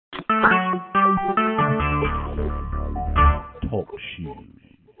Talk shoes.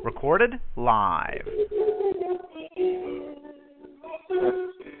 Recorded live.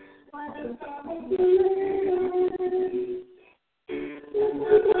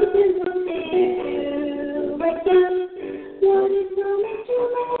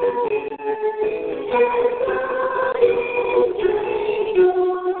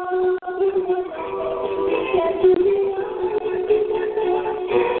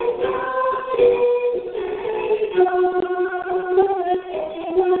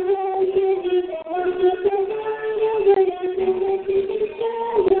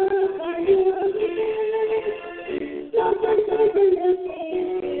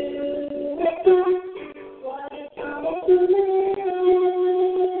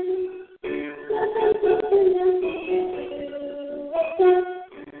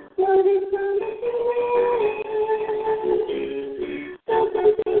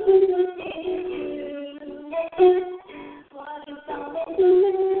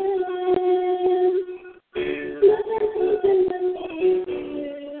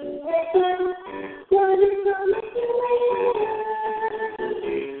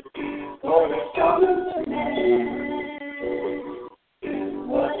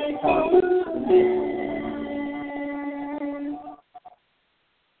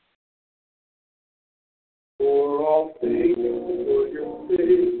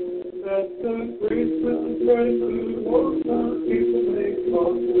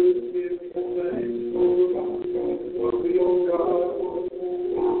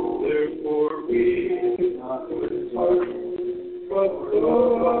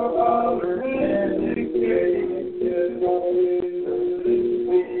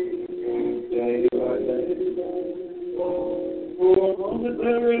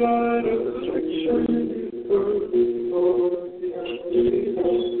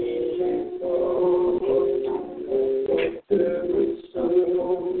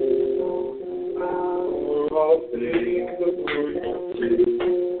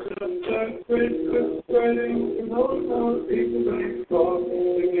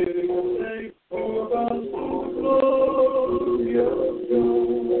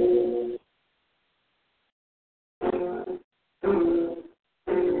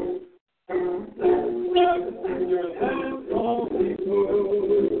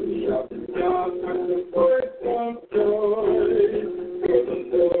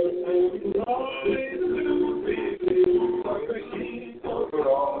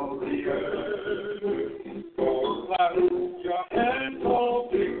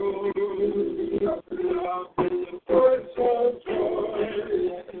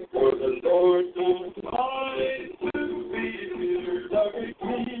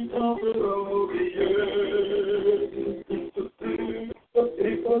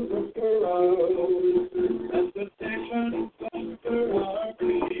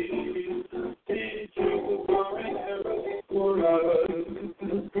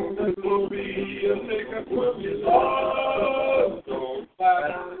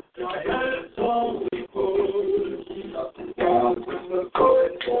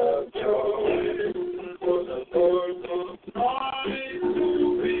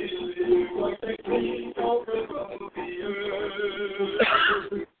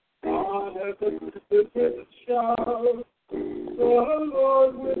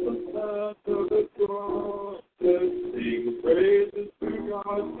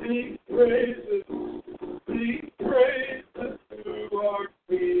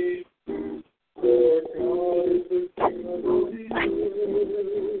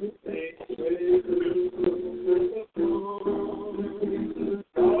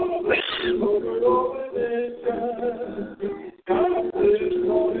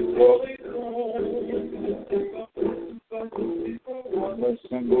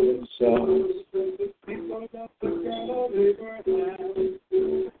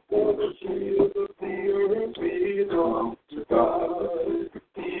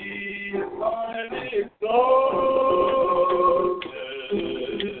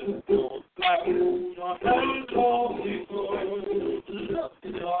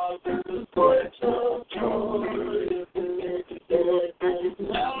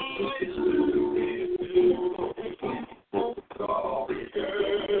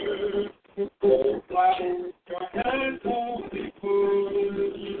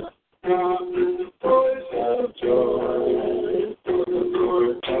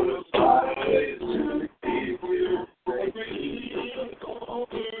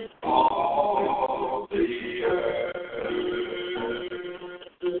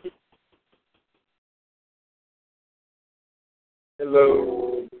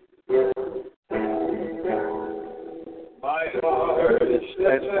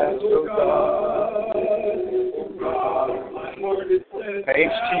 steadfast, O God.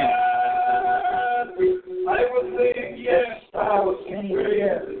 Page 10. I will sing, yes, I will sing,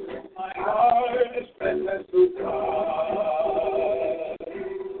 yes. My heart is steadfast, O God.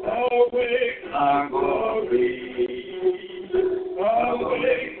 Awake my glory,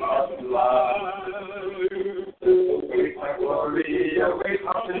 awake my life, awake my glory, awake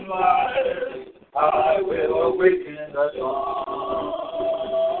my life. I will awaken the dawn.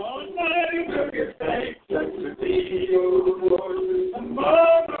 I will give thanks unto thee, O Lord,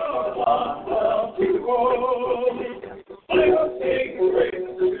 among the people. I will sing praise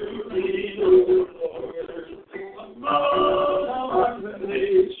to thee, O Lord, among the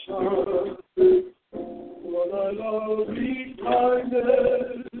nations. For thy loving kindness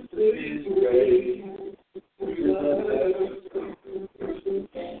is great to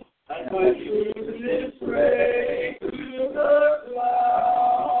and my truth is great to the clouds.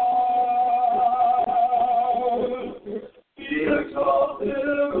 Be exalted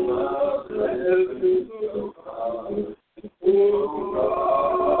above the heavens, O God. O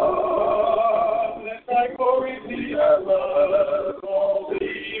God, let thy glory be above all the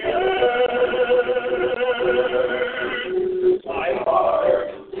earth. My heart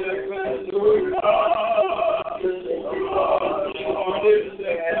is different, O God.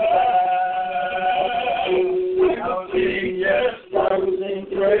 Yes, I will sing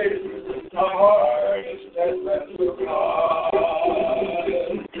praise. My heart is steadfast, O God.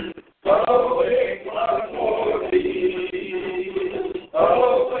 Awake my glory,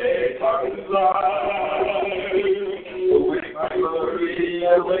 awake my life, awake my glory,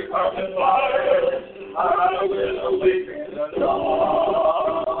 awake my life. I will awaken the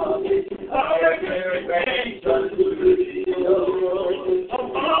dawn. I will give thanks unto thee, O Lord,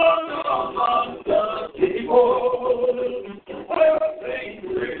 among the people. I will sing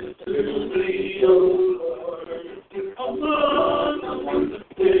praise to thee, O Lord, among the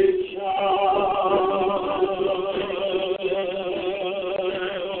nations.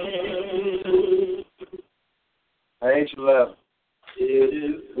 Page 11. It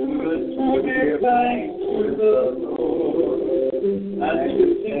is good to give thanks to the Lord, and to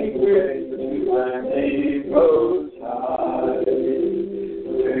sing praise to thy name most high.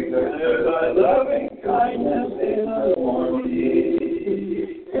 Declare thy loving kindness in the morning,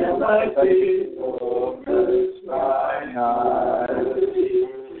 and thy faithfulness by night.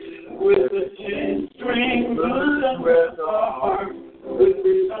 With the chin string, good and with the harp, with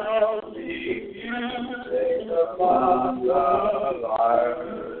resounding music upon the lyre.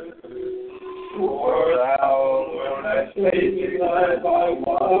 For thou hast taken thy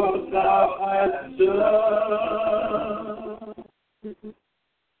what thou hast done.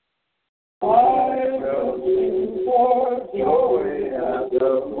 I will sing for joy at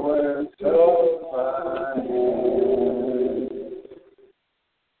the works of thy hand.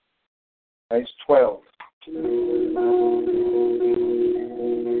 Page 12.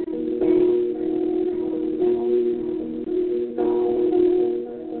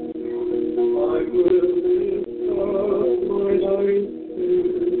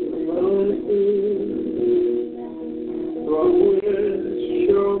 From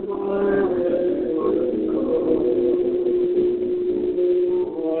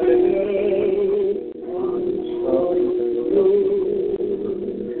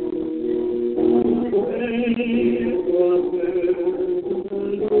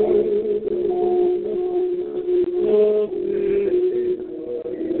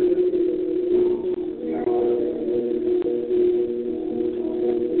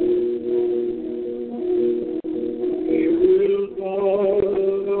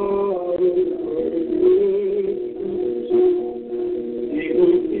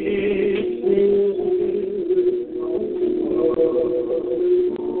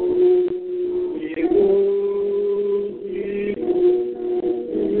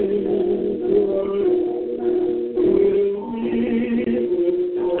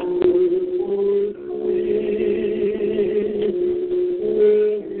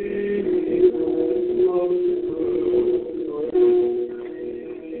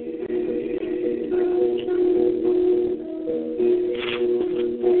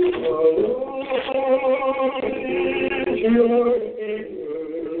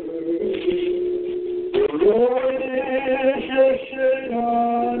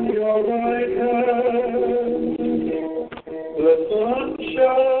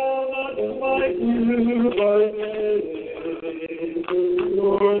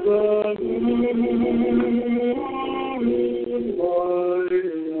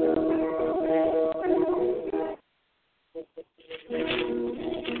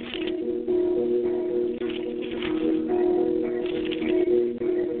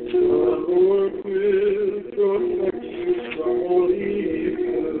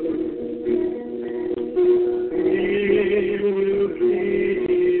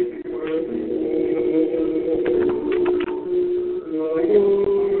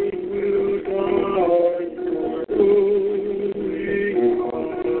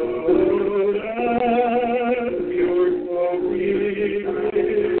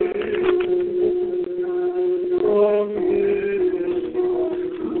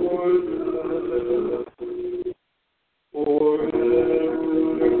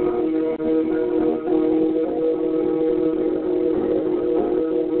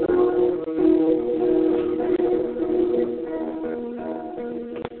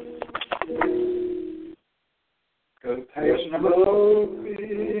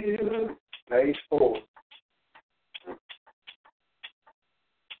Page 4.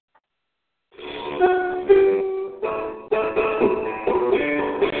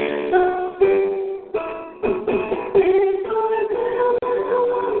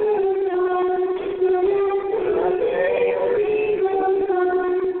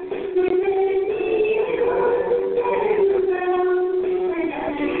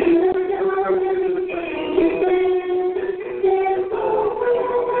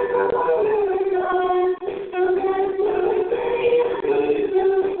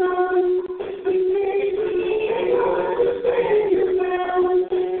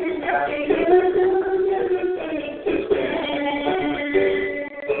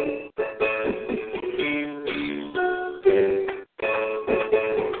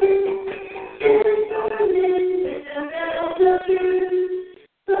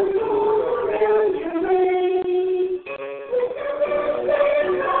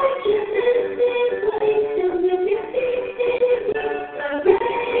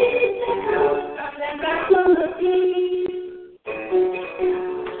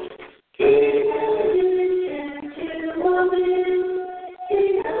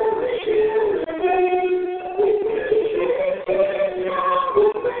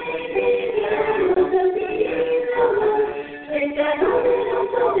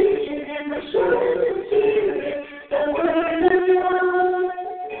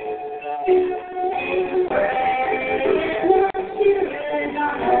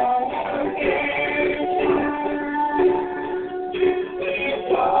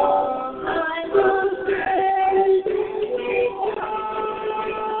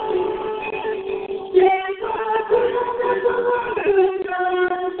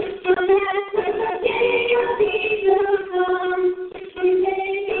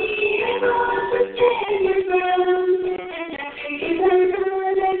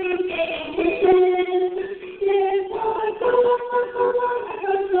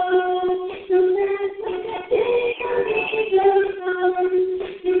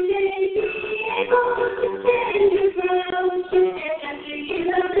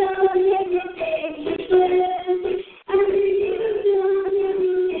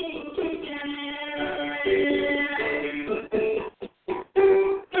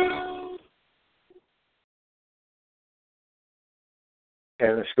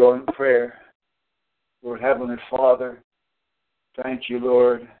 Okay, let's go in prayer. Lord Heavenly Father, thank you,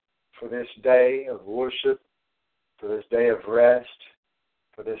 Lord, for this day of worship, for this day of rest,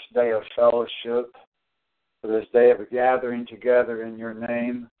 for this day of fellowship, for this day of gathering together in your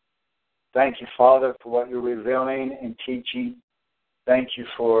name. Thank you, Father, for what you're revealing and teaching. Thank you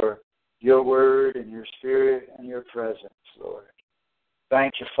for your word and your spirit and your presence, Lord.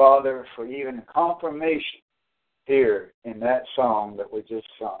 Thank you, Father, for even confirmation here in that song that we just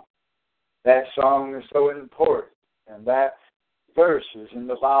sung. That song is so important, and that verses in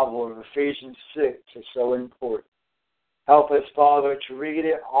the Bible of Ephesians 6 is so important. Help us, Father, to read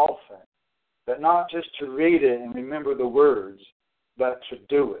it often, but not just to read it and remember the words, but to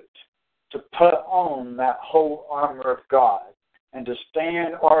do it, to put on that whole armor of God and to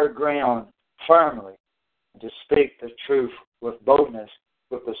stand our ground firmly and to speak the truth with boldness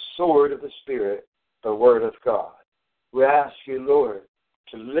with the sword of the Spirit, the Word of God. We ask you, Lord,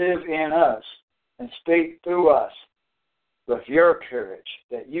 to live in us and speak through us with your courage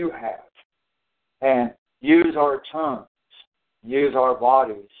that you have, and use our tongues, use our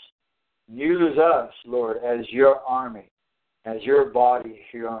bodies, use us, Lord, as your army, as your body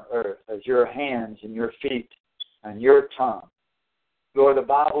here on earth, as your hands and your feet and your tongue. Lord, the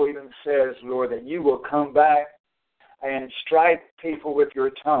Bible even says, Lord, that you will come back and strike people with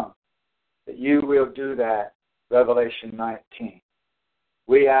your tongue, that you will do that, Revelation 19.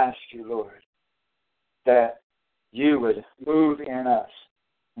 We ask you, Lord, that you would move in us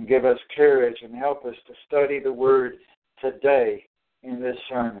and give us courage and help us to study the Word today in this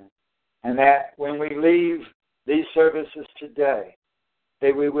sermon. And that when we leave these services today,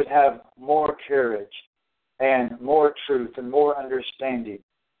 that we would have more courage and more truth and more understanding,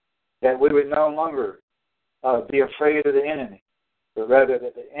 that we would no longer be afraid of the enemy, but rather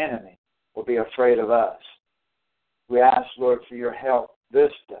that the enemy will be afraid of us. We ask, Lord, for your help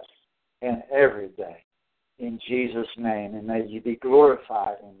this day and every day in Jesus' name, and may you be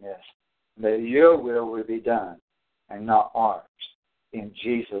glorified in this, and that your will be done and not ours. In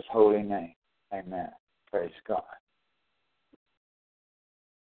Jesus' holy name, amen. Praise God.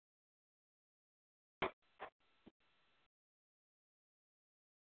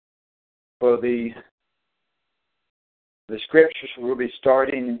 For the scriptures, we'll be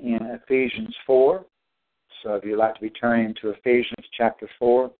starting in Ephesians 4. So if you'd like to be turning to Ephesians chapter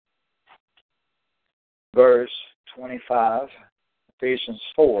 4. verse 25. Ephesians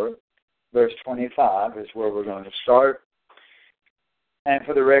 4, verse 25 is where we're going to start. And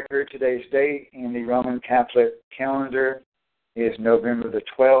for the record, today's date in the Roman Catholic calendar is November the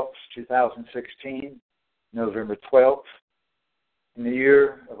 12th, 2016. November 12th, in the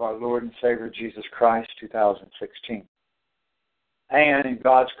year of our Lord and Savior Jesus Christ, 2016. And in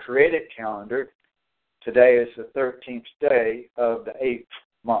God's created calendar, today is the 13th day of the 8th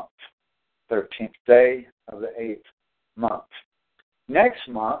month. 13th day of the 8th month. Next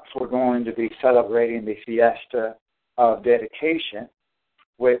month, we're going to be celebrating the Fiesta of Dedication,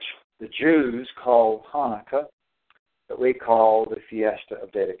 which the Jews call Hanukkah, but we call the Fiesta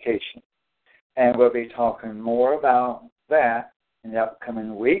of Dedication. And we'll be talking more about that in the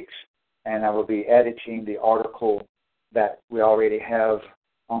upcoming weeks, and I will be editing the article that we already have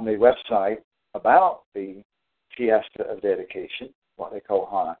on the website about the Fiesta of Dedication, what they call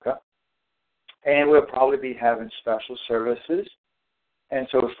Hanukkah. And we'll probably be having special services and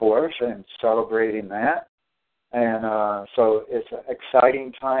so forth and celebrating that. And so it's an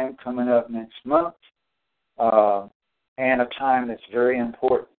exciting time coming up next month, and a time that's very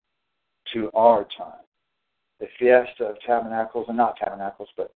important to our time. The Fiesta of Tabernacles, and not Tabernacles,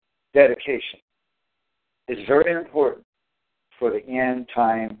 but dedication, is very important for the end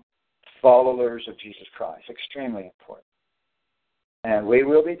time followers of Jesus Christ. Extremely important. And we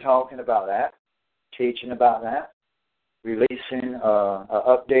will be talking about that, teaching about that, releasing an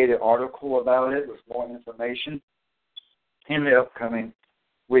updated article about it with more information in the upcoming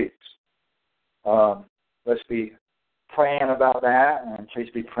weeks. Let's be praying about that, and please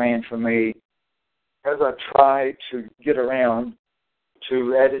be praying for me as I try to get around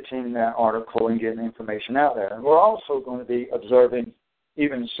to editing that article and getting information out there. And we're also going to be observing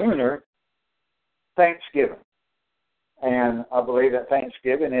even sooner Thanksgiving. And I believe that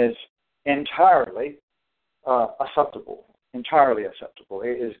Thanksgiving is entirely acceptable. Entirely acceptable.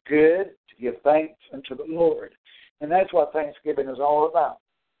 It is good to give thanks unto the Lord. And that's what Thanksgiving is all about.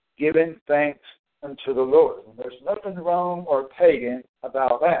 Giving thanks unto the Lord. And there's nothing wrong or pagan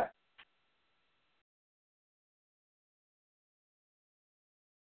about that.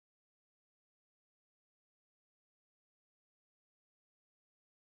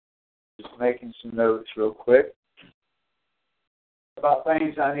 Just making some notes real quick about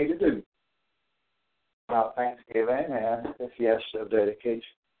things I need to do about Thanksgiving and the Fiesta of Dedication.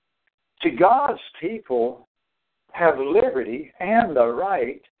 See, God's people have liberty and the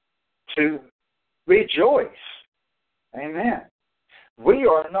right to rejoice. Amen. We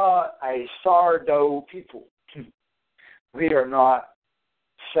are not a sourdough people. We are not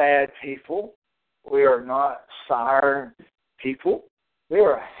sad people. We are not sour people. We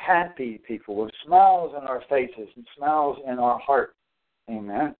are happy people with smiles on our faces and smiles in our heart.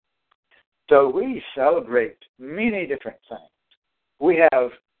 Amen. So we celebrate many different things. We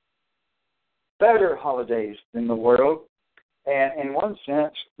have better holidays than the world, and in one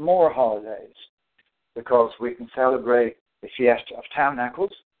sense, more holidays, because we can celebrate the Fiesta of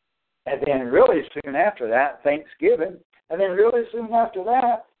Tabernacles, and then really soon after that, Thanksgiving, and then really soon after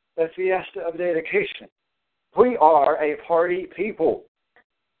that, the Fiesta of Dedication. We are a party people.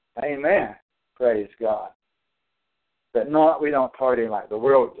 Amen. Praise God. But we don't party like the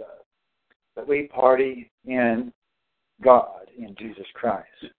world does, but we party in God, in Jesus Christ.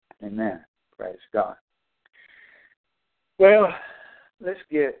 Amen. Praise God. Well, let's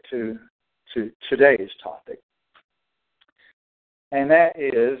get to today's topic. And that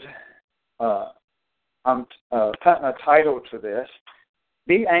is, I'm putting a title to this,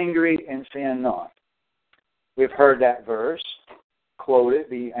 Be Angry and Sin Not. We've heard that verse quoted,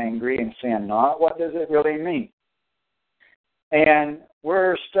 be angry and sin not. What does it really mean? And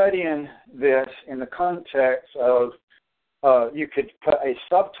we're studying this in the context of, you could put a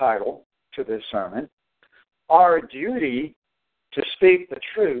subtitle to this sermon, Our Duty to Speak the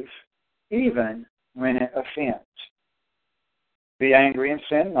Truth Even When It Offends. Be angry and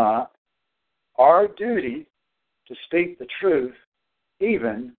sin not. Our duty to speak the truth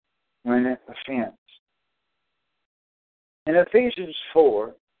even when it offends. In Ephesians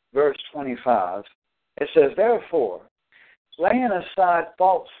 4, verse 25, it says, Therefore, laying aside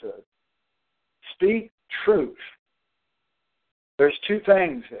falsehood, speak truth. There's two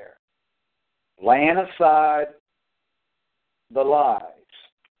things there. Laying aside the lies,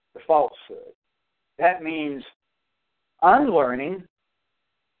 the falsehood. That means unlearning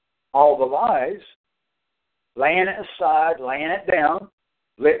all the lies, laying it aside, laying it down,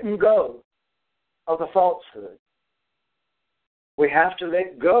 letting go of the falsehood. We have to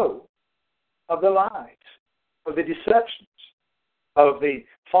let go of the lies, of the deceptions, of the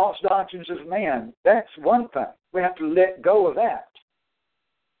false doctrines of man. That's one thing. We have to let go of that.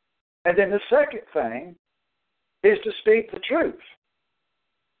 And then the second thing is to speak the truth.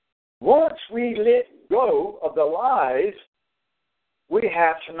 Once we let go of the lies, we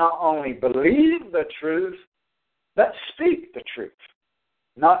have to not only believe the truth, but speak the truth.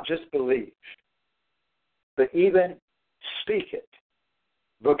 Not just believe, but even speak it.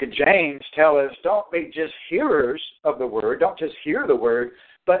 The book of James tells us, don't be just hearers of the word. Don't just hear the word,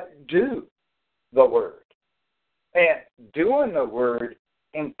 but do the word. And doing the word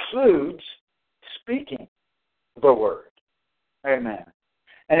includes speaking the word. Amen.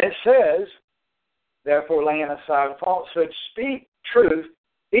 And it says, therefore, laying aside falsehood, speak truth,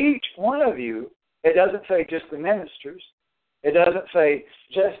 each one of you. It doesn't say just the ministers. It doesn't say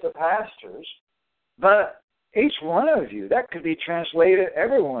just the pastors. But each one of you. That could be translated,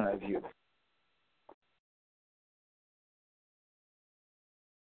 every one of you.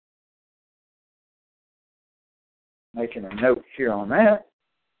 Making a note here on that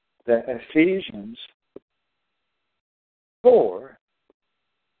Ephesians 4,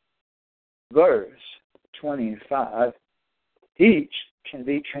 verse 25, each can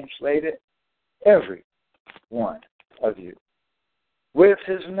be translated, every one of you, with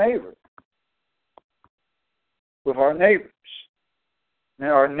his neighbor, with our neighbors.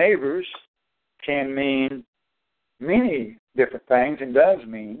 Now, our neighbors can mean many different things and does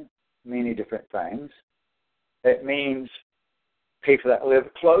mean many different things. It means people that live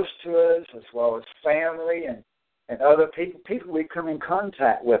close to us, as well as family and other people we come in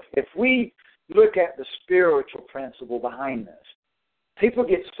contact with. If we look at the spiritual principle behind this, people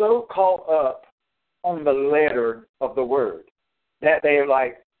get so caught up on the letter of the word that they're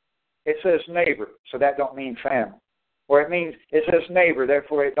like, it says neighbor, so that don't mean family. Or it says neighbor,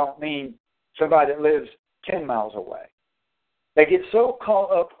 therefore it don't mean somebody that lives 10 miles away. They get so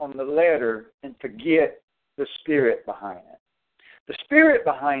caught up on the letter and forget the spirit behind it. The spirit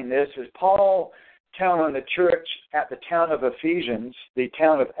behind this is Paul telling the church at the town of Ephesians, the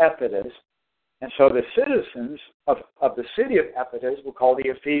town of Ephesus, and so the citizens of the city of Ephesus were called the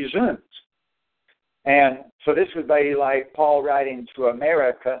Ephesians. And so this would be like Paul writing to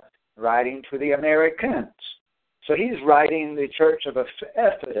America, writing to the Americans. So he's writing the church of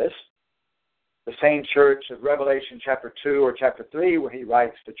Ephesus, the same church of Revelation chapter 2 or chapter 3 where he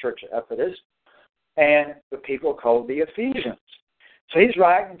writes the church of Ephesus, and the people called the Ephesians. So he's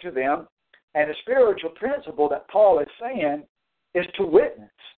writing to them, and the spiritual principle that Paul is saying is to witness,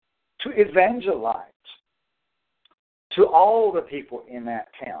 to evangelize to all the people in that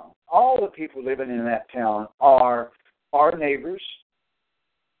town. All the people living in that town are our neighbors,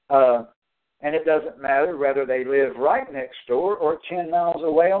 and it doesn't matter whether they live right next door or 10 miles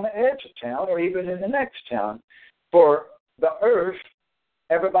away on the edge of town or even in the next town. For the earth,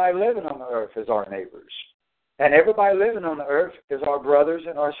 everybody living on the earth is our neighbors. And everybody living on the earth is our brothers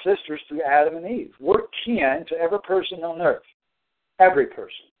and our sisters through Adam and Eve. We're kin to every person on earth. Every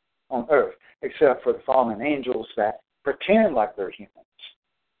person on earth, except for the fallen angels that pretend like they're humans,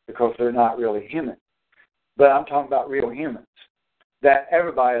 because they're not really human. But I'm talking about real humans, that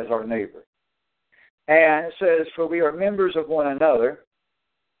everybody is our neighbor. And it says, for we are members of one another,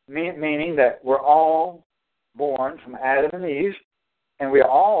 meaning that we're all born from Adam and Eve, and we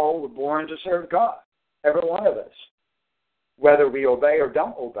all were born to serve God, every one of us. Whether we obey or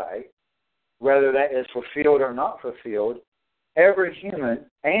don't obey, whether that is fulfilled or not fulfilled, every human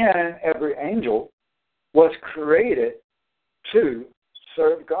and every angel was created to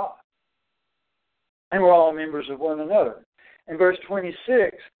serve God. And we're all members of one another. In verse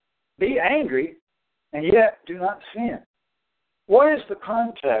 26, be angry and yet do not sin. What is the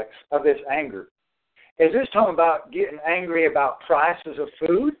context of this anger? Is this talking about getting angry about prices of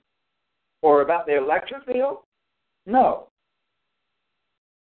food or about the electric bill? No.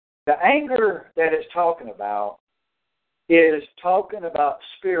 The anger that it's talking about is talking about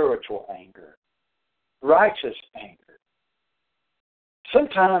spiritual anger, righteous anger.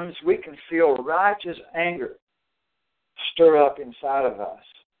 Sometimes we can feel righteous anger stir up inside of us.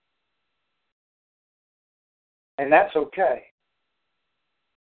 And that's okay.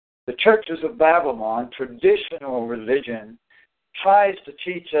 The churches of Babylon, traditional religion, tries to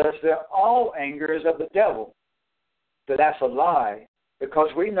teach us that all anger is of the devil. But that's a lie, because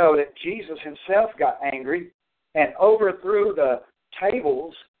we know that Jesus himself got angry and overthrew the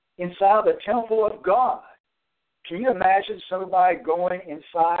tables inside the temple of God. Can you imagine somebody going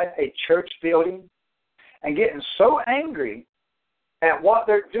inside a church building and getting so angry at what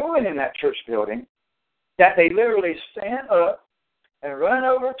they're doing in that church building that they literally stand up and run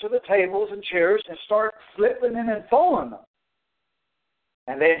over to the tables and chairs and start flipping them and throwing them?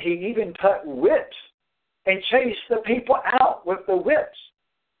 And then he even took whips and chased the people out with the whips.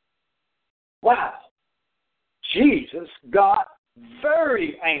 Wow. Jesus got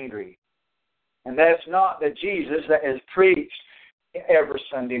very angry. And that's not the Jesus that is preached every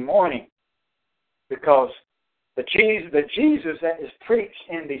Sunday morning. Because the Jesus that is preached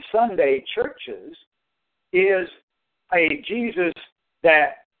in the Sunday churches is a Jesus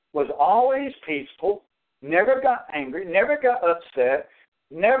that was always peaceful, never got angry, never got upset,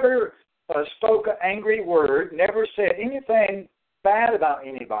 never spoke an angry word, never said anything bad about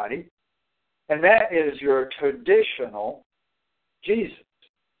anybody. And that is your traditional Jesus.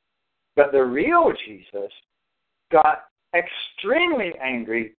 But the real Jesus got extremely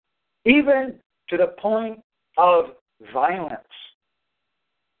angry, even to the point of violence.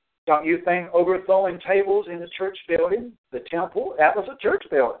 Don't you think overthrowing tables in the church building, the temple, that was a church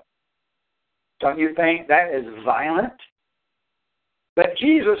building? Don't you think that is violent? But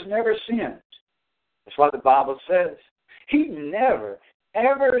Jesus never sinned. That's what the Bible says. He never,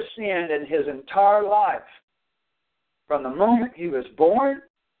 ever sinned in his entire life. From the moment he was born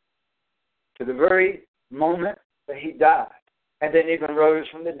to the very moment that he died, and then even rose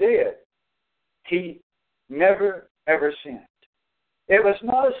from the dead. He never, ever sinned. It was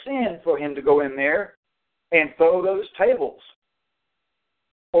not a sin for him to go in there and throw those tables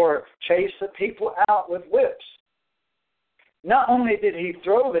or chase the people out with whips. Not only did he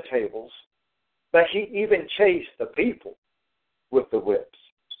throw the tables, but he even chased the people with the whips.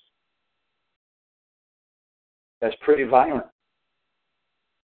 That's pretty violent.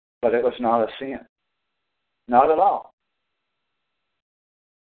 But it was not a sin. Not at all.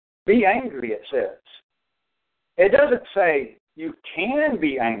 Be angry, it says. It doesn't say you can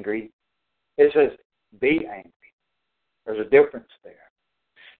be angry. It says be angry. There's a difference there.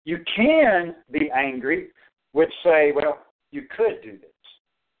 You can be angry, which say, well, you could do this.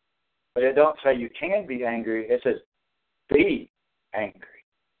 But it don't say you can be angry. It says be angry.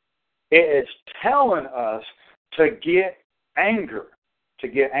 It is telling us to get anger, to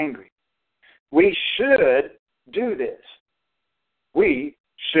get angry. We should do this. We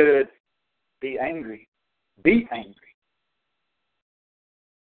should be angry. Be angry.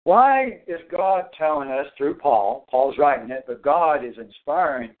 Why is God telling us through Paul? Paul's writing it, but God is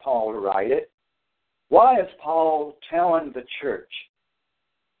inspiring Paul to write it. Why is Paul telling the church,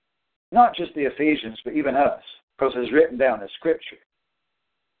 not just the Ephesians, but even us, because it's written down in Scripture?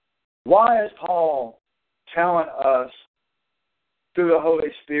 Why is Paul telling us through the Holy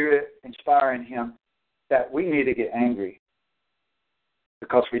Spirit, inspiring him, that we need to get angry?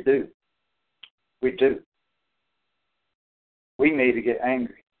 Because we do. We do. We need to get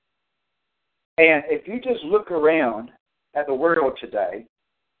angry. And if you just look around at the world today,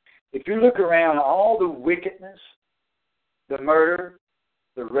 if you look around all the wickedness, the murder,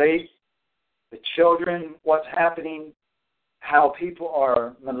 the rape, the children, what's happening, how people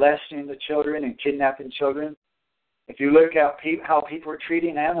are molesting the children and kidnapping children, if you look at how people are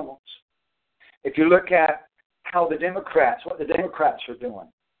treating animals, if you look at how what the Democrats are doing,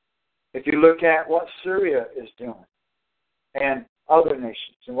 if you look at what Syria is doing, and other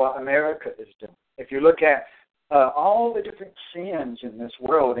nations, and what America is doing, if you look at all the different sins in this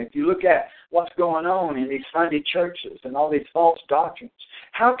world, if you look at what's going on in these Sunday churches and all these false doctrines,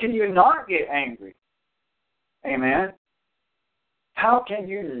 how can you not get angry? Amen? How can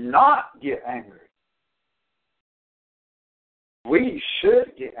you not get angry? We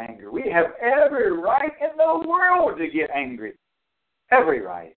should get angry. We have every right in the world to get angry. Every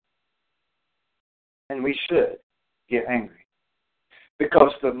right. And we should get angry.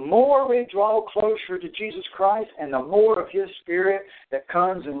 Because the more we draw closer to Jesus Christ and the more of His Spirit that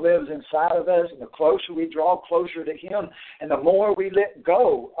comes and lives inside of us, and the closer we draw closer to Him, and the more we let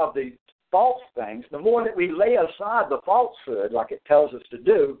go of the false things, the more that we lay aside the falsehood, like it tells us to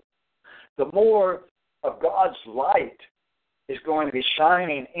do, the more of God's light is going to be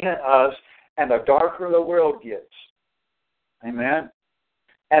shining in us, and the darker the world gets. Amen?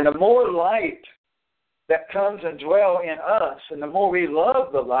 And the more light that comes and dwell in us, and the more we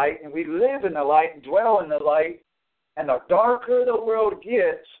love the light, and we live in the light and dwell in the light, and the darker the world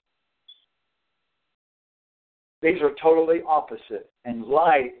gets, these are totally opposite. And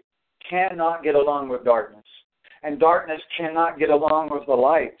light cannot get along with darkness. And darkness cannot get along with the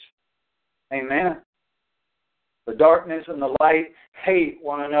light. Amen? The darkness and the light hate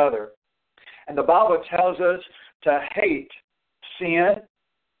one another. And the Bible tells us to hate sin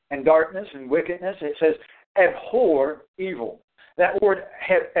and darkness and wickedness. It says, abhor evil. That word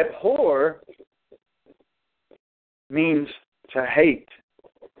abhor means to hate.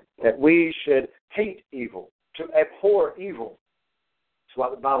 That we should hate evil, to abhor evil. That's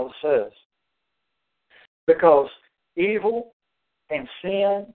what the Bible says. Because evil and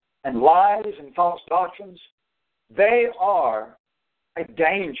sin and lies and false doctrines, they are a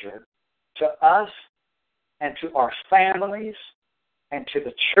danger to us and to our families and to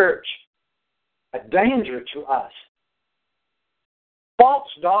the church. A danger to us. False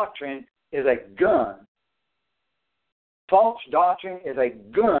doctrine is a gun. False doctrine is a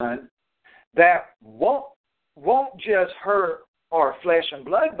gun that won't just hurt our flesh and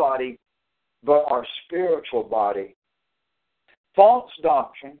blood body, but our spiritual body. False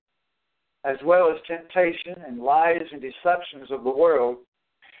doctrine, as well as temptation and lies and deceptions of the world,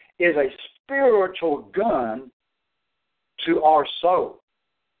 is a spiritual gun to our soul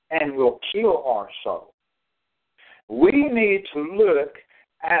and will kill our soul. We need to look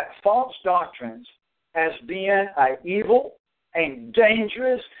at false doctrines as being an evil and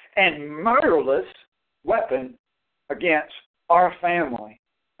dangerous and murderous weapon against our family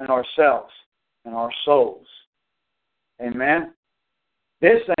and ourselves and our souls. Amen?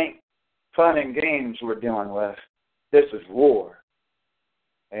 This ain't fun and games we're dealing with. This is war.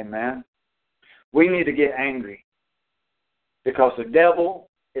 Amen? We need to get angry because the devil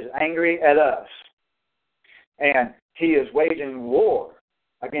is angry at us. And he is waging war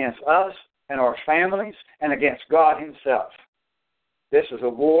against us and our families and against God himself. This is a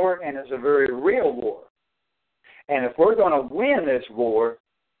war, and it's a very real war. And if we're going to win this war,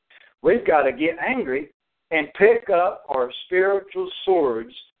 we've got to get angry and pick up our spiritual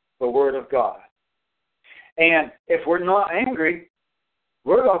swords, the Word of God. And if we're not angry,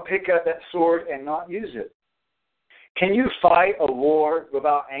 we're going to pick up that sword and not use it. Can you fight a war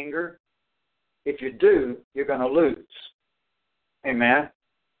without anger? If you do, you're going to lose. Amen?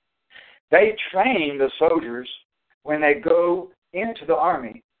 They train the soldiers when they go into the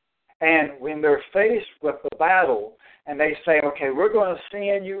army, and when they're faced with the battle, and they say, okay, we're going to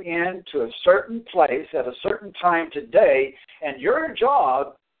send you into a certain place at a certain time today, and your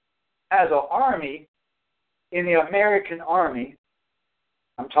job as an army in the American Army,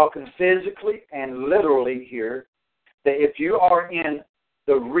 I'm talking physically and literally here, that if you are in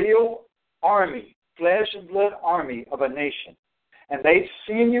the real army, flesh and blood army of a nation, and they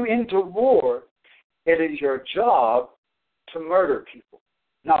send you into war, it is your job to murder people.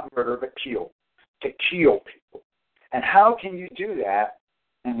 Not murder, but kill. To kill people. And how can you do that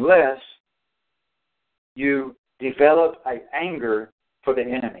unless you develop an anger for the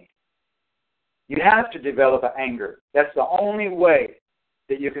enemy? You have to develop an anger. That's the only way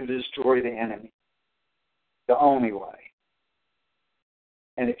that you can destroy the enemy. The only way.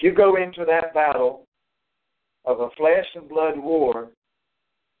 And if you go into that battle of a flesh and blood war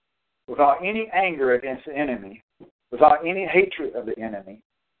without any anger against the enemy, without any hatred of the enemy,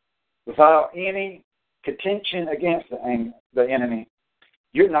 without any contention against the enemy,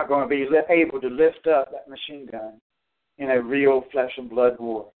 you're not going to be able to lift up that machine gun in a real flesh and blood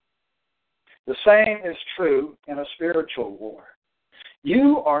war. The same is true in a spiritual war.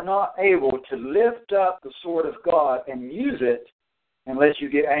 You are not able to lift up the sword of God and use it unless you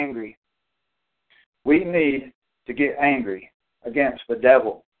get angry. We need to get angry against the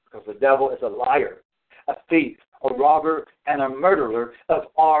devil, because the devil is a liar, a thief, a robber, and a murderer of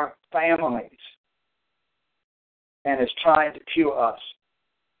our families, and is trying to kill us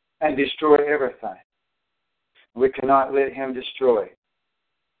and destroy everything. We cannot let him destroy.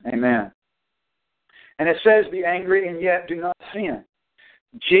 Amen. And it says, be angry and yet do not sin.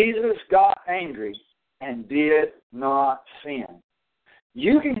 Jesus got angry and did not sin.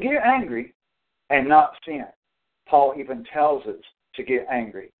 You can get angry and not sin. Paul even tells us to get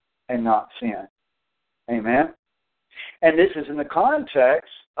angry and not sin. Amen? And this is in the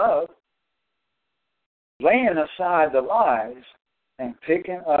context of laying aside the lies and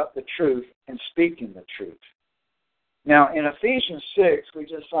picking up the truth and speaking the truth. Now, in Ephesians 6, we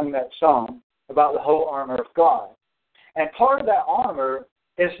just sung that song about the whole armor of God. And part of that armor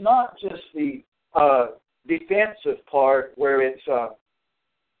is not just the defensive part where it's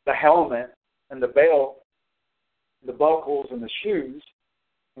the helmet and the belt, the buckles and the shoes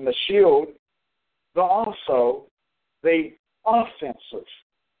and the shield, but also the offensive,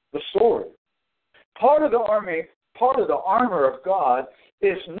 the sword. Part of the armor of God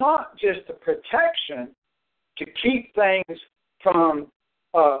is not just the protection to keep things from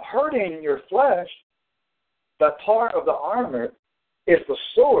hurting your flesh, but part of the armor is the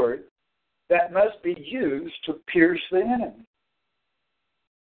sword that must be used to pierce the enemy.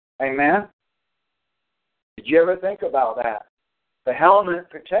 Amen? Did you ever think about that? The helmet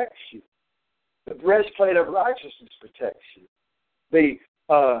protects you. The breastplate of righteousness protects you. The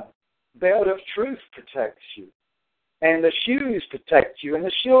belt of truth protects you. And the shoes protect you, and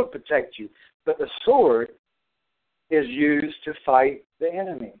the shield protect you. But the sword is used to fight the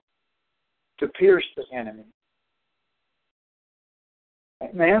enemy, to pierce the enemy.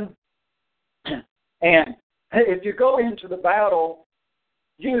 Amen? And if you go into the battle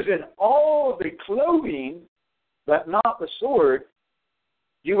using all the clothing, but not the sword,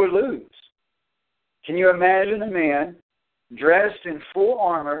 you will lose. Can you imagine a man dressed in full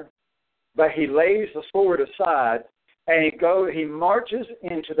armor, but he lays the sword aside, and he marches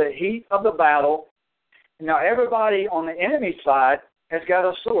into the heat of the battle? Now everybody on the enemy side has got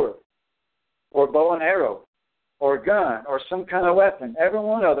a sword, or bow and arrow, or a gun, or some kind of weapon. Every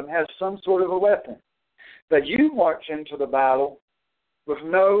one of them has some sort of a weapon. But you march into the battle with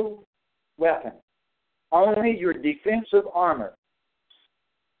no weapon, only your defensive armor.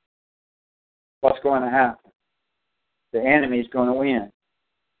 What's going to happen? The enemy's going to win.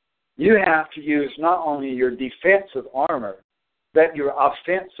 You have to use not only your defensive armor, but your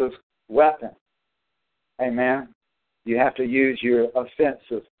offensive weapon. Amen? You have to use your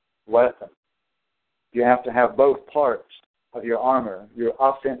offensive weapon. You have to have both parts of your armor, your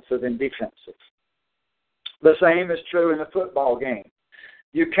offensive and defensive. The same is true in a football game.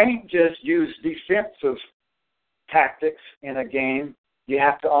 You can't just use defensive tactics in a game. You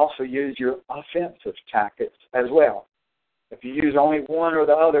have to also use your offensive tactics as well. If you use only one or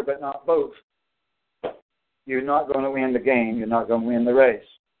the other but not both, you're not going to win the game. You're not going to win the race.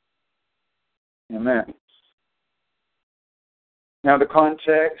 Amen. Now the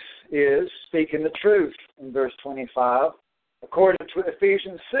context is speaking the truth in verse 25. According to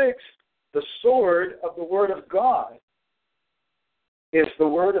Ephesians 6, the sword of the Word of God is the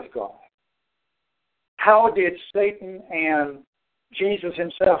Word of God. How did Satan and Jesus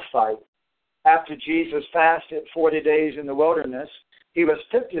himself fight? After Jesus fasted 40 days in the wilderness, he was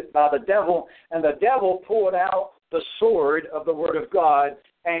tempted by the devil, and the devil pulled out the sword of the Word of God,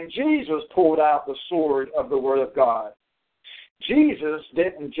 and Jesus pulled out the sword of the Word of God. Jesus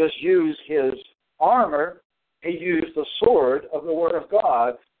didn't just use his armor, he used the sword of the Word of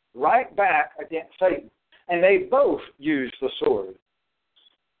God right back against Satan. And they both used the sword.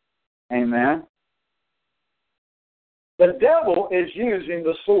 Amen. The devil is using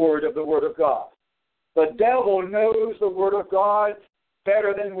the sword of the Word of God. The devil knows the Word of God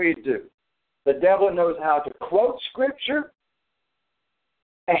better than we do. The devil knows how to quote Scripture,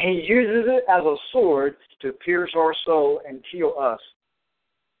 and he uses it as a sword to pierce our soul and kill us.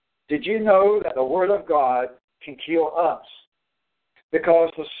 Did you know that the Word of God can kill us?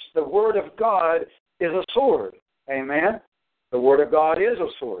 Because the Word of God is a sword. Amen? The Word of God is a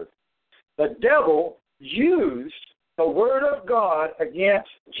sword. The devil used the Word of God against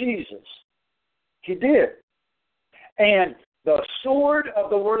Jesus. He did. And the sword of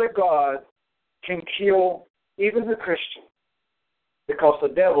the Word of God can kill even the Christian, because the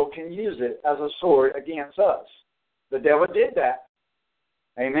devil can use it as a sword against us. The devil did that.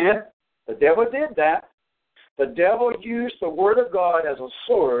 Amen? The devil did that. The devil used the Word of God as a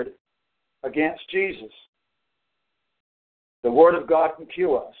sword against Jesus. The Word of God can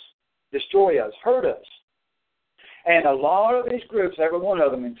kill us, destroy us, hurt us. And a lot of these groups, every one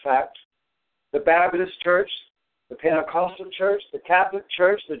of them, in fact, the Baptist Church, the Pentecostal Church, the Catholic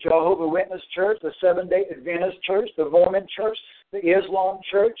Church, the Jehovah's Witness Church, the Seventh-day Adventist Church, the Mormon Church, the Islam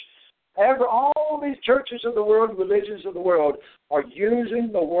Church, all these churches of the world, religions of the world, are using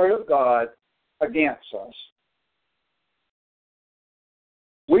the Word of God against us.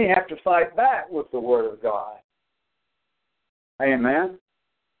 We have to fight back with the Word of God. Amen?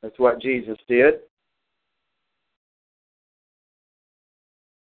 That's what Jesus did.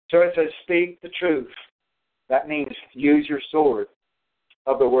 So it says, speak the truth. That means use your sword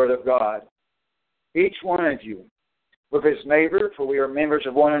of the Word of God. Each one of you with his neighbor, for we are members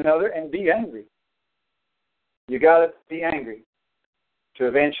of one another, and be angry. You got to be angry to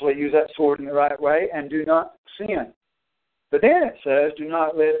eventually use that sword in the right way, and do not sin. But then it says, do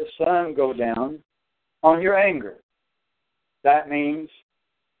not let the sun go down on your anger. That means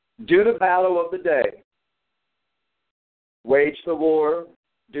do the battle of the day. Wage the war,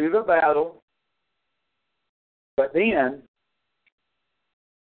 do the battle. But then,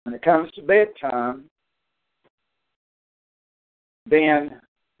 when it comes to bedtime, then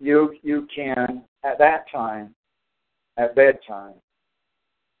you can, at that time, at bedtime,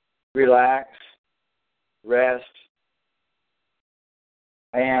 relax, rest,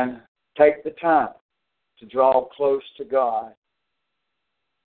 and take the time to draw close to God.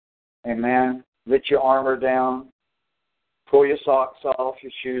 Amen. Let your armor down. Pull your socks off,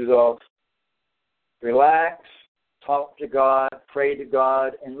 your shoes off. Relax, talk to God, pray to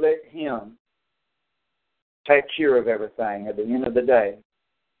God, and let Him take care of everything at the end of the day.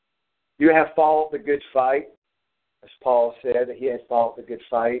 You have fought the good fight, as Paul said that he had fought the good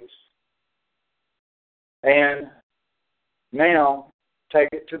fight. And now, take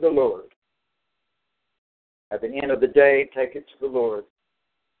it to the Lord. At the end of the day, take it to the Lord.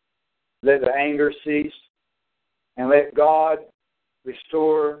 Let the anger cease, and let God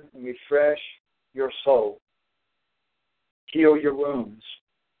restore and refresh your soul. Heal your wounds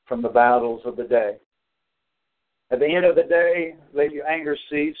from the battles of the day. At the end of the day, let your anger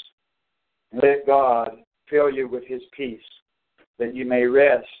cease, and let God fill you with His peace, that you may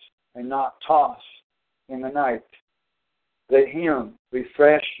rest and not toss in the night. Let Him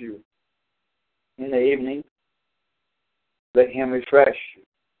refresh you in the evening. Let Him refresh you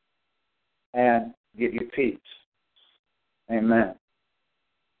and give you peace. Amen.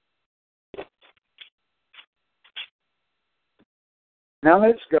 Now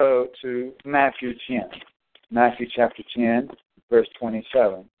let's go to Matthew 10. Matthew chapter 10, verse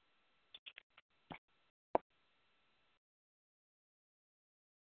 27.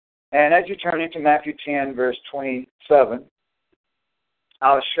 And as you turn into Matthew 10, verse 27,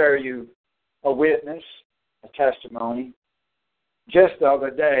 I'll share you a witness, a testimony. Just the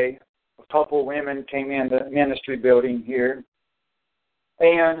other day, a couple of women came in the ministry building here,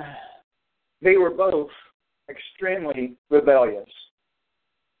 and they were both extremely rebellious.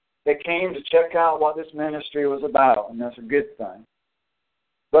 They came to check out what this ministry was about, and that's a good thing.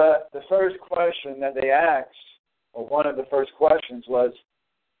 But the first question that they asked, or one of the first questions was,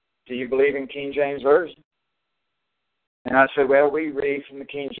 do you believe in King James Version? And I said, well, we read from the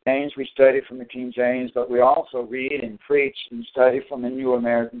King James, we study from the King James, but we also read and preach and study from the New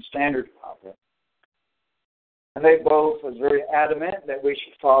American Standard Bible. And they both was very adamant that we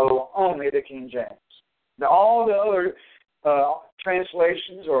should follow only the King James. Now, all the other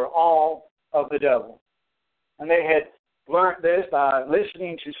translations are all of the devil. And they had learned this by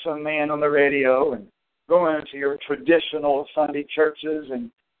listening to some man on the radio and going to your traditional Sunday churches and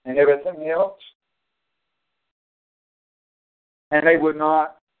everything else. And they would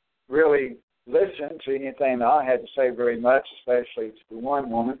not really listen to anything that I had to say very much, especially to the one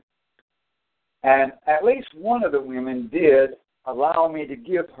woman. And at least one of the women did allow me to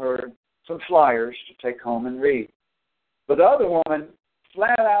give her some flyers to take home and read. But the other woman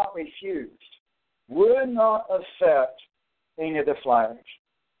flat out refused, would not accept any of the flyers.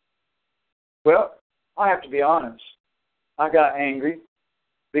 Well, I have to be honest. I got angry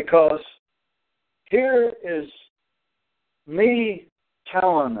because here is me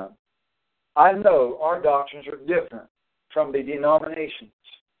telling them, I know our doctrines are different from the denominations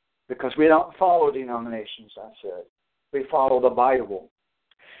because we don't follow denominations, I said. We follow the Bible.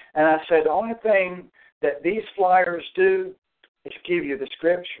 And I said, the only thing that these flyers do is give you the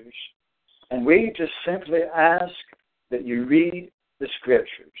Scriptures. And we just simply ask that you read the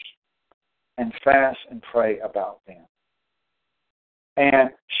Scriptures and fast and pray about them. And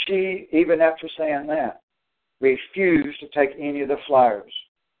she, even after saying that, refused to take any of the flyers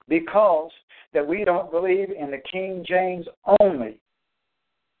because that we don't believe in the King James only.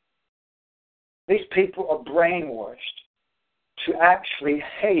 These people are brainwashed to actually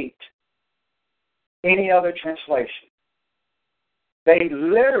hate any other translation. They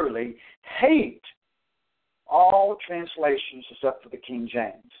literally hate all translations except for the King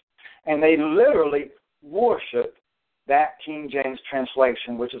James. And they literally worship that King James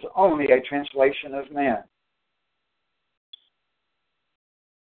translation, which is only a translation of man.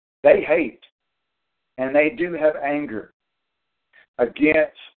 They hate, and they do have anger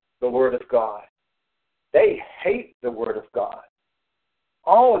against the Word of God. They hate the Word of God.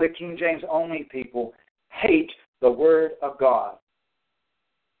 All of the King James only people hate the Word of God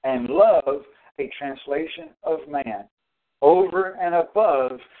and love a translation of man over and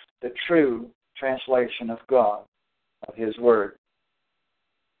above the true translation of God, of His Word.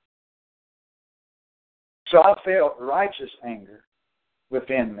 So I felt righteous anger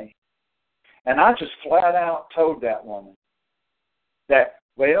within me. And I just flat out told that woman that,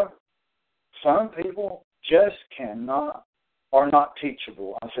 well, some people just are not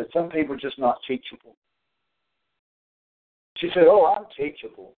teachable. I said, some people are just not teachable. She said, oh, I'm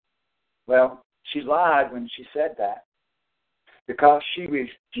teachable. Well, she lied when she said that because she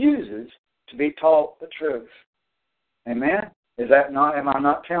refuses to be taught the truth. Amen? Am I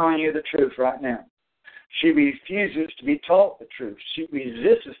not telling you the truth right now? She refuses to be taught the truth. She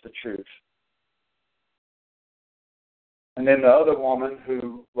resists the truth. And then the other woman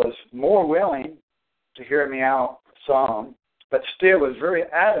who was more willing to hear me out some, but still was very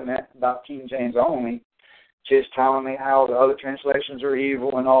adamant about King James only, just telling me how the other translations are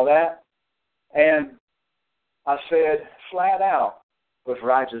evil and all that. And I said flat out with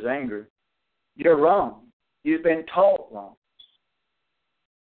righteous anger, you're wrong. You've been taught wrong.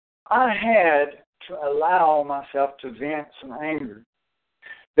 I had to allow myself to vent some anger,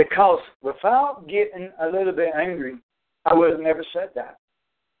 because without getting a little bit angry, I would have never said that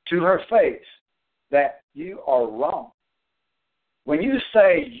to her face, that you are wrong. When you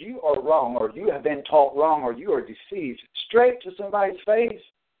say you are wrong, or you have been taught wrong, or you are deceived, straight to somebody's face,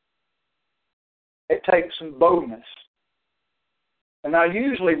 it takes some boldness. And I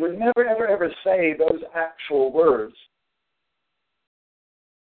usually would never, ever, ever say those actual words.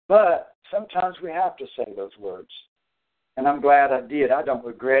 But sometimes we have to say those words. And I'm glad I did. I don't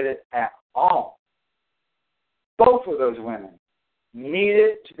regret it at all. Both of those women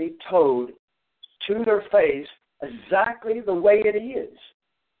needed to be told to their face exactly the way it is,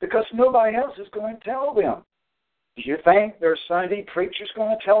 because nobody else is going to tell them. Do you think their Sunday preacher's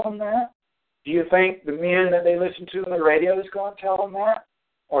going to tell them that? Do you think the men that they listen to on the radio is going to tell them that?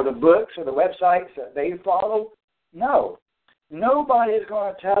 Or the books or the websites that they follow? No. Nobody is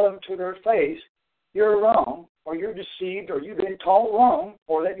going to tell them to their face, you're wrong, or you're deceived, or you've been taught wrong,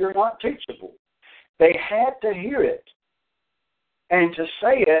 or that you're not teachable. They had to hear it. And to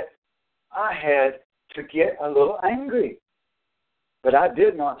say it, I had to get a little angry. But I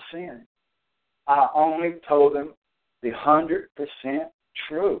did not sin. I only told them the 100%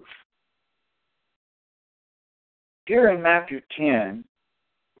 truth. Here in Matthew 10,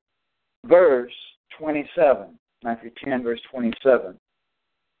 verse 27, Matthew 10, verse 27,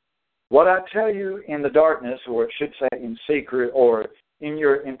 what I tell you in the darkness, or it should say in secret, or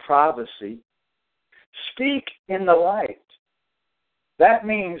in privacy, speak in the light. That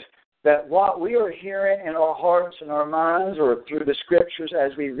means that what we are hearing in our hearts and our minds, or through the Scriptures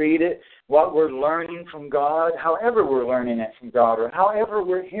as we read it, what we're learning from God, however we're learning it from God, or however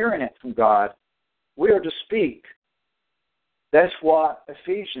we're hearing it from God, we are to speak. That's what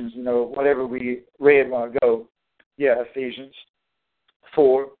Ephesians, whatever we read a while ago, Ephesians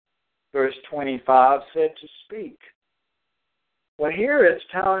 4, verse 25 said to speak. Well, here it's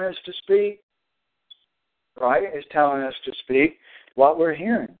telling us to speak, right? It's telling us to speak what we're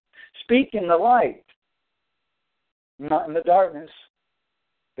hearing. Speak in the light, not in the darkness,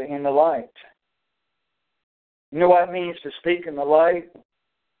 but in the light. You know what it means to speak in the light?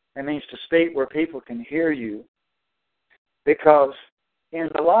 It means to speak where people can hear you. Because in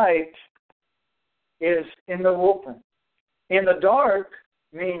the light is in the open. In the dark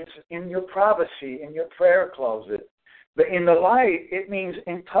means in your privacy, in your prayer closet. But in the light, it means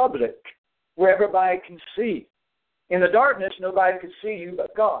in public, where everybody can see. In the darkness, nobody can see you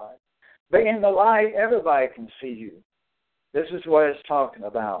but God. But in the light, everybody can see you. This is what it's talking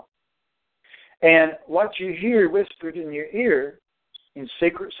about. And what you hear whispered in your ear, in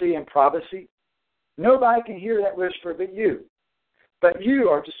secrecy and privacy, nobody can hear that whisper but you. But you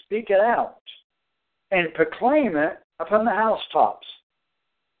are to speak it out and proclaim it upon the housetops.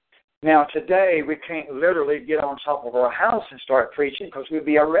 Now, today, we can't literally get on top of our house and start preaching because we'd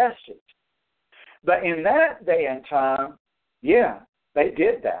be arrested. But in that day and time, they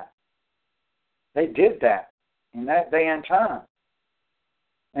did that. They did that in that day and time.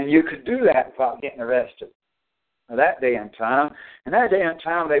 And you could do that without getting arrested. That day and time. In that day and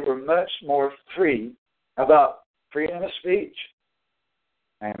time, they were much more free about freedom of speech.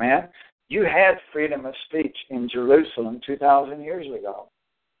 Amen. You had freedom of speech in Jerusalem 2,000 years ago.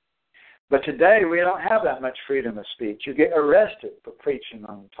 But today, we don't have that much freedom of speech. You get arrested for preaching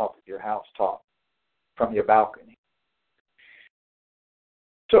on top of your housetop from your balcony.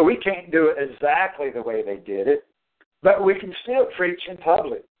 So we can't do it exactly the way they did it, but we can still preach in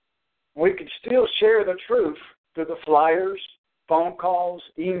public. We can still share the truth through the flyers, phone calls,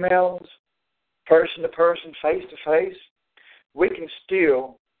 emails, person to person, face to face. We can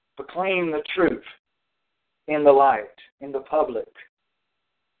still proclaim the truth in the light, in the public.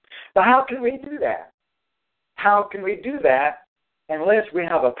 But how can we do that? How can we do that unless we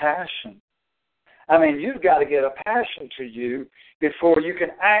have a passion? I mean, you've got to get a passion to you before you can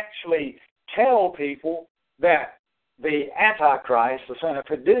actually tell people that the Antichrist, the son of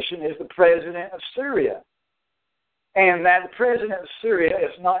perdition, is the president of Syria. And that the president of Syria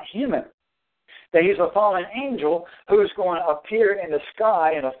is not human. That he's a fallen angel who is going to appear in the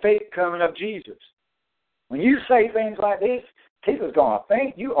sky in a fake coming of Jesus. When you say things like this, people are going to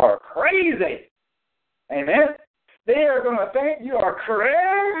think you are crazy. Amen? They are going to think you are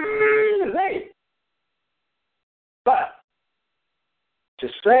crazy. But to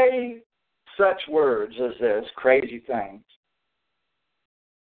say such words as this, crazy things,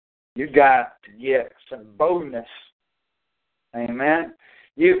 you've got to get some boldness. Amen?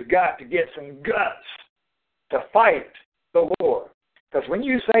 You've got to get some guts to fight the war. Because when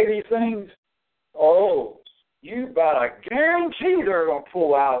you say these things, you got a guarantee they're going to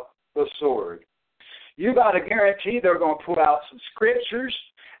pull out the sword. You got a guarantee they're going to pull out some scriptures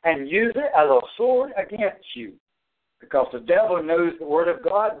and use it as a sword against you. Because the devil knows the Word of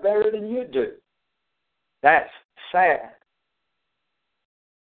God better than you do. That's sad.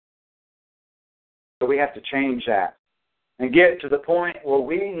 So we have to change that and get to the point where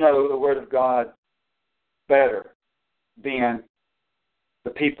we know the Word of God better than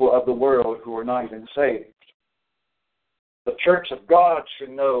the people of the world who are not even saved. The church of God should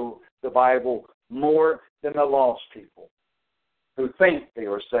know the Bible more than the lost people who think they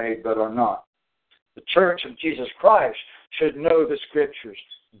are saved but are not. The church of Jesus Christ should know the Scriptures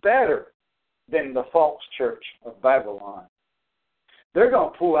better than the false church of Babylon. They're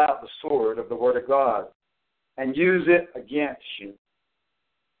going to pull out the sword of the Word of God and use it against you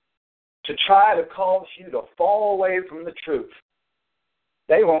to try to cause you to fall away from the truth.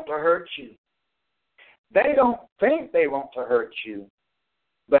 They want to hurt you. They don't think they want to hurt you,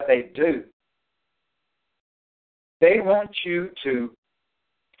 but they do. They want you to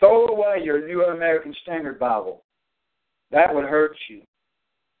throw away your New American Standard Bible. That would hurt you.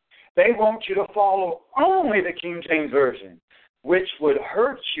 They want you to follow only the King James Version, which would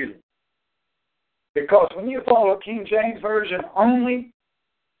hurt you. Because when you follow King James Version only,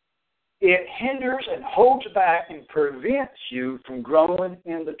 it hinders and holds back and prevents you from growing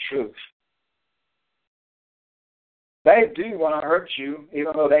in the truth. They do want to hurt you,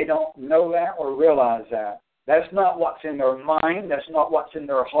 even though they don't know that or realize that. That's not what's in their mind. That's not what's in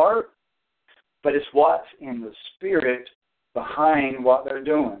their heart. But it's what's in the spirit behind what they're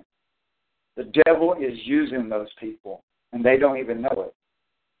doing. The devil is using those people, and they don't even know it.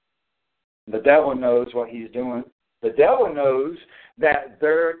 The devil knows what he's doing. The devil knows that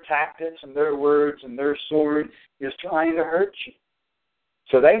their tactics and their words and their sword is trying to hurt you.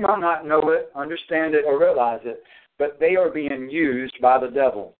 So they might not know it, understand it, or realize it, but they are being used by the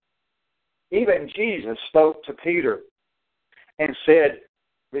devil. Even Jesus spoke to Peter and said,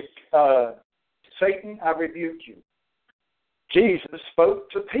 Satan, I rebuke you. Jesus spoke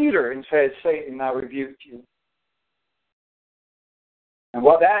to Peter and said, Satan, I rebuke you. And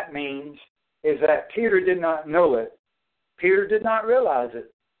what that means is that Peter did not know it. Peter did not realize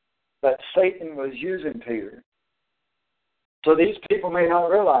it. But Satan was using Peter. So these people may not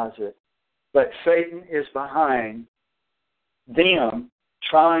realize it. But Satan is behind them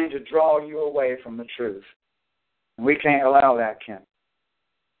trying to draw you away from the truth. And we can't allow that, Ken.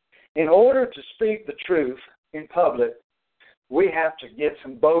 In order to speak the truth in public, we have to get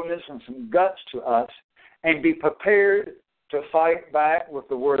some boldness and some guts to us and be prepared to fight back with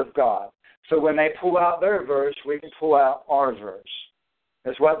the Word of God. So when they pull out their verse, we can pull out our verse.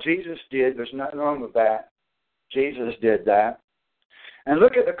 That's what Jesus did. There's nothing wrong with that. Jesus did that. And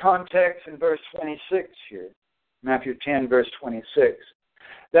look at the context in verse 26 here. Matthew 10, verse 26.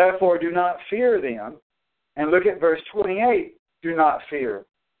 Therefore, do not fear them. And look at verse 28. Do not fear.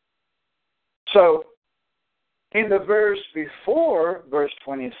 So, in the verse before verse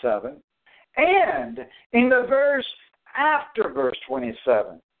 27 and in the verse after verse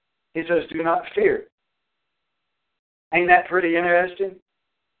 27, he says, do not fear. Ain't that pretty interesting?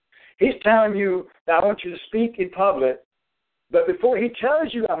 He's telling you that I want you to speak in public, but before he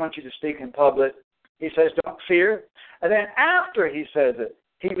tells you I want you to speak in public, he says, don't fear. And then after he says it,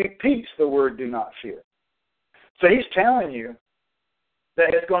 he repeats the word, do not fear. So he's telling you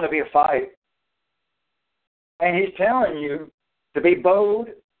that it's going to be a fight. And he's telling you to be bold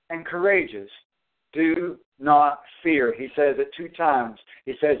and courageous. Do not fear. He says it 2 times.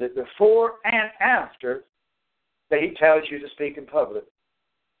 He says it before and after that he tells you to speak in public.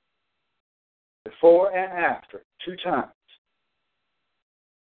 Before and after, 2 times.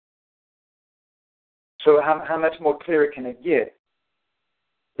 So how much more clear can it get?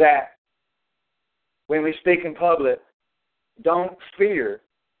 That when we speak in public, don't fear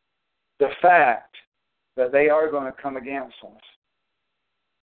the fact that they are going to come against us.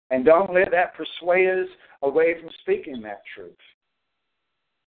 And don't let that persuade us away from speaking that truth.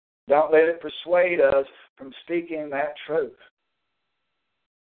 Don't let it persuade us from speaking that truth.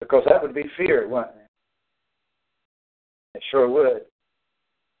 Because that would be fear, wouldn't it? It sure would.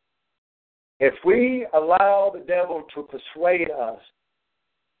 If we allow the devil to persuade us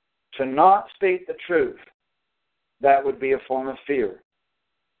to not speak the truth, that would be a form of fear.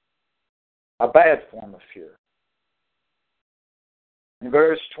 A bad form of fear. In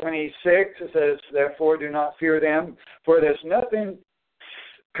verse 26, it says, therefore do not fear them, for there's nothing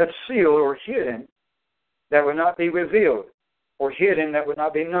concealed or hidden that would not be revealed, or hidden that would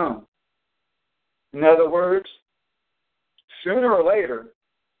not be known. In other words, sooner or later,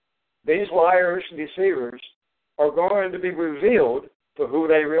 these liars and deceivers are going to be revealed for who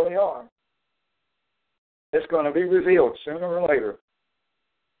they really are. It's going to be revealed sooner or later.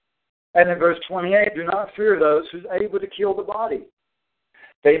 And in verse 28, do not fear those who are able to kill the body.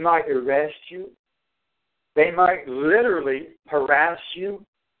 They might arrest you. They might literally harass you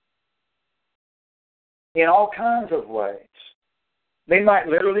in all kinds of ways. They might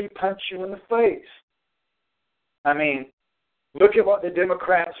literally punch you in the face. I mean, look at what the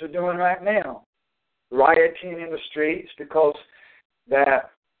Democrats are doing right now. Rioting in the streets because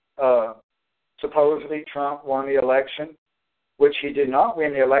that supposedly Trump won the election, which he did not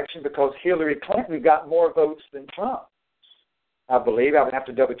win the election because Hillary Clinton got more votes than Trump. I believe. I would have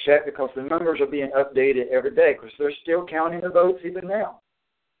to double check because the numbers are being updated every day because they're still counting the votes even now.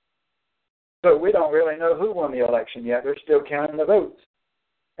 So we don't really know who won the election yet. They're still counting the votes.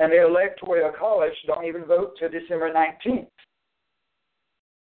 And the Electoral College don't even vote till December 19th.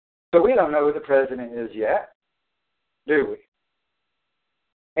 So we don't know who the president is yet, do we?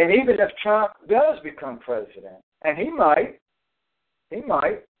 And even if Trump does become president, and he might,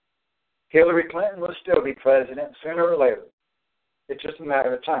 Hillary Clinton will still be president sooner or later. It's just a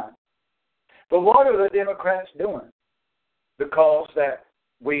matter of time. But what are the Democrats doing? Because that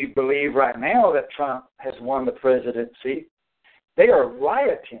we believe right now that Trump has won the presidency, they are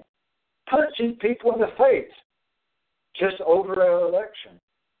rioting, punching people in the face just over an election.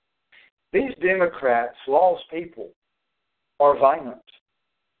 These Democrats, lost people, are violent,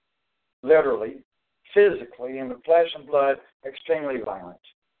 literally, physically, in the flesh and blood, extremely violent.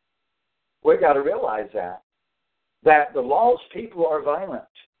 We've got to realize that the lost people are violent.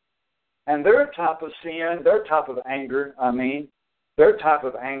 And their type of sin, their type of anger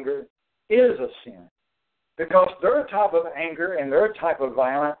is a sin. Because their type of anger and their type of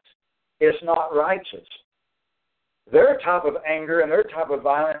violence is not righteous. Their type of anger and their type of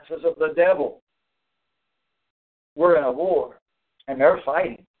violence is of the devil. We're in a war, and they're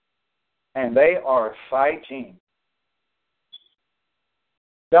fighting. And they are fighting.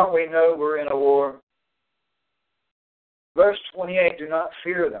 Don't we know we're in a war? Verse 28, do not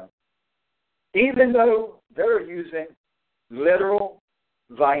fear them. Even though they're using literal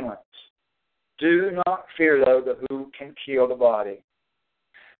violence, do not fear those who can kill the body,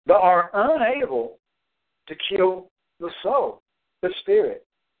 but are unable to kill the soul, the spirit.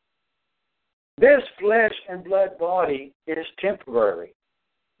 This flesh and blood body is temporary.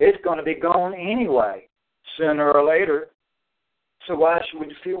 It's going to be gone anyway, sooner or later. So why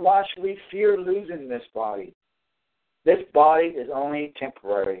should we fear losing this body? This body is only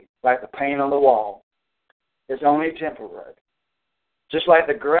temporary, like the paint on the wall. It's only temporary. Just like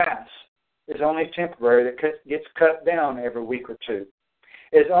the grass is only temporary that gets cut down every week or two.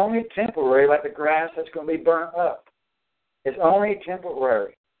 It's only temporary, like the grass that's going to be burnt up. It's only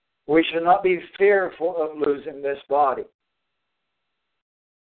temporary. We should not be fearful of losing this body,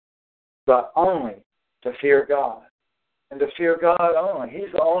 but only to fear God. And to fear God only.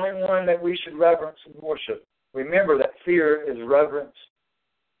 He's the only one that we should reverence and worship. Remember that fear is reverence.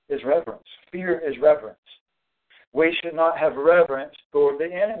 Fear is reverence. We should not have reverence toward the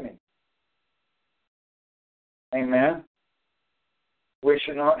enemy. Amen. We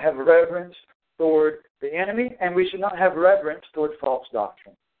should not have reverence toward the enemy, and we should not have reverence toward false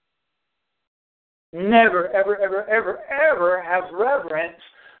doctrine. Never, ever, ever, ever, ever have reverence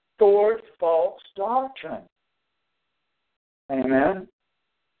toward false doctrine. Amen.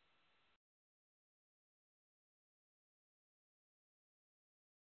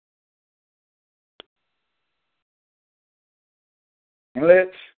 And let's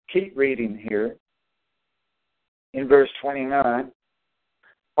keep reading here. In verse 29,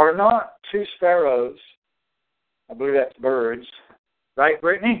 are not two sparrows, I believe that's birds, right,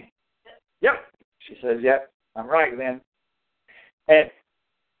 Brittany? Yep. She says, yep, I'm right then. And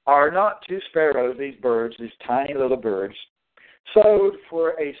are not two sparrows, these birds, these tiny little birds, sold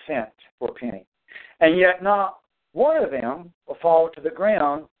for a cent, for a penny, and yet not one of them will fall to the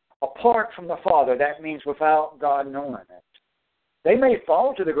ground apart from the Father. That means without God knowing it. They may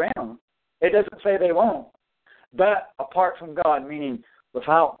fall to the ground. It doesn't say they won't. But apart from God, meaning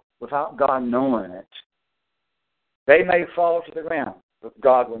without God knowing it. They may fall to the ground, but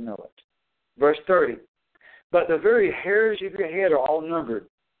God will know it. Verse 30. But the very hairs of your head are all numbered.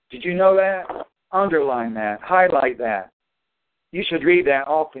 Did you know that? Underline that. Highlight that. You should read that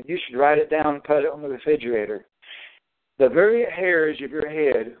often. You should write it down and put it on the refrigerator. The very hairs of your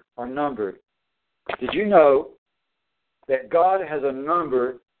head are numbered. Did you know that God has a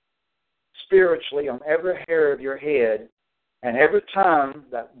number spiritually on every hair of your head And every time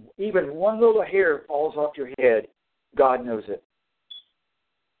that even one little hair falls off your head, God knows it.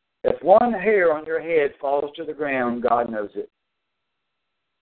 If one hair on your head falls to the ground, God knows it.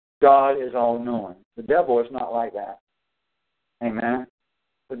 God is all-knowing. The devil is not like that. Amen.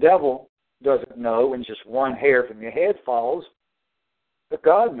 The devil doesn't know when just one hair from your head falls, but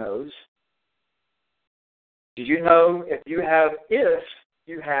God knows. Do you know if you have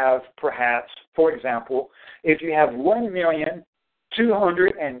perhaps, for example, if you have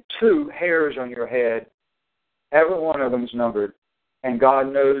 1,202,000 hairs on your head, every one of them is numbered, and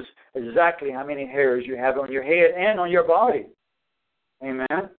God knows exactly how many hairs you have on your head and on your body.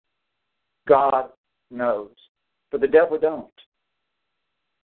 Amen? God knows. But the devil don't.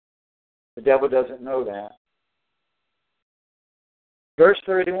 The devil doesn't know that. Verse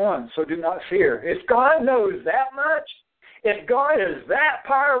 31, so do not fear. If God knows that much, if God is that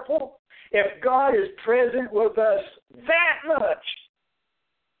powerful, if God is present with us that much,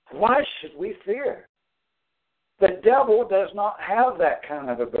 why should we fear? The devil does not have that kind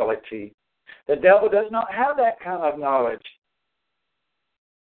of ability. The devil does not have that kind of knowledge.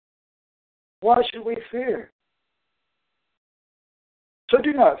 Why should we fear? So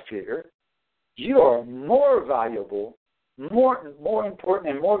do not fear. You are more valuable, more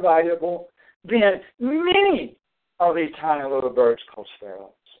important and more valuable than many of these tiny little birds called sparrows.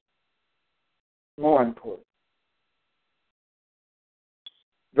 More important.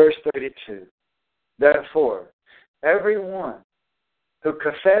 Verse 32. Therefore, everyone who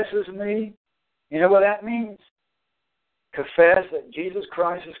confesses me, you know what that means? Confess that Jesus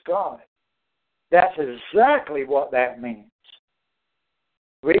Christ is God. That's exactly what that means.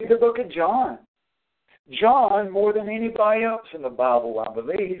 Read the book of John. John, more than anybody else in the Bible, I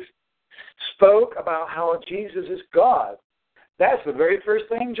believe, spoke about how Jesus is God. That's the very first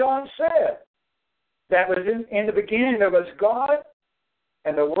thing John said. That was in the beginning there was God,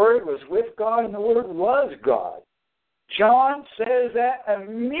 and the Word was with God, and the Word was God. John says that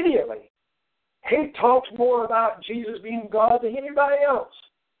immediately. He talks more about Jesus being God than anybody else,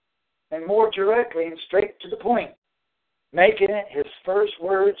 and more directly and straight to the point, making it his first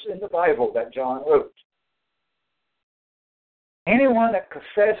words in the Bible that John wrote. Anyone that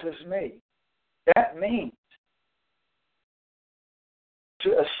confesses me, that means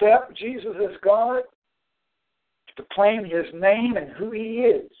to accept Jesus as God, to claim his name and who he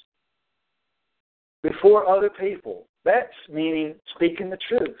is before other people. That's meaning speaking the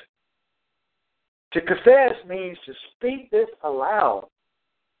truth. To confess means to speak this aloud,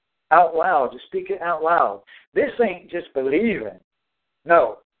 out loud, to speak it out loud. This ain't just believing.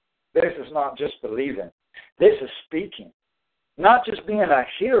 No, this is not just believing. This is speaking. Not just being a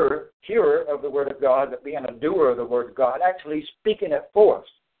hearer of the Word of God, but being a doer of the Word of God, actually speaking it forth.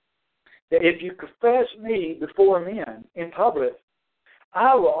 That if you confess me before men in public,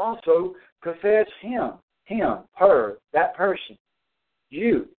 I will also confess him, her, that person,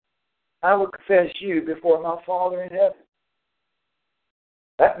 you. I will confess you before my Father in heaven.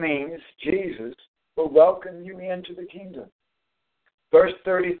 That means Jesus will welcome you into the kingdom. Verse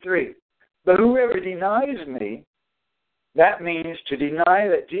 33, but whoever denies me, that means to deny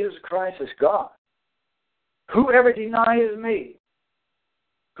that Jesus Christ is God. Whoever denies me,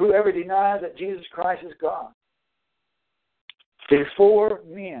 whoever denies that Jesus Christ is God, before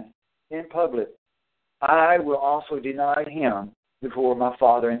men in public, I will also deny him before my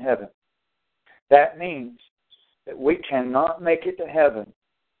Father in heaven. That means that we cannot make it to heaven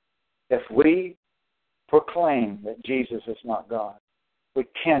if we proclaim that Jesus is not God. We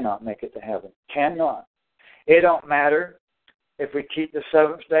cannot make it to heaven. Cannot. It don't matter if we keep the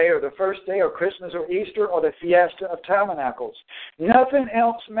seventh day or the first day or Christmas or Easter or the Fiesta of Tabernacles. Nothing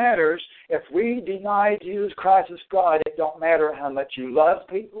else matters if we deny Jesus Christ as God. It don't matter how much you love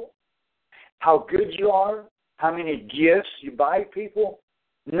people, how good you are, how many gifts you buy people.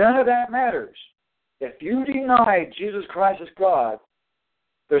 None of that matters. If you deny Jesus Christ as God,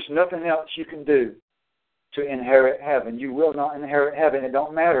 there's nothing else you can do to inherit heaven. You will not inherit heaven. It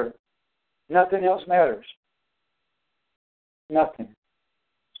don't matter. Nothing else matters. Nothing.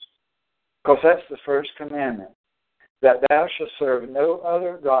 Because that's the first commandment, that thou shalt serve no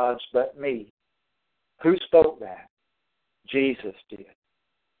other gods but me. Who spoke that? Jesus did.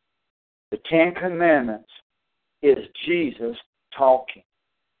 The Ten Commandments is Jesus talking.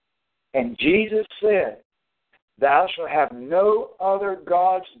 And Jesus said, thou shalt have no other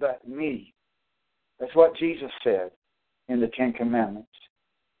gods but me. That's what Jesus said in the Ten Commandments.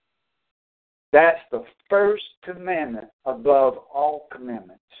 That's the first commandment above all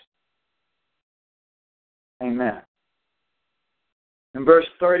commandments. Amen. In verse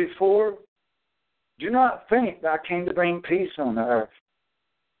 34, Do not think that I came to bring peace on the earth.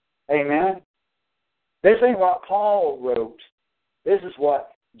 Amen? This ain't what Paul wrote. This is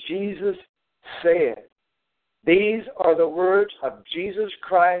what Jesus said. These are the words of Jesus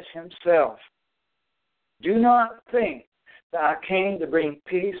Christ himself. Do not think that I came to bring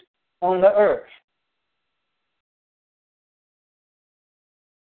peace on the earth.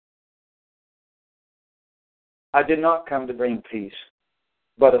 I did not come to bring peace,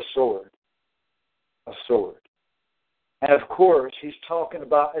 but a sword. A sword. And of course, he's talking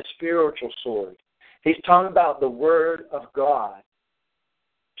about a spiritual sword. He's talking about the Word of God.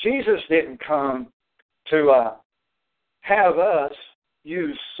 Jesus didn't come to have us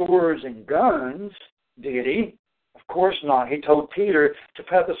use swords and guns, did he? Of course not. He told Peter to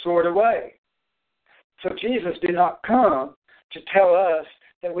put the sword away. So Jesus did not come to tell us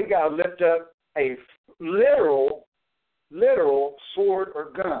that we got to lift up a literal sword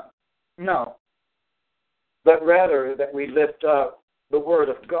or gun. No. But rather that we lift up the Word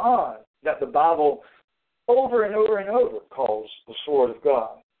of God, that the Bible over and over and over calls the sword of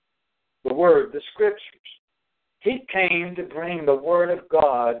God. The Word, the Scriptures. He came to bring the Word of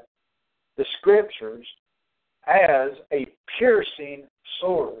God, the Scriptures, as a piercing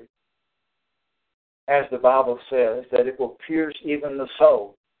sword. As the Bible says, that it will pierce even the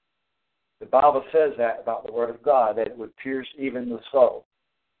soul. The Bible says that about the Word of God, that it would pierce even the soul.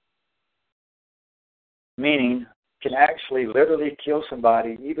 Meaning, can actually literally kill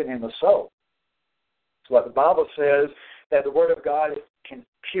somebody even in the soul. So what the Bible says, that the Word of God can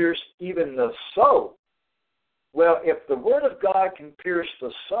pierce even the soul. Well, if the Word of God can pierce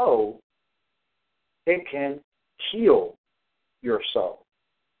the soul, it can heal your soul.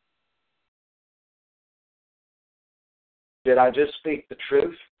 Did I just speak the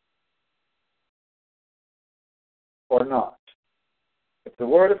truth? Or not? If the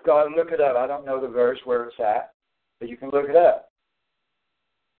Word of God, look it up. I don't know the verse where it's at, but you can look it up.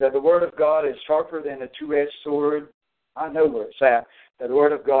 That the Word of God is sharper than a two-edged sword. I know where it's at. That the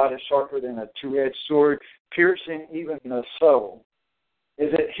Word of God is sharper than a two-edged sword, piercing even the soul. Is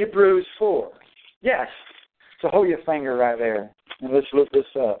it Hebrews 4? Yes. So hold your finger right there, and let's look this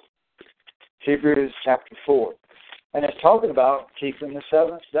up. Hebrews chapter 4. And it's talking about keeping the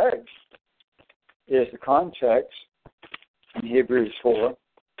seventh day. Is the context in Hebrews 4.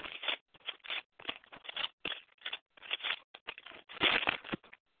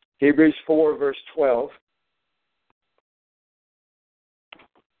 Hebrews 4, verse 12.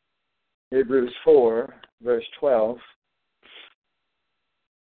 Hebrews 4, verse 12.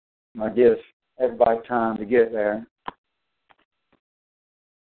 I give everybody time to get there.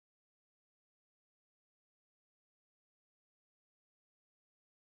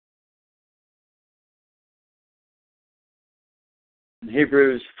 In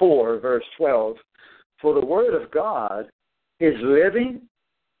Hebrews 4, verse 12, for the Word of God is living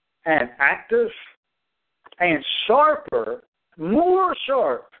and active and sharper, more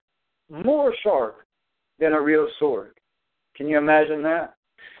sharp than a real sword. Can you imagine that?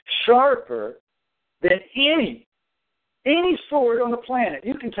 Sharper than any sword on the planet.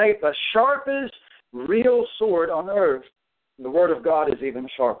 You can take the sharpest real sword on earth. The Word of God is even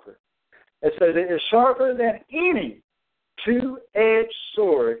sharper. It says it is sharper than any two-edged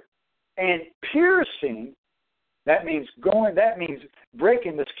sword, and piercing, that means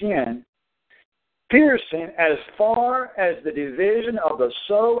breaking the skin, piercing as far as the division of the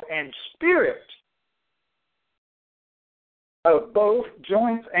soul and spirit, of both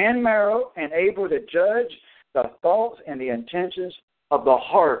joints and marrow, and able to judge the thoughts and the intentions of the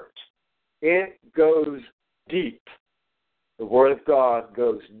heart. It goes deep. The Word of God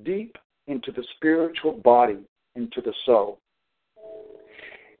goes deep into the spiritual body, into the soul.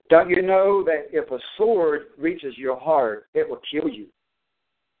 Don't you know that if a sword reaches your heart, it will kill you?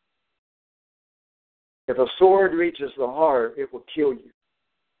 If a sword reaches the heart, it will kill you.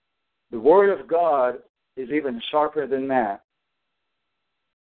 The Word of God is even sharper than that.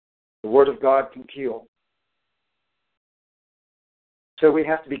 The Word of God can kill. So we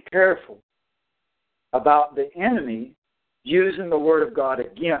have to be careful about the enemy using the Word of God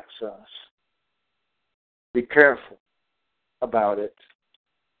against us. Be careful about it.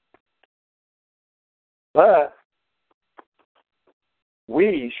 But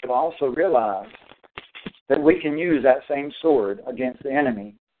we should also realize that we can use that same sword against the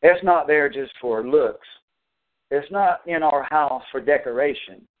enemy. It's not there just for looks. It's not in our house for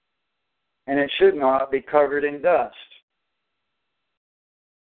decoration. And it should not be covered in dust.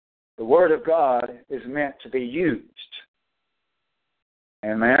 The Word of God is meant to be used.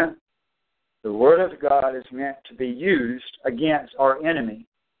 Amen? The Word of God is meant to be used against our enemy.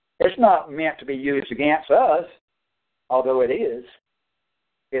 It's not meant to be used against us, although it is.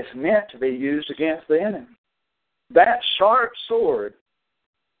 It's meant to be used against the enemy. That sharp sword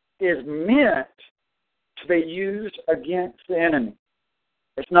is meant to be used against the enemy.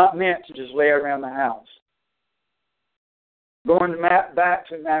 It's not meant to just lay around the house. Going back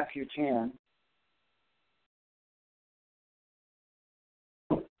to Matthew 10.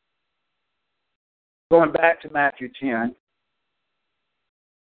 Going back to Matthew 10,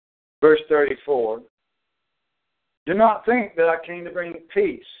 verse 34. Do not think that I came to bring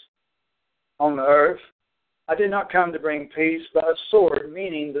peace on the earth. I did not come to bring peace, but a sword,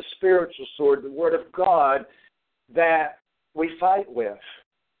 meaning the spiritual sword, the Word of God that we fight with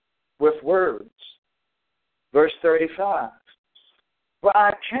words. Verse 35. For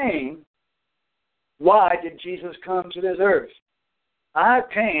I came, why did Jesus come to this earth? I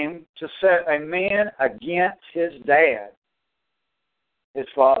came to set a man against his dad, his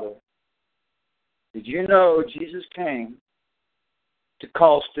father. Did you know Jesus came to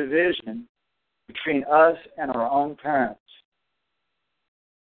cause division between us and our own parents?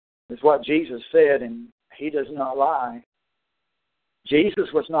 It's what Jesus said, and he does not lie. Jesus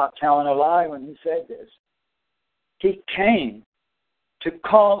was not telling a lie when he said this. He came to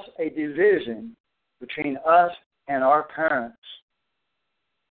cause a division between us and our parents.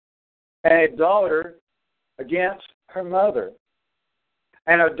 And a daughter against her mother.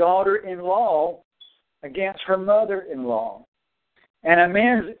 And a daughter-in-law against her mother-in-law. And a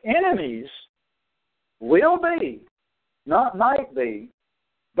man's enemies will be, not might be,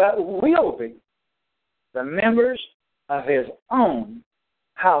 but will be, the members of his own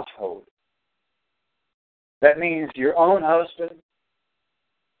household. That means your own husband,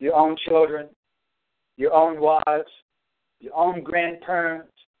 your own children, your own wives, your own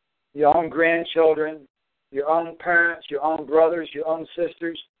grandparents, your own grandchildren, your own parents, your own brothers, your own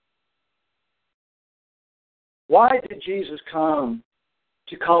sisters. Why did Jesus come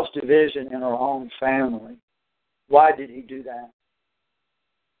to cause division in our own family? Why did he do that?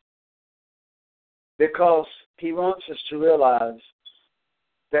 Because he wants us to realize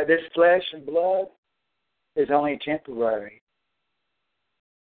that this flesh and blood is only temporary.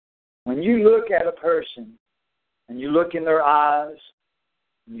 When you look at a person and you look in their eyes,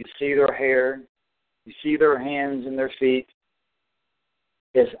 and you see their hair, you see their hands and their feet,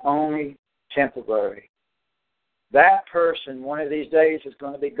 it's only temporary. That person, one of these days, is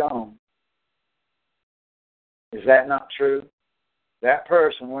going to be gone. Is that not true? That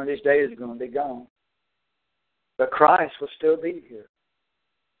person, one of these days, is going to be gone. But Christ will still be here.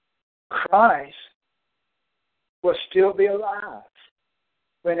 Christ will still be alive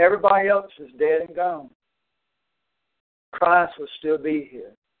when everybody else is dead and gone. Christ will still be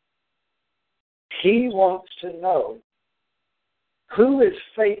here. He wants to know who is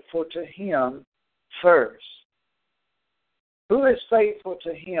faithful to him first. Who is faithful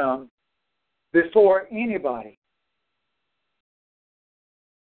to him before anybody?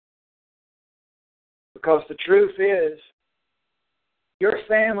 Because the truth is, your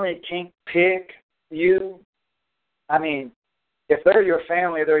family can't pick you. I mean, if they're your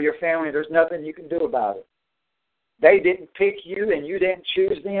family, they're your family. There's nothing you can do about it. They didn't pick you, and you didn't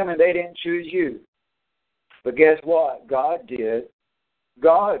choose them, and they didn't choose you. But guess what? God did.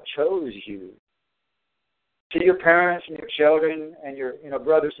 God chose you. To your parents and your children and your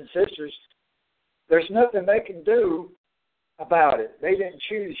brothers and sisters, there's nothing they can do about it. They didn't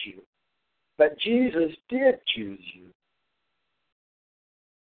choose you. But Jesus did choose you.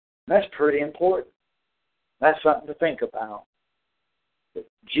 That's pretty important. That's something to think about. That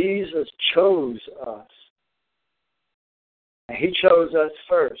Jesus chose us. And he chose us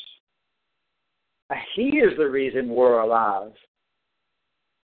first. He is the reason we're alive.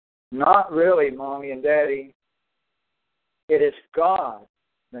 Not really Mommy and Daddy. It is God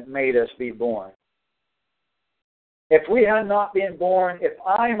that made us be born. If we had not been born, if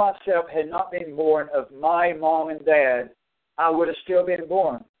I myself had not been born of my mom and dad, I would have still been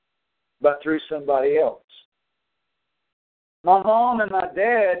born, but through somebody else. My mom and my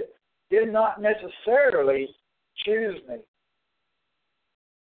dad did not necessarily choose me.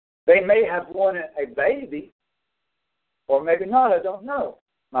 They may have wanted a baby, or maybe not, I don't know,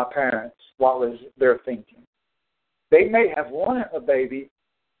 my parents, what was their thinking. They may have wanted a baby,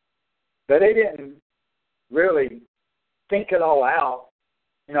 but they didn't really think it all out.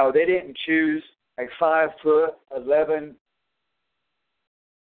 They didn't choose a 5'11",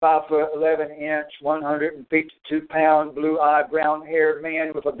 5'11" 152-pound, blue-eyed, brown-haired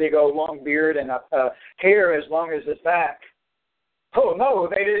man with a big old long beard and a hair as long as his back. Oh, no,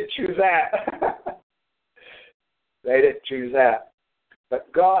 they didn't choose that. They didn't choose that.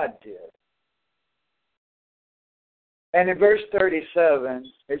 but God did. And in verse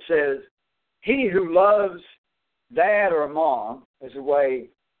 37, it says, he who loves dad or mom is the way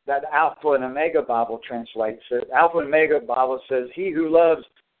that Alpha and Omega Bible translates it. Alpha and Omega Bible says, he who loves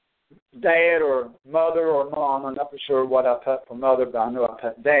dad or mother or mom, I'm not sure what I put for mother, but I know I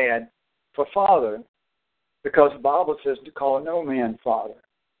put dad for father, because the Bible says to call no man father.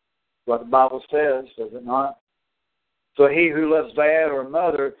 What the Bible says, does it not? So he who loves dad or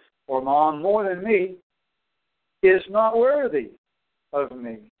mother or mom more than me is not worthy of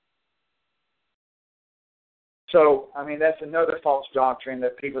me. So, that's another false doctrine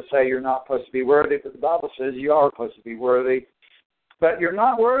that people say you're not supposed to be worthy, but the Bible says you are supposed to be worthy. But you're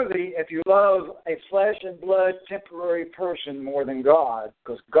not worthy if you love a flesh and blood temporary person more than God,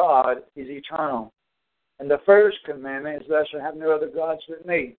 because God is eternal. And the first commandment is, thou shalt have no other gods but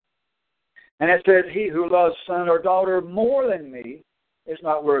me. And it says, he who loves son or daughter more than me is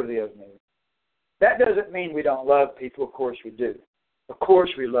not worthy of me. That doesn't mean we don't love people. Of course we do. Of course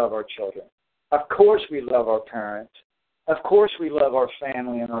we love our children. Of course we love our parents. Of course we love our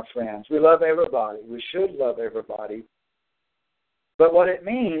family and our friends. We love everybody. We should love everybody. But what it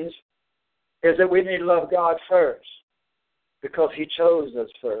means is that we need to love God first, because he chose us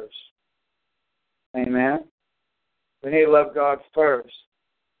first. Amen? We need to love God first.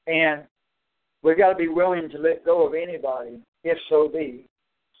 And we've got to be willing to let go of anybody, if so be,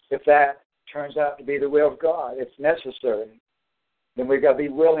 if that turns out to be the will of God, if necessary. Then we've got to be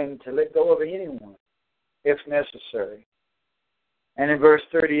willing to let go of anyone, if necessary. And in verse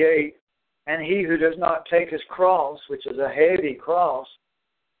 38, and he who does not take his cross, which is a heavy cross,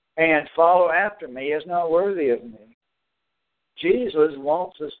 and follow after me is not worthy of me. Jesus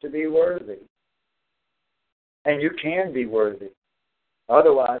wants us to be worthy. And you can be worthy.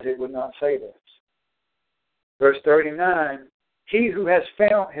 Otherwise, it would not say this. Verse 39, he who has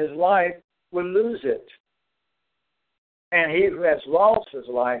found his life will lose it. And he who has lost his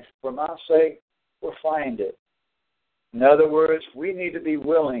life for my sake will find it. In other words, we need to be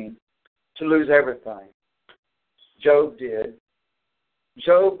willing to lose everything. Job did.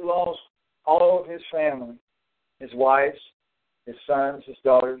 Job lost all of his family, his wives, his sons, his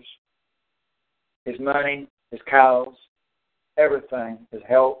daughters, his money, his cows, everything, his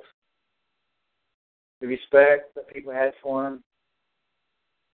health, the respect that people had for him.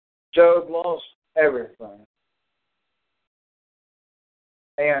 Job lost everything.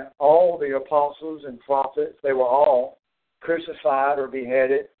 And all the apostles and prophets, they were all crucified or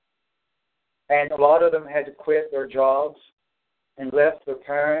beheaded. And a lot of them had to quit their jobs and left their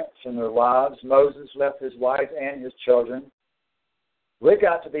parents and their wives. Moses left his wife and his children. We've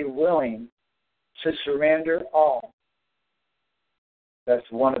got to be willing to surrender all. That's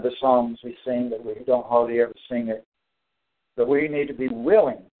one of the songs we sing, that we don't hardly ever sing it. But we need to be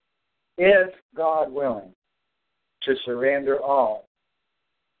willing, if God willing, to surrender all.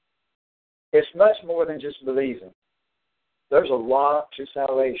 It's much more than just believing. There's a lot to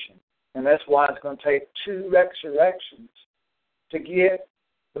salvation. And that's why it's going to take 2 resurrections to get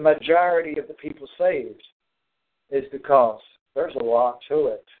the majority of the people saved, is because there's a lot to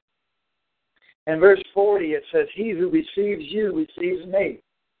it. In verse 40, it says, he who receives you receives me.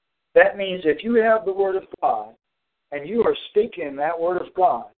 That means if you have the Word of God and you are speaking that Word of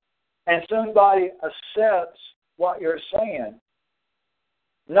God, and somebody accepts what you're saying,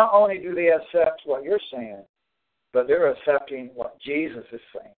 not only do they accept what you're saying, but they're accepting what Jesus is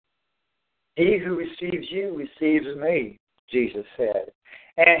saying. He who receives you receives me, Jesus said.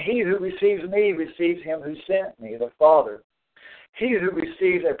 And he who receives me receives him who sent me, the Father. He who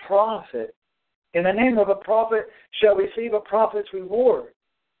receives a prophet in the name of a prophet shall receive a prophet's reward.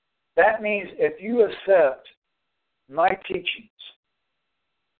 That means if you accept my teachings,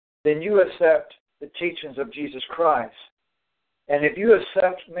 then you accept the teachings of Jesus Christ. And if you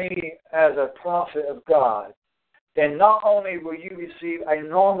accept me as a prophet of God, then not only will you receive a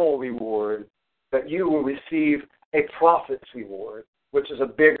normal reward, but you will receive a prophet's reward, which is a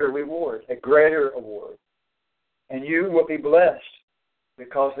bigger reward, a greater award. And you will be blessed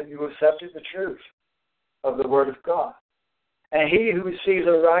because that you accepted the truth of the Word of God. And he who receives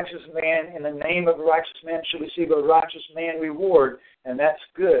a righteous man in the name of a righteous man shall receive a righteous man reward, and that's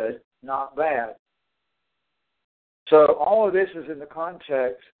good, not bad. So all of this is in the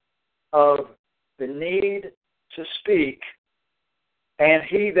context of the need to speak, and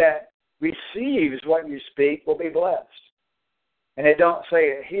he that receives what you speak will be blessed. And it don't say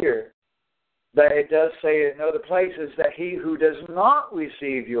it here, but it does say it in other places, that he who does not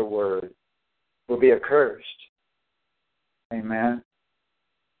receive your word will be accursed. Amen.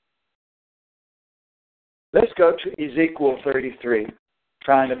 Let's go to Ezekiel 33.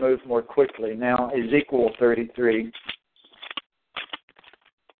 trying to move more quickly. Now, Ezekiel 33.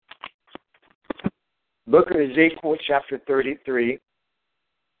 Book of Ezekiel, chapter 33.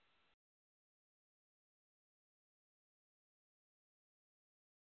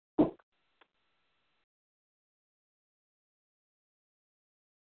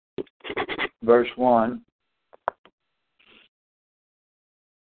 Verse 1.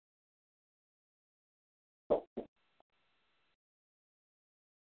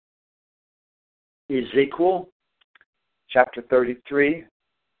 Ezekiel, chapter 33,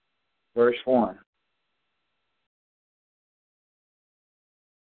 verse 1.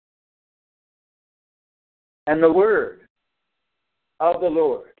 And the word of the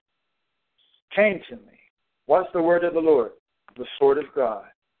Lord came to me. What's the word of the Lord? The sword of God.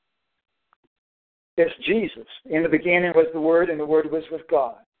 It's Jesus. In the beginning was the Word, and the Word was with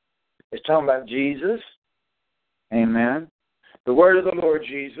God. It's talking about Jesus. Amen. The word of the Lord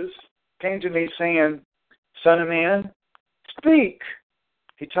Jesus came to me saying, Son of man, speak.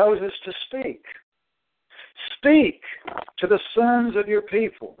 He tells us to speak. Speak to the sons of your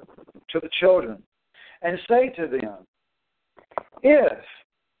people, to the children, and say to them, if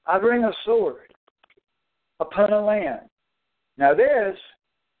I bring a sword upon a land. Now this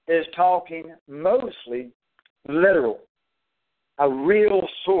is talking mostly literal, a real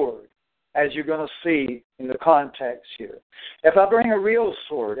sword, as you're going to see in the context here. If I bring a real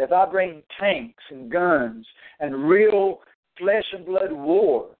sword, if I bring tanks and guns and real flesh and blood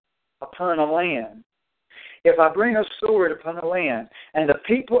war upon a land, if I bring a sword upon a land, and the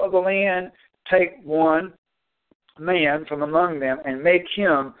people of the land take one man from among them and make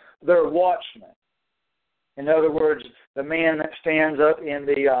him their watchman. In other words, the man that stands up in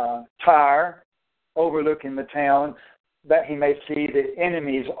the tower overlooking the town, that he may see the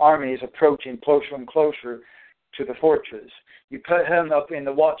enemy's armies approaching closer and closer to the fortress. You put him up in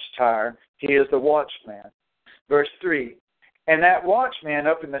the watchtower, he is the watchman. Verse 3, and that watchman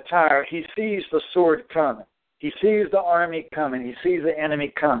up in the tower, he sees the sword coming. He sees the army coming. He sees the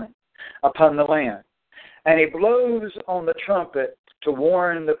enemy coming upon the land. And he blows on the trumpet to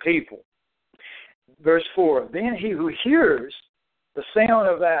warn the people. Verse 4, then he who hears the sound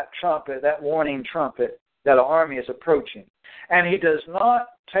of that trumpet, that warning trumpet, that an army is approaching, and he does not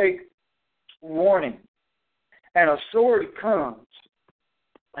take warning, and a sword comes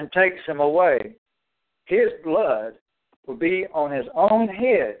and takes him away, his blood will be on his own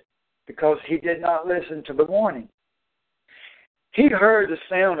head because he did not listen to the warning. He heard the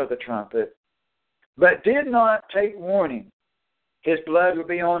sound of the trumpet, but did not take warning. His blood would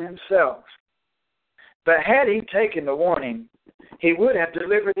be on himself. But had he taken the warning, he would have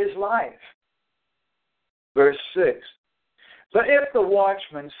delivered his life. Verse 6, but if the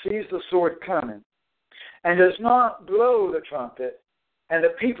watchman sees the sword coming and does not blow the trumpet, and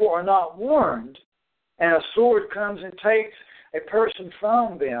the people are not warned, and a sword comes and takes a person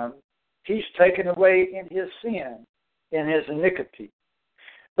from them, he's taken away in his sin, in his iniquity.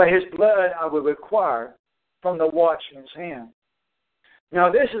 But his blood I will require from the watchman's hand. Now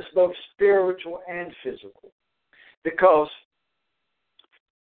this is both spiritual and physical, because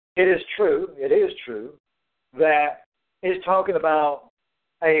it is true that it's talking about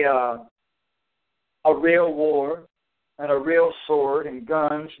a real war and a real sword and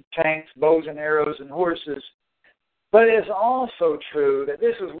guns, tanks, bows and arrows and horses. But it is also true that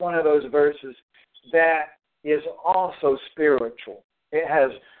this is one of those verses that is also spiritual. It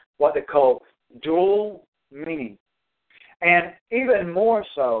has what they call dual meaning. And even more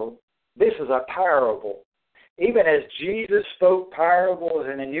so, this is a parable. Even as Jesus spoke parables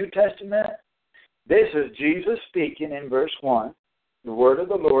in the New Testament, this is Jesus speaking in verse 1. The word of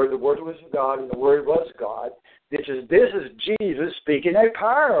the Lord, the word was God, and the word was God. This is Jesus speaking a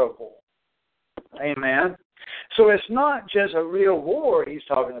parable. Amen. So it's not just a real war he's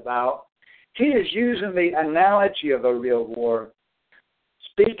talking about. He is using the analogy of a real war,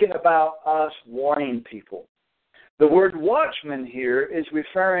 speaking about us warning people. The word watchman here is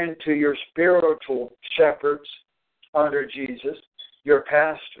referring to your spiritual shepherds under Jesus, your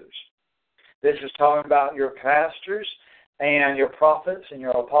pastors. This is talking about your pastors and your prophets and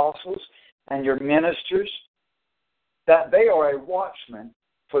your apostles and your ministers, that they are a watchman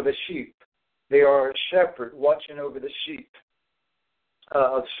for the sheep. They are a shepherd watching over the sheep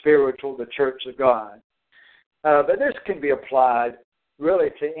of spiritual, the church of God. But this can be applied really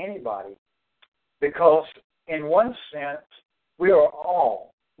to anybody, because in one sense, we are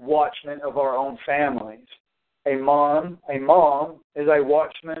all watchmen of our own families. A mom is a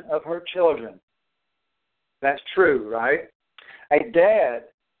watchman of her children. That's true, right? A dad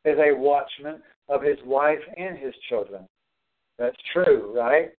is a watchman of his wife and his children. That's true,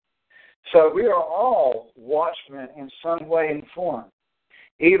 right? So we are all watchmen in some way and form.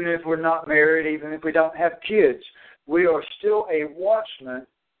 Even if we're not married, even if we don't have kids, we are still a watchman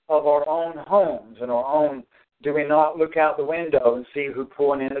of our own homes and our own. Do we not look out the window and see who's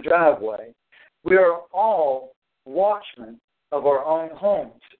pulling in the driveway? We are all watchmen of our own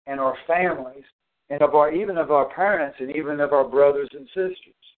homes and our families and even of our parents and even of our brothers and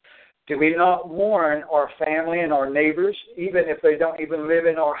sisters. Do we not warn our family and our neighbors, even if they don't even live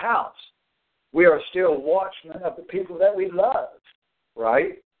in our house? We are still watchmen of the people that we love,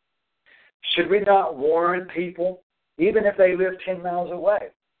 right? Should we not warn people, even if they live 10 miles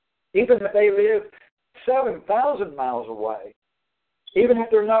away? Even if they live 7,000 miles away? Even if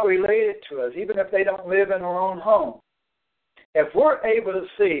they're not related to us? Even if they don't live in our own home? If we're able to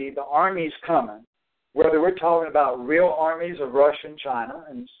see the armies coming, whether we're talking about real armies of Russia and China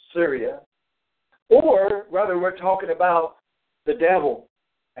and Syria, or whether we're talking about the devil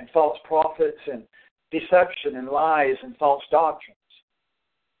and false prophets and deception and lies and false doctrines,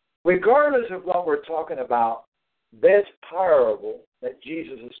 regardless of what we're talking about, this parable that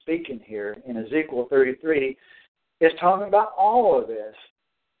Jesus is speaking here in Ezekiel 33 is talking about all of this.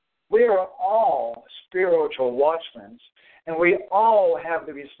 We are all spiritual watchmen, and we all have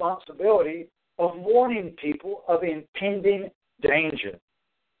the responsibility of warning people of impending danger.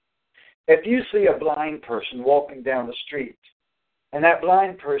 If you see a blind person walking down the street, and that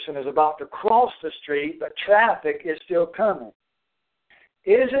blind person is about to cross the street, but traffic is still coming,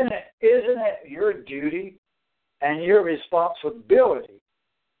 isn't it your duty and your responsibility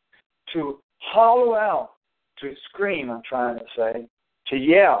to hollow out, to scream, I'm trying to say, to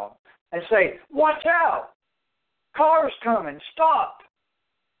yell, and say, watch out! Car's coming, stop!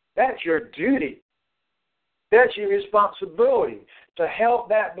 That's your duty. That's your responsibility, to help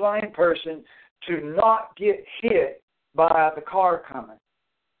that blind person to not get hit by the car coming,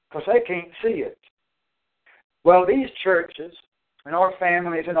 because they can't see it. Well, these churches and our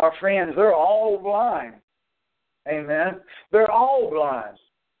families and our friends, they're all blind. Amen? They're all blind.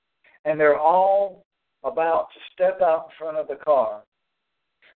 And they're all about to step out in front of the car.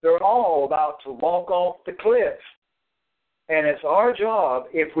 They're all about to walk off the cliff. And it's our job,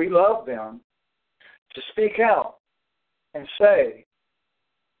 if we love them, to speak out and say,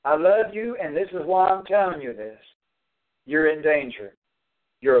 I love you, and this is why I'm telling you this. You're in danger.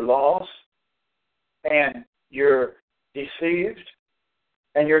 You're lost, and you're deceived,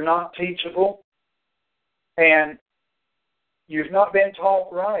 and you're not teachable, and you've not been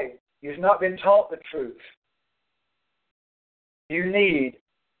taught right. You've not been taught the truth. You need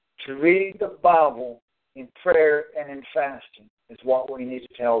to read the Bible in prayer and in fasting is what we need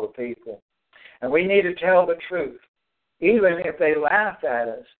to tell the people. And we need to tell the truth, even if they laugh at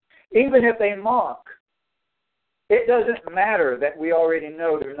us, even if they mock. It doesn't matter that we already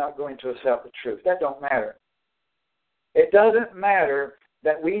know they're not going to accept the truth. That don't matter. It doesn't matter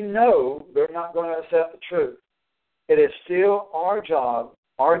that we know they're not going to accept the truth. It is still our job,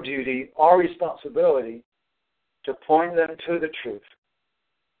 our duty, our responsibility to point them to the truth.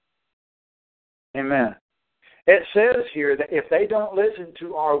 Amen. It says here that if they don't listen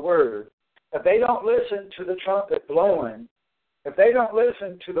to our word, if they don't listen to the trumpet blowing, if they don't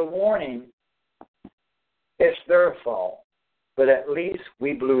listen to the warning, it's their fault. But at least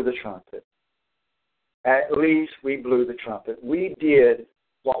we blew the trumpet. At least we blew the trumpet. We did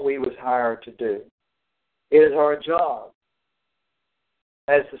what we was hired to do. It is our job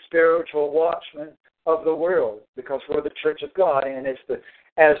as the spiritual watchmen of the world, because we're the church of God, and as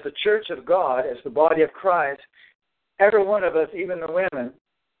the church of God, as the body of Christ, every one of us, even the women,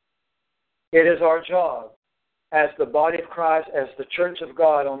 it is our job as the body of Christ, as the church of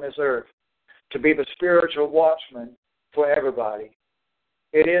God on this earth, to be the spiritual watchman for everybody.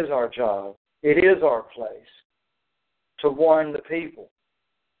 It is our job. It is our place to warn the people.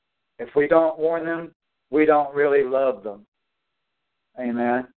 If we don't warn them, we don't really love them.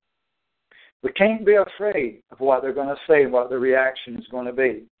 Amen. We can't be afraid of what they're going to say, what the reaction is going to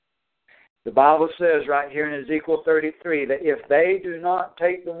be. The Bible says right here in Ezekiel 33 that if they do not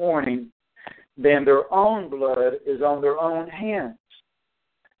take the warning, then their own blood is on their own hands.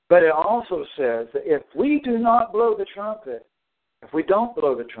 But it also says that if we do not blow the trumpet, if we don't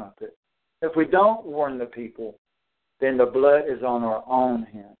blow the trumpet, if we don't warn the people, then the blood is on our own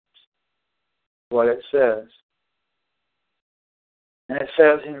hands. What it says. And it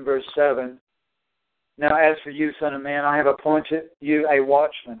says in verse 7, now as for you, son of man, I have appointed you a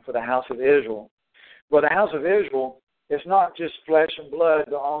watchman for the house of Israel. Well, the house of Israel is not just flesh and blood,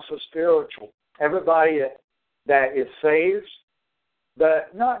 but also spiritual. Everybody that is saved,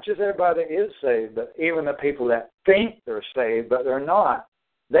 But not just everybody that is saved, but even the people that think they're saved, but they're not.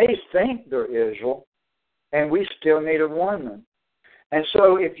 They think they're Israel, and we still need to warn them. And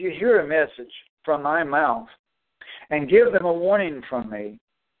so if you hear a message from my mouth and give them a warning from me,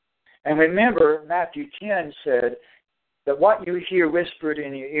 and remember Matthew 10 said that what you hear whispered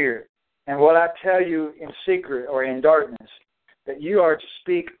in your ear, and what I tell you in secret or in darkness, that you are to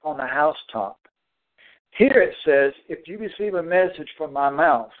speak on the housetop. Here it says, if you receive a message from my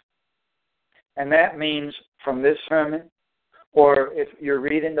mouth, and that means from this sermon, or if you're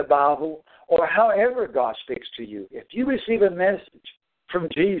reading the Bible, or however God speaks to you, if you receive a message from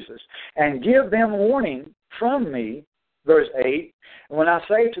Jesus and give them warning from me, verse 8, and when I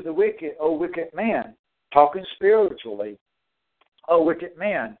say to the wicked, O wicked man, talking spiritually, O wicked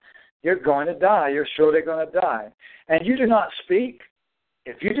man, you're going to die, you're surely going to die, and you do not speak,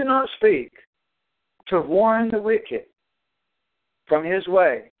 if you do not speak to warn the wicked from his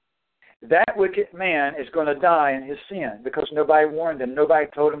way, that wicked man is going to die in his sin because nobody warned him, nobody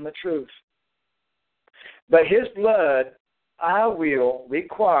told him the truth. But his blood I will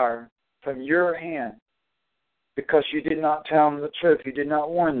require from your hand because you did not tell them the truth, you did not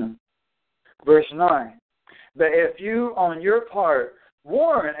warn them. Verse 9, but if you on your part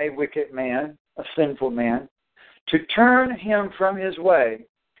warn a wicked man, a sinful man, to turn him from his way,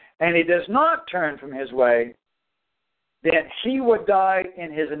 and he does not turn from his way, then he will die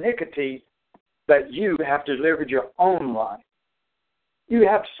in his iniquity, but you have delivered your own life. You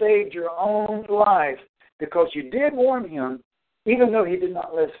have saved your own life because you did warn him, even though he did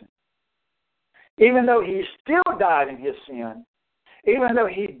not listen. Even though he still died in his sin, even though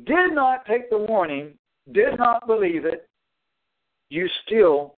he did not take the warning, did not believe it, you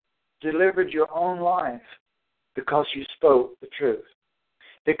still delivered your own life because you spoke the truth.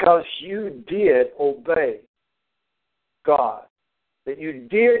 Because you did obey God, that you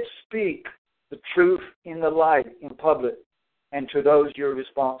did speak the truth in the light, in public, and to those you're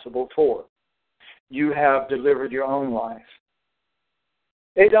responsible for. You have delivered your own life.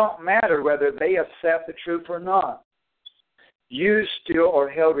 It don't matter whether they accept the truth or not. You still are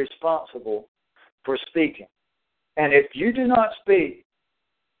held responsible for speaking. And if you do not speak,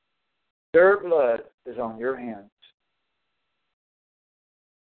 their blood is on your hands.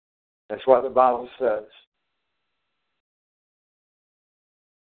 That's what the Bible says.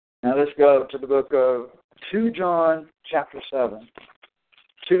 Now let's go to the book of 2 John chapter 7.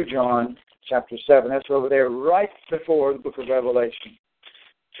 2 John chapter 7. That's over there right before the book of Revelation.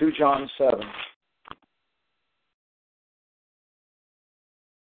 2 John 7.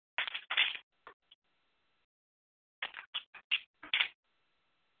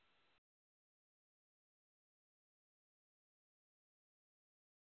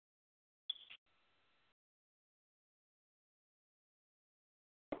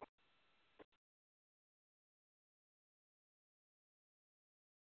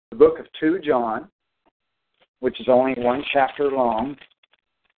 The book of 2 John, which is only one chapter long,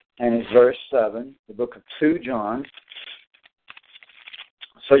 and is verse 7, the book of 2 John.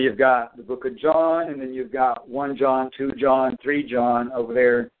 So you've got the book of John, and then you've got 1 John, 2 John, 3 John over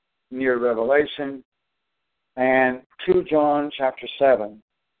there near Revelation, and 2 John chapter 7.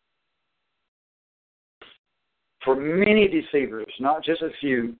 For many deceivers, not just a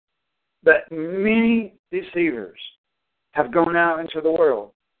few, but many deceivers have gone out into the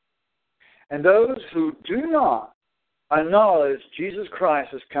world. And those who do not acknowledge Jesus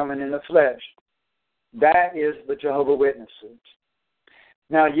Christ as coming in the flesh, that is the Jehovah's Witnesses.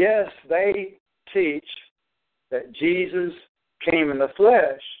 Now, yes, they teach that Jesus came in the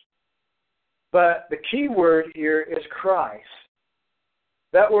flesh, but the key word here is Christ.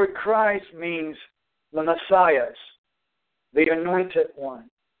 That word Christ means the Messiah, the anointed one,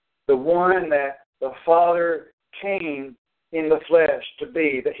 the one that the Father came in the flesh to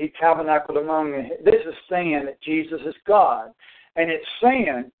be, that he tabernacled among them. This is saying that Jesus is God. And it's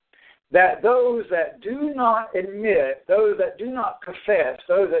saying that those that do not admit, those that do not confess,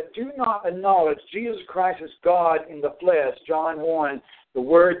 those that do not acknowledge Jesus Christ as God in the flesh, John 1, the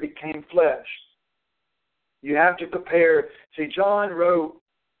Word became flesh. You have to compare. See, John wrote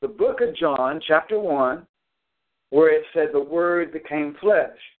the book of John, chapter 1, where it said the Word became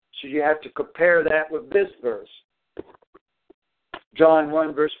flesh. So you have to compare that with this verse. John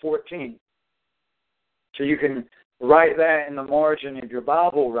 1, verse 14. So you can write that in the margin of your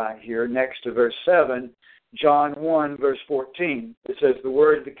Bible right here next to verse 7, John 1, verse 14. It says the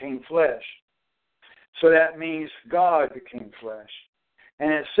Word became flesh. So that means God became flesh.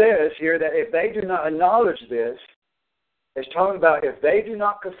 And it says here that if they do not acknowledge this, it's talking about if they do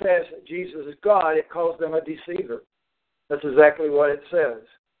not confess that Jesus is God, it calls them a deceiver. That's exactly what it says.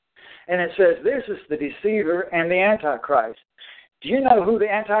 And it says this is the deceiver and the Antichrist. Do you know who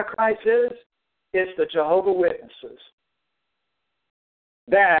the Antichrist is? It's the Jehovah's Witnesses.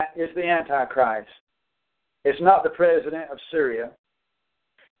 That is the Antichrist. It's not the president of Syria.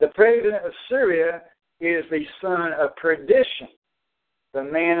 The president of Syria is the son of perdition, the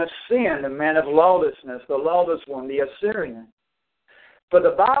man of sin, the man of lawlessness, the lawless one, the Assyrian. But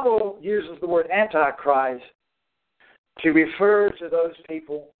the Bible uses the word Antichrist to refer to those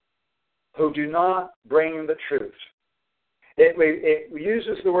people who do not bring the truth. It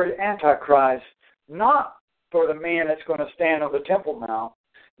uses the word Antichrist not for the man that's going to stand on the Temple Mount,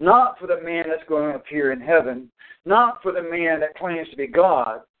 not for the man that's going to appear in heaven, not for the man that claims to be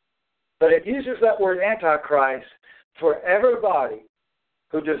God, but it uses that word Antichrist for everybody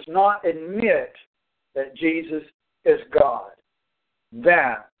who does not admit that Jesus is God.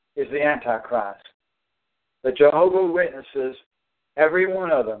 That is the Antichrist. The Jehovah's Witnesses, every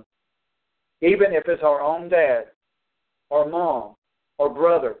one of them, even if it's our own dad, or mom, or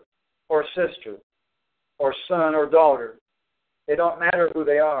brother, or sister, or son or daughter, it don't matter who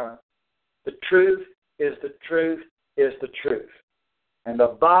they are. The truth is the truth is the truth. And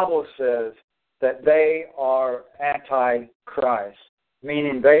the Bible says that they are anti-Christ,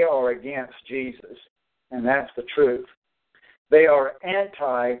 meaning they are against Jesus. And that's the truth. They are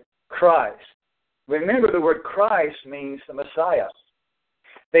anti-Christ. Remember, the word Christ means the Messiah.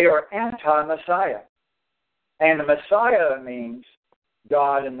 They are anti-Messiah. And the Messiah means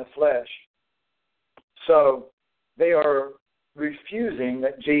God in the flesh. So they are refusing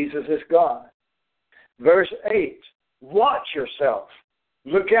that Jesus is God. Verse 8, watch yourself.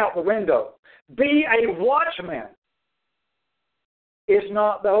 Look out the window. Be a watchman. Is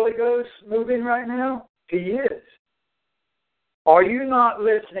not the Holy Ghost moving right now? He is. Are you not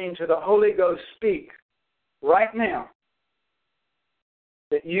listening to the Holy Ghost speak right now?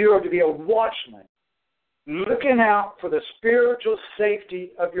 That you are to be a watchman, looking out for the spiritual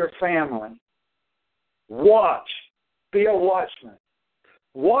safety of your family. Watch. Be a watchman.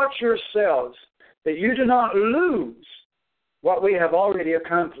 Watch yourselves that you do not lose what we have already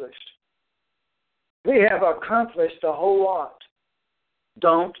accomplished. We have accomplished a whole lot.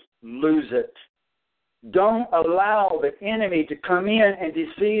 Don't lose it. Don't allow the enemy to come in and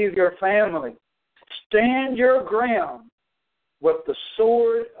deceive your family. Stand your ground with the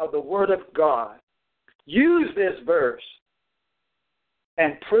sword of the Word of God. Use this verse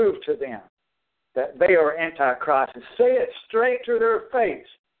and prove to them that they are Antichrist. And say it straight to their face,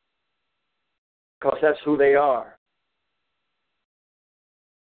 because that's who they are.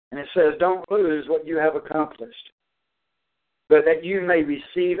 And it says, don't lose what you have accomplished, but that you may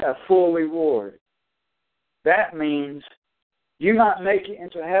receive a full reward. That means you might make it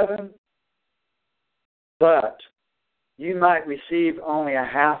into heaven, but you might receive only a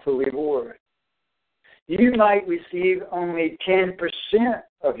half a reward. You might receive only 10%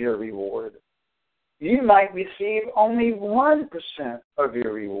 of your reward. You might receive only 1% of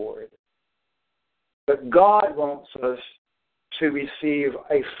your reward. But God wants us to receive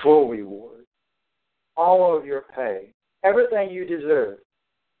a full reward. All of your pay. Everything you deserve.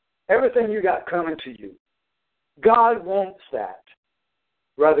 Everything you got coming to you. God wants that,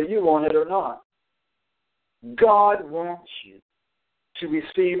 whether you want it or not. God wants you to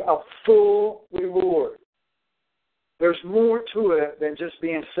receive a full reward. There's more to it than just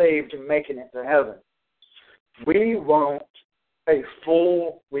being saved and making it to heaven. We want a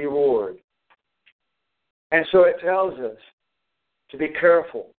full reward. And so it tells us to be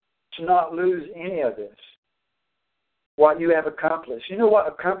careful, to not lose any of this. What you have accomplished. You know what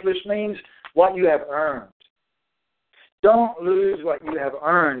accomplished means? What you have earned. Don't lose what you have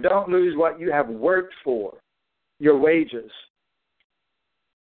earned. Don't lose what you have worked for, your wages.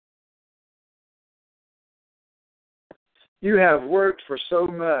 You have worked for so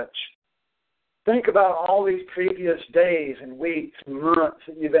much. Think about all these previous days and weeks and months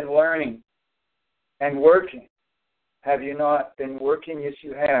that you've been learning and working. Have you not been working? Yes,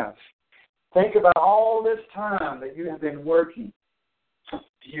 you have. Think about all this time that you have been working. Do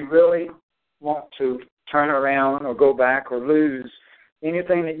you really want to turn around or go back or lose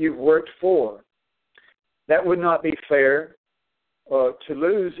anything that you've worked for? That would not be fair to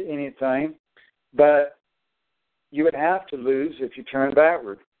lose anything, but you would have to lose if you turn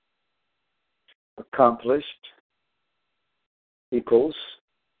backward. Accomplished equals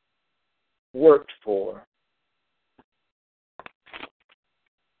worked for.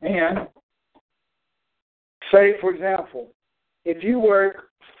 And say, for example, if you work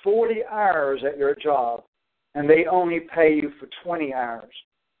 40 hours at your job and they only pay you for 20 hours,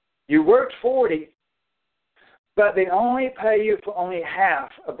 you worked 40, but they only pay you for only half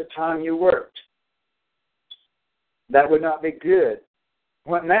of the time you worked. That would not be good.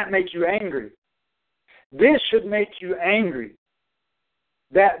 Wouldn't that make you angry? This should make you angry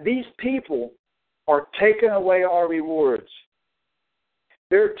that these people are taking away our rewards.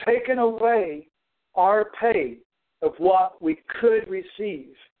 They're taking away our pay of what we could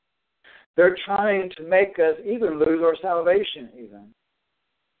receive. They're trying to make us even lose our salvation even.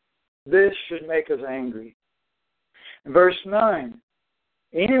 This should make us angry. In verse 9,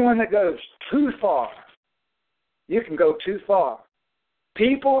 anyone that goes too far, you can go too far.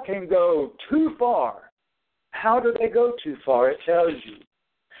 People can go too far. How do they go too far? It tells you.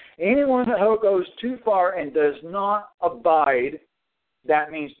 Anyone that goes too far and does not abide,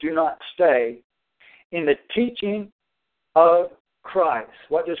 that means do not stay, in the teaching of Christ.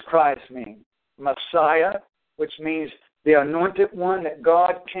 What does Christ mean? Messiah, which means the anointed one that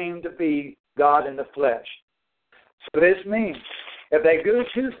God came to be, God in the flesh. So this means if they go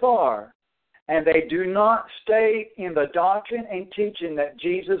too far and they do not stay in the doctrine and teaching that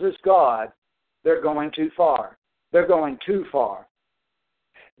Jesus is God, they're going too far. They're going too far.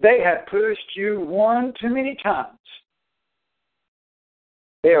 They have pushed you one too many times.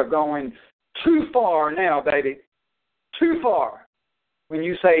 They are going too far now, baby. Too far. When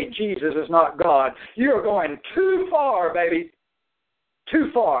you say Jesus is not God, you're going too far, baby.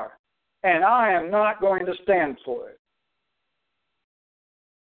 Too far. And I am not going to stand for it.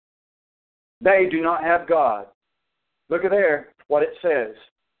 They do not have God. Look at there what it says.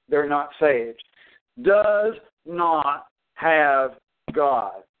 They're not saved. Does not have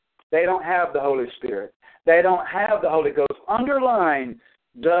God. They don't have the Holy Spirit. They don't have the Holy Ghost. Underline,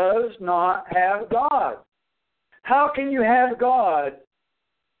 does not have God. How can you have God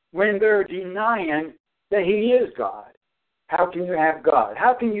when they're denying that He is God? How can you have God?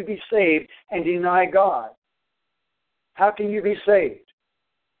 How can you be saved and deny God? How can you be saved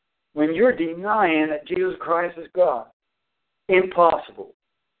when you're denying that Jesus Christ is God? Impossible.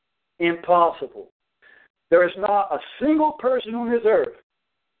 Impossible. There is not a single person on this earth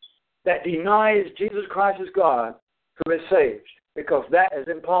that denies Jesus Christ is God who is saved, because that is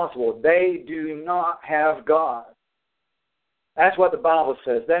impossible. They do not have God. That's what the Bible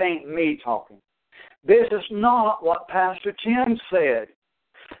says. That ain't me talking. This is not what Pastor Tim said.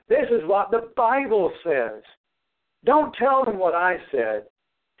 This is what the Bible says. Don't tell them what I said.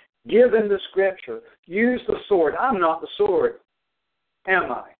 Give them the Scripture. Use the sword. I'm not the sword,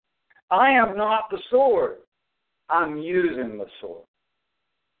 am I? I am not the sword. I'm using the sword.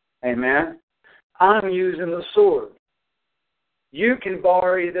 Amen? I'm using the sword. You can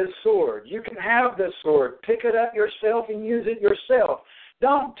borrow this sword. You can have this sword. Pick it up yourself and use it yourself.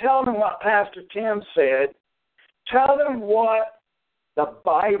 Don't tell them what Pastor Tim said. Tell them what the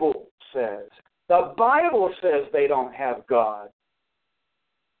Bible says. The Bible says they don't have God.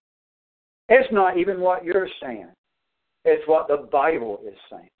 It's not even what you're saying. It's what the Bible is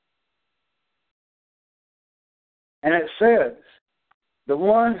saying. And it says, the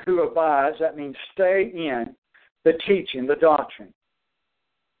one who abides, that means stay in the teaching, the doctrine,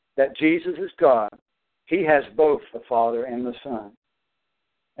 that Jesus is God. He has both the Father and the Son.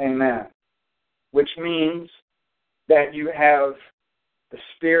 Amen. Which means that you have the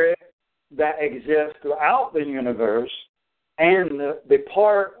Spirit that exists throughout the universe and the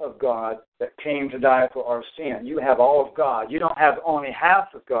part of God that came to die for our sin. You have all of God. You don't have only half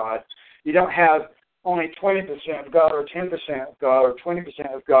of God. You don't have only 20% of God or 10% of God or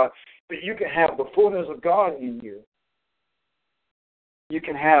 20% of God, but you can have the fullness of God in you. You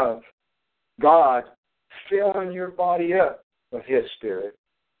can have God filling your body up with His Spirit.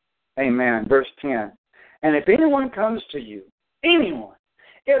 Amen. Verse 10. And if anyone comes to you,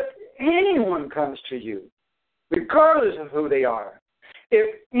 if anyone comes to you, regardless of who they are,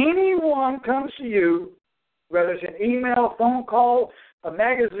 if anyone comes to you, whether it's an email, phone call, a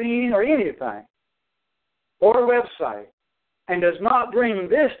magazine, or anything, or a website, and does not bring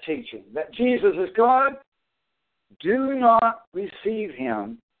this teaching, that Jesus is God, do not receive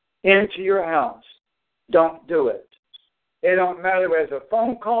him into your house. Don't do it. It don't matter whether it's a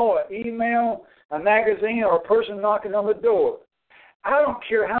phone call, an email, a magazine, or a person knocking on the door. I don't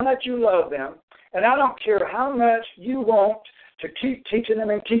care how much you love them, and I don't care how much you want to keep teaching them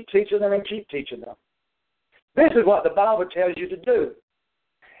and keep teaching them and keep teaching them. This is what the Bible tells you to do.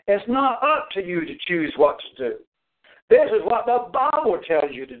 It's not up to you to choose what to do. This is what the Bible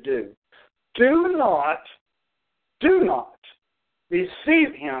tells you to do. Do not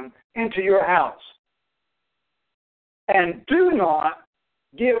receive him into your house. And do not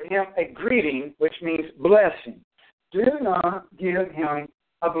give him a greeting, which means blessing. Do not give him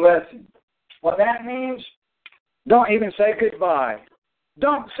a blessing. What that means, Don't even say goodbye.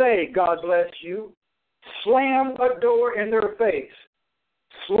 Don't say God bless you. Slam a door in their face.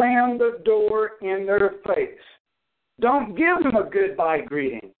 Slam the door in their face. Don't give them a goodbye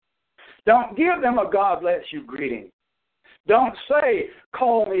greeting. Don't give them a God bless you greeting. Don't say,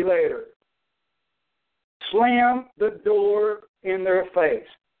 call me later. Slam the door in their face.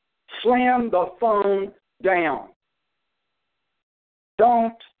 Slam the phone down.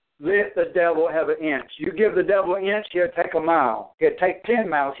 Don't let the devil have an inch. You give the devil an inch, he'll take a mile. He'll take 10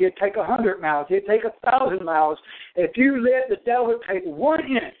 miles. He'll take 100 miles. He'll take 1,000 miles. If you let the devil take 1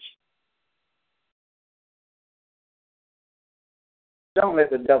 inch, don't let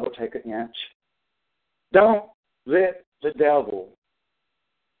the devil take an inch. Don't let the devil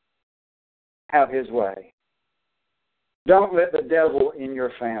have his way. Don't let the devil in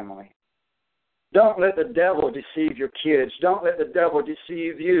your family. Don't let the devil deceive your kids. Don't let the devil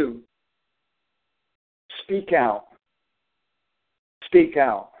deceive you. Speak out. Speak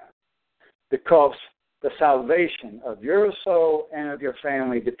out. Because the salvation of your soul and of your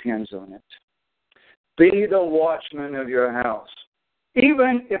family depends on it. Be the watchman of your house,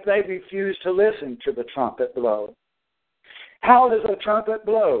 even if they refuse to listen to the trumpet blow. How does a trumpet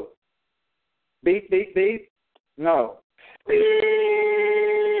blow? Beep, beep, beep? No.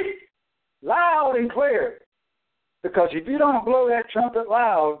 Beep! Loud and clear. Because if you don't blow that trumpet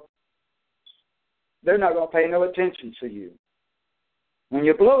loud, they're not going to pay no attention to you. When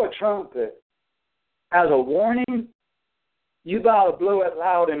you blow a trumpet as a warning, you got to blow it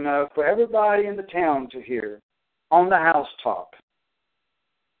loud enough for everybody in the town to hear on the housetop.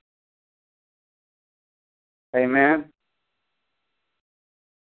 Amen.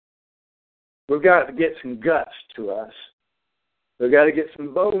 We've got to get some guts to us. We've got to get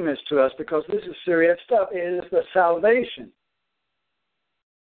some boldness to us because this is serious stuff. It is the salvation.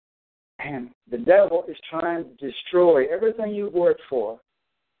 And the devil is trying to destroy everything you've worked for.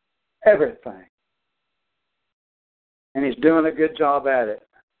 Everything. And he's doing a good job at it.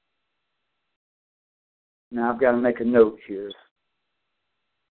 Now I've got to make a note here.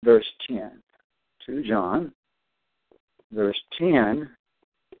 Verse 10. 2 John. Verse 10.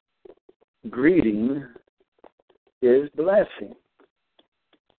 Greeting is blessing.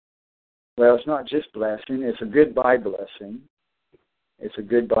 Well, it's not just blessing. It's a goodbye blessing. It's a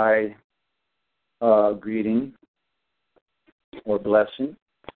goodbye greeting or blessing.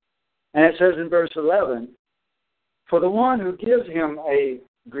 And it says in verse 11, for the one who gives him a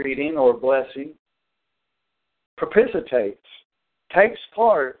greeting or blessing participates, takes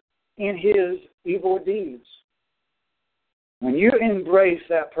part in his evil deeds. When you embrace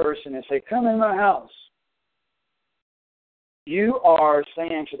that person and say, come in my house, you are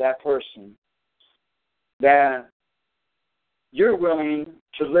saying to that person that you're willing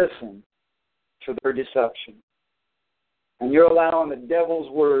to listen to their deception. And you're allowing the devil's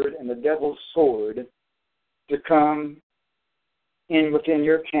word and the devil's sword to come in within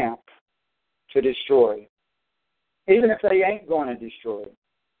your camp to destroy. Even if they ain't going to destroy,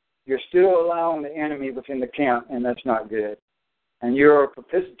 you're still allowing the enemy within the camp, and that's not good. And you're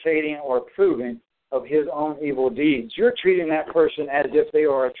participating or approving of his own evil deeds. You're treating that person as if they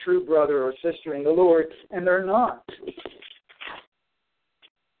are a true brother or sister in the Lord, and they're not.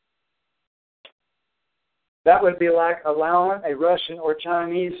 That would be like allowing a Russian or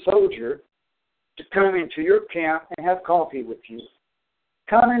Chinese soldier to come into your camp and have coffee with you.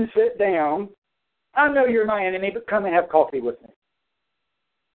 Come and sit down. I know you're my enemy, but come and have coffee with me.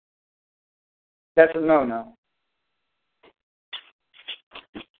 That's a no-no.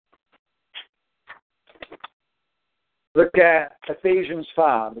 Look at Ephesians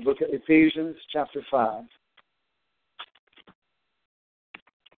 5. Look at Ephesians chapter 5.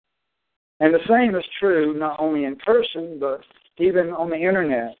 And the same is true not only in person, but even on the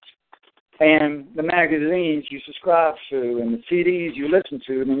internet and the magazines you subscribe to and the CDs you listen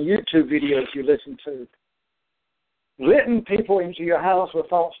to and the YouTube videos you listen to. Letting people into your house with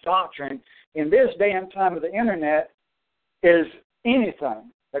false doctrine in this day and time of the internet is anything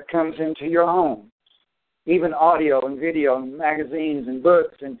that comes into your home. Even audio and video and magazines and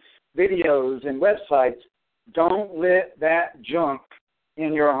books and videos and websites. Don't let that junk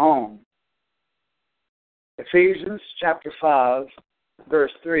in your home. Ephesians chapter 5,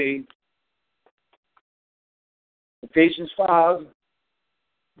 verse 3. Ephesians 5,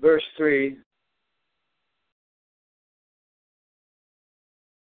 verse 3.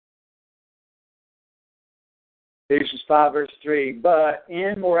 Ephesians 5, verse 3. But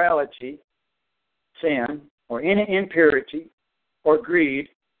immorality, sin, or any impurity or greed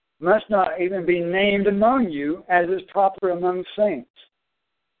must not even be named among you as is proper among saints.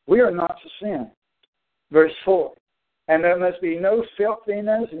 We are not to sin. Verse 4. And there must be no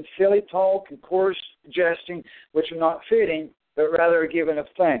filthiness and silly talk and coarse jesting, which are not fitting, but rather are given of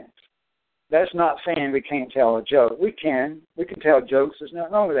thanks. That's not saying we can't tell a joke. We can. We can tell jokes. There's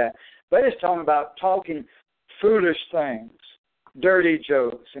nothing wrong with that. But it's talking about talking foolish things, dirty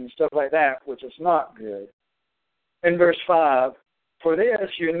jokes and stuff like that, which is not good. In verse 5, for this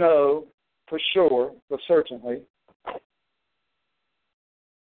you know for sure, but certainly,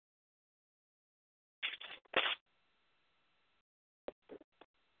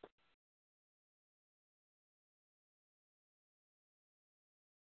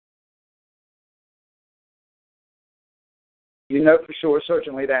 you know for sure,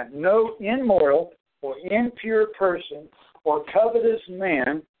 certainly, that no immoral or impure person or covetous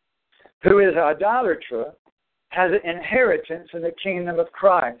man who is idolater has an inheritance in the kingdom of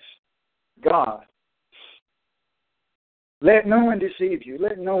Christ, God. Let no one deceive you.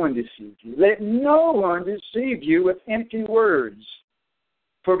 Let no one deceive you. Let no one deceive you with empty words.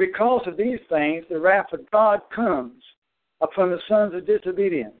 For because of these things, the wrath of God comes upon the sons of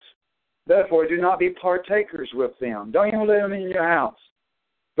disobedience. Therefore, do not be partakers with them. Don't even let them in your house.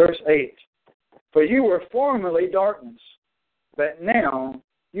 Verse 8. For you were formerly darkness, but now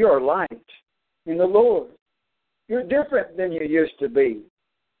you are light in the Lord. You're different than you used to be.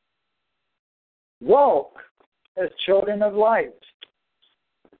 Walk as children of light.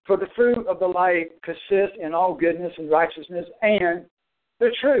 For the fruit of the light consists in all goodness and righteousness and the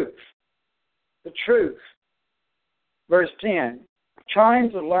truth. The truth. Verse 10. Trying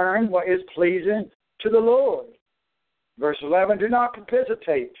to learn what is pleasing to the Lord. Verse 11. Do not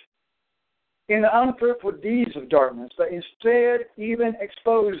participate in the unfruitful deeds of darkness, but instead even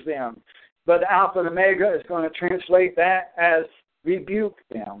expose them. But Alpha and Omega is going to translate that as rebuke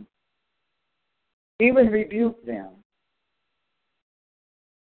them. Even rebuke them.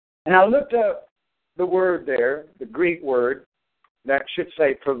 And I looked up the word there, the Greek word, that should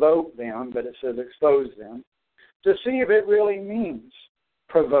say provoke them, but it says expose them, to see if it really means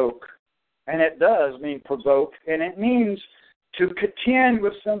provoke. And it does mean provoke, and it means to contend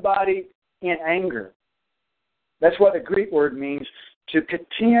with somebody in anger. That's what the Greek word means, to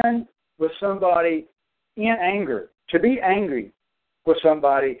contend with somebody in anger, to be angry with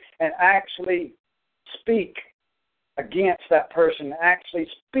somebody and actually speak against that person, actually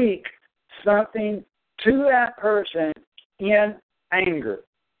speak something to that person in anger.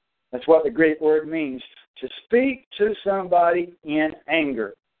 That's what the Greek word means, to speak to somebody in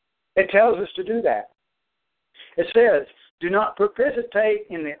anger. It tells us to do that. It says, do not participate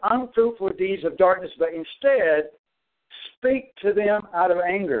in the unfruitful deeds of darkness, but instead speak to them out of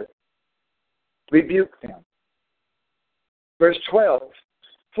anger. Rebuke them. Verse 12,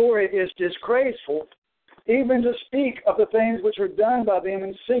 for it is disgraceful even to speak of the things which are done by them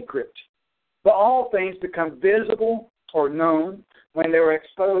in secret. But all things become visible or known when they are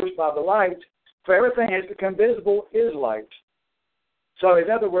exposed by the light, for everything has become visible is light. So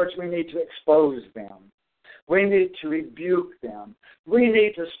in other words, we need to expose them. We need to rebuke them. We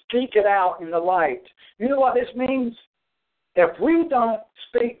need to speak it out in the light. You know what this means? If we don't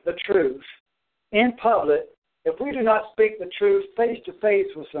speak the truth in public, if we do not speak the truth face-to-face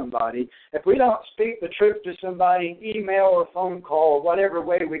with somebody, if we don't speak the truth to somebody in email or phone call or whatever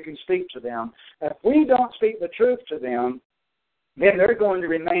way we can speak to them, if we don't speak the truth to them, then they're going to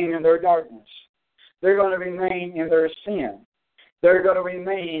remain in their darkness. They're going to remain in their sin. They're going to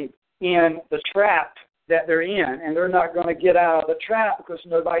remain in the trap that they're in, and they're not going to get out of the trap because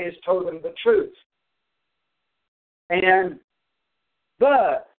nobody has told them the truth.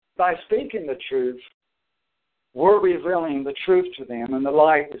 But by speaking the truth, we're revealing the truth to them, and the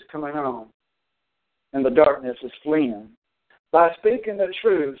light is coming on, and the darkness is fleeing. By speaking the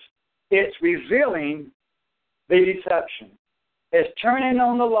truth, it's revealing the deception. It's turning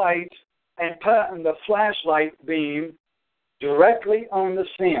on the light and putting the flashlight beam directly on the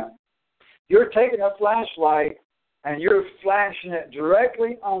sin. You're taking a flashlight and you're flashing it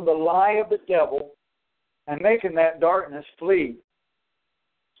directly on the lie of the devil and making that darkness flee.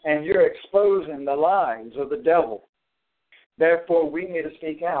 And you're exposing the lies of the devil. Therefore, we need to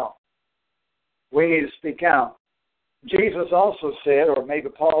speak out. We need to speak out. Jesus also said, or maybe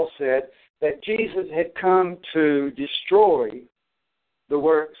Paul said, that Jesus had come to destroy the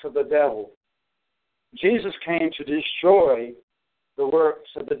works of the devil. Jesus came to destroy the works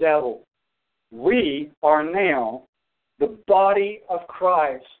of the devil. We are now the body of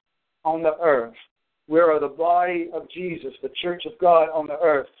Christ on the earth. We are the body of Jesus, the church of God on the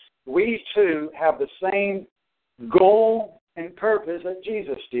earth. We too have the same goal and purpose that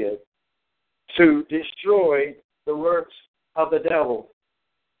Jesus did, to destroy the works of the devil.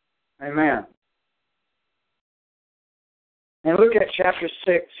 Amen. And look at chapter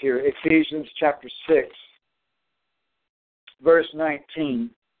 6 here, Ephesians chapter 6, verse 19.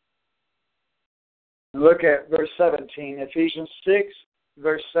 And look at verse 17, Ephesians 6,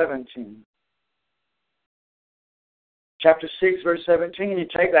 verse 17. Chapter 6, verse 17, you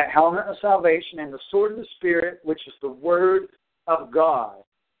take that helmet of salvation and the sword of the Spirit, which is the Word of God.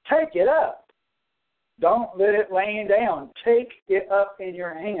 Take it up. Don't let it laying down. Take it up in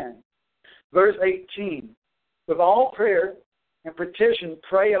your hand. Verse 18, with all prayer and petition,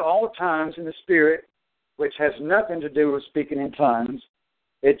 pray at all times in the Spirit, which has nothing to do with speaking in tongues.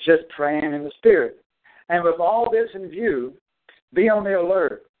 It's just praying in the Spirit. And with all this in view, be on the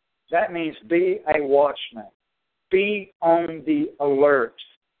alert. That means be a watchman. Be on the alert.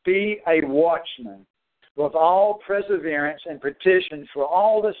 Be a watchman with all perseverance and petition for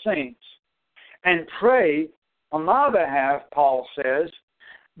all the saints. And pray on my behalf, Paul says,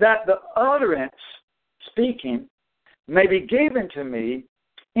 that the utterance, speaking, may be given to me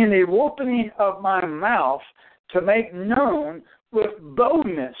in the opening of my mouth to make known with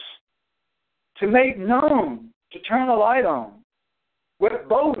boldness, to make known, to turn the light on, with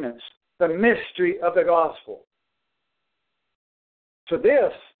boldness, the mystery of the gospel. So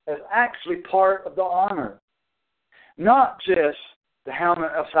this is actually part of the armor, not just the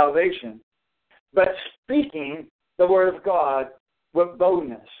helmet of salvation, but speaking the word of God with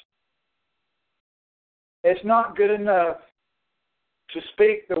boldness. It's not good enough to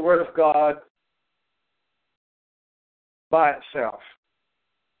speak the word of God by itself.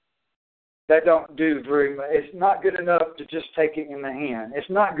 That don't do very much. It's not good enough to just take it in the hand. It's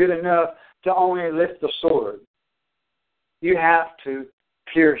not good enough to only lift the sword. You have to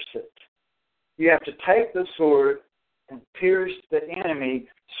pierce it. You have to take the sword and pierce the enemy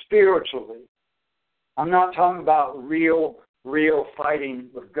spiritually. I'm not talking about real fighting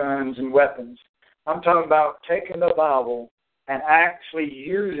with guns and weapons. I'm talking about taking the Bible and actually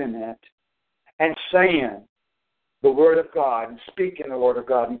using it and saying the Word of God and speaking the Word of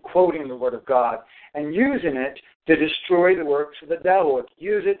God and quoting the Word of God and using it to destroy the works of the devil.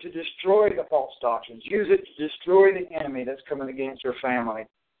 Use it to destroy the false doctrines. Use it to destroy the enemy that's coming against your family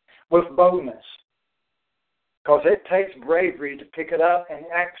with boldness. Because it takes bravery to pick it up and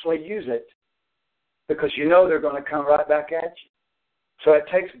actually use it, because you know they're going to come right back at you. So it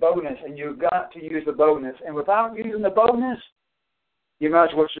takes boldness, and you've got to use the boldness. And without using the boldness, you might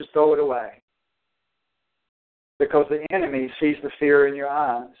as well just throw it away. Because the enemy sees the fear in your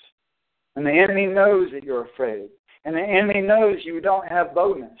eyes. And the enemy knows that you're afraid. And the enemy knows you don't have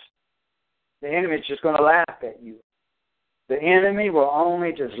boldness. The enemy is just going to laugh at you. The enemy will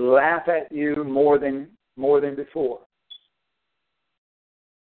only just laugh at you more than before.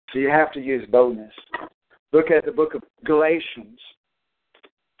 So you have to use boldness. Look at the book of Galatians,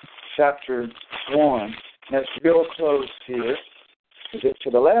 chapter 1. That's real close here. Is it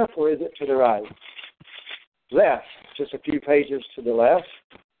to the left or is it to the right? Left. Just a few pages to the left.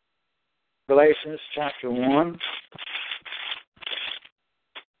 Galatians chapter 1,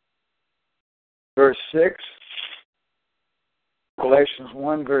 verse 6. Galatians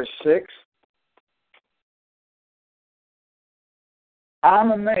 1, verse 6.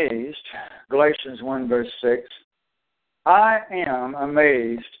 I'm amazed, Galatians 1, verse 6, I am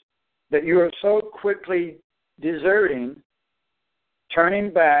amazed that you are so quickly deserting,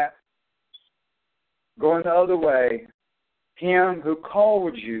 turning back, going the other way, him who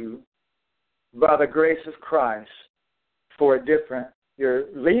called you by the grace of Christ for a different, you're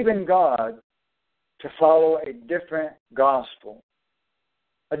leaving God to follow a different gospel.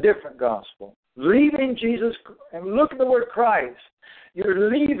 A different gospel. Leaving Jesus, and look at the word Christ. You're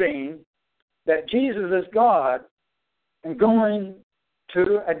leaving that Jesus is God and going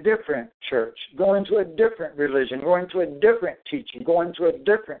to a different church, going to a different religion, going to a different teaching, going to a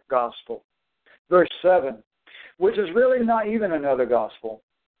different gospel. Verse 7, which is really not even another gospel.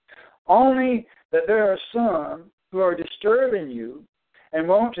 Only that there are some who are disturbing you and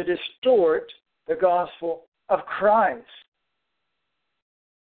want to distort the gospel of Christ.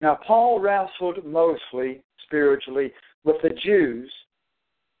 Now, Paul wrestled mostly, spiritually, with the Jews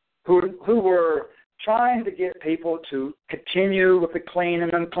who were trying to get people to continue with the clean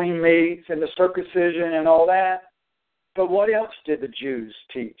and unclean meats and the circumcision and all that. But what else did the Jews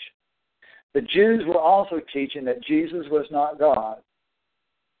teach? The Jews were also teaching that Jesus was not God.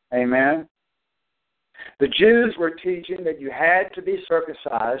 Amen? The Jews were teaching that you had to be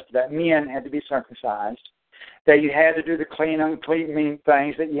circumcised, that men had to be circumcised, that you had to do the clean, unclean mean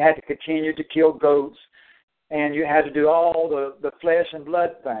things, that you had to continue to kill goats, and you had to do all the flesh and blood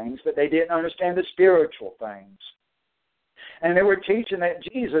things, but they didn't understand the spiritual things. And they were teaching that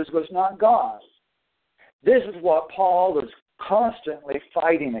Jesus was not God. This is what Paul was constantly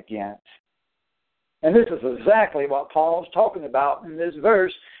fighting against. And this is exactly what Paul's talking about in this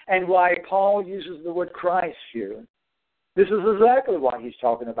verse and why Paul uses the word Christ here. This is exactly what he's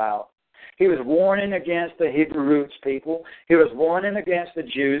talking about. He was warning against the Hebrew roots people. He was warning against the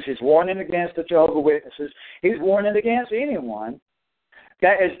Jews. He's warning against the Jehovah's Witnesses. He's warning against anyone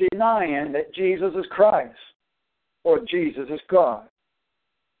that is denying that Jesus is Christ or Jesus is God.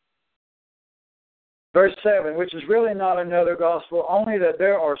 Verse 7, which is really not another gospel, only that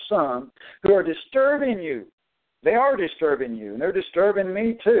there are some who are disturbing you. They are disturbing you, and they're disturbing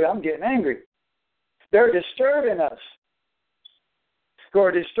me too. I'm getting angry. They're disturbing us. Who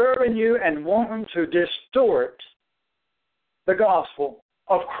are disturbing you and wanting to distort the gospel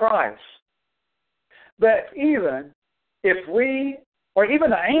of Christ. But even if we, or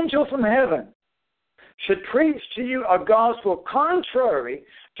even an angel from heaven, should preach to you a gospel contrary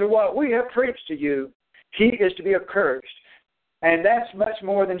to what we have preached to you, he is to be accursed. And that's much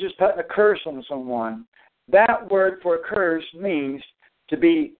more than just putting a curse on someone. That word for accursed means to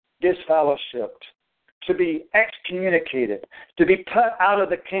be disfellowshipped, to be excommunicated, to be put out of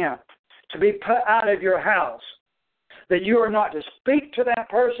the camp, to be put out of your house, that you are not to speak to that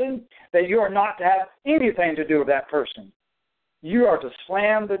person, that you are not to have anything to do with that person. You are to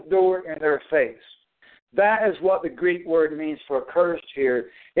slam the door in their face. That is what the Greek word means for accursed here.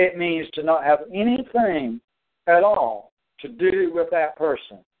 It means to not have anything at all to do with that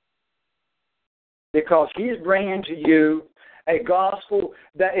person. Because he's bringing to you a gospel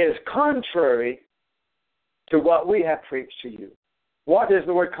that is contrary to what we have preached to you. What does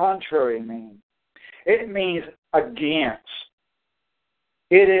the word contrary mean? It means against.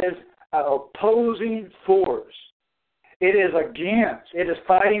 It is an opposing force. It is against. It is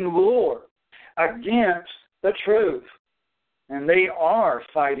fighting war against the truth. And they are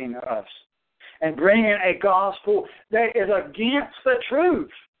fighting us and bringing a gospel that is against the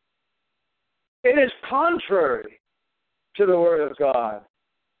truth. It is contrary to the Word of God.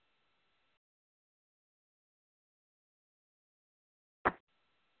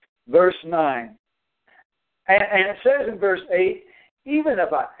 Verse 9. And it says in verse 8, even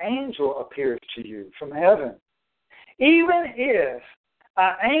if an angel appears to you from heaven, even if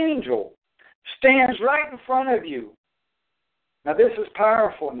an angel stands right in front of you. Now this is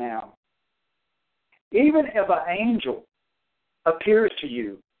powerful now. Even if an angel appears to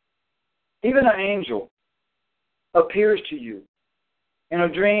you, even an angel appears to you in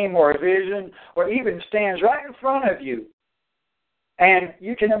a dream or a vision, or even stands right in front of you, and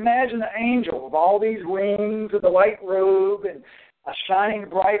you can imagine the angel with all these wings and the white robe and a shining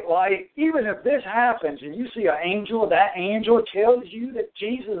bright light. Even if this happens and you see an angel, that angel tells you that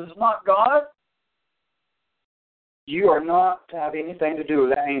Jesus is not God, you are not to have anything to do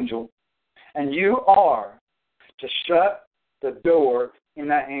with that angel. And you are to shut the door in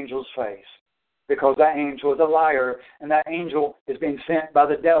that angel's face. Because that angel is a liar, and that angel is being sent by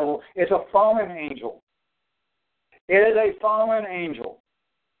the devil. It's a fallen angel. It is a fallen angel.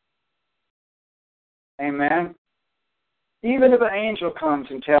 Amen. Even if an angel comes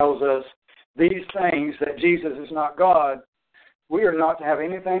and tells us these things, that Jesus is not God, we are not to have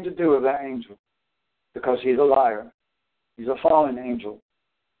anything to do with that angel because he's a liar. He's a fallen angel.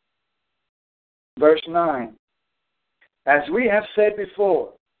 Verse 9. As we have said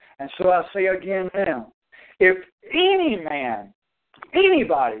before, and so I say again now, if any man,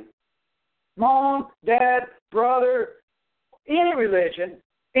 anybody, mom, dad, brother, any religion,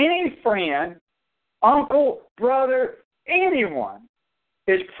 any friend, uncle, brother, anyone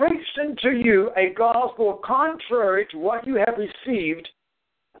is preaching to you a gospel contrary to what you have received,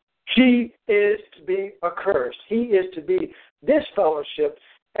 he is to be accursed. He is to be disfellowshipped,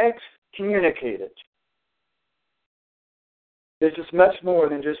 excommunicated. This is much more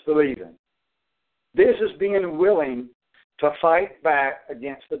than just believing. This is being willing to fight back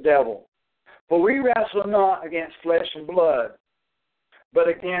against the devil. For we wrestle not against flesh and blood, but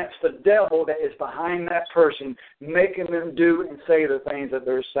against the devil that is behind that person, making them do and say the things that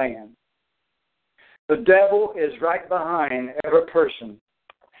they're saying. The devil is right behind every person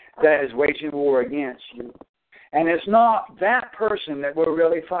that is waging war against you. And it's not that person that we're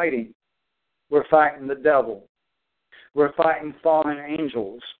really fighting. We're fighting the devil. We're fighting fallen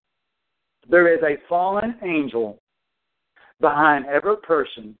angels. There is a fallen angel behind every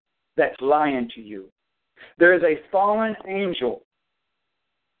person that's lying to you. There is a fallen angel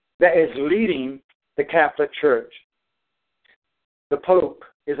that is leading the Catholic Church. The Pope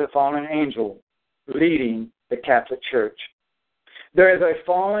is a fallen angel leading the Catholic Church. There is a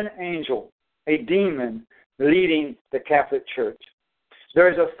fallen angel, a demon, leading the Catholic Church.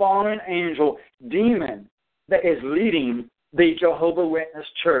 There is a fallen angel, demon, that is leading the Jehovah's Witness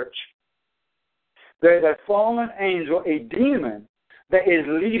church. There's a fallen angel, a demon, that is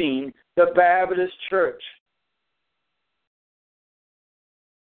leading the Baptist church.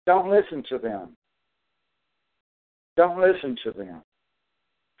 Don't listen to them. Don't listen to them.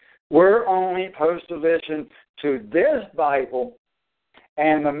 We're only supposed to listen to this Bible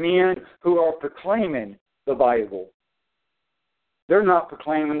and the men who are proclaiming the Bible. They're not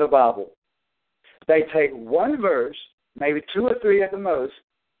proclaiming the Bible. They take one verse, maybe 2 or 3 at the most,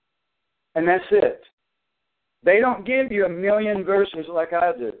 and that's it. They don't give you 1,000,000 verses like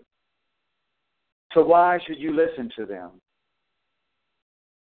I do. So why should you listen to them?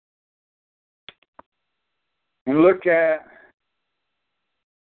 And look at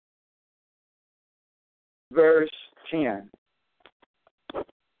verse 10.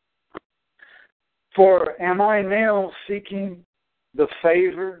 For am I now seeking the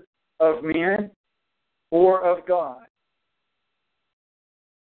favor of men or of God?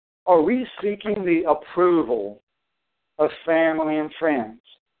 Are we seeking the approval of family and friends?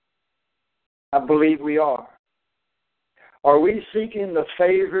 I believe we are. Are we seeking the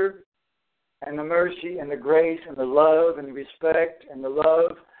favor and the mercy and the grace and the love and the respect and the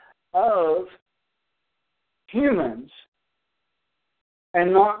love of humans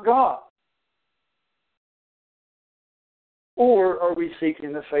and not God? Or are we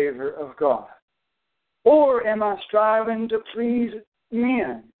seeking the favor of God? Or am I striving to please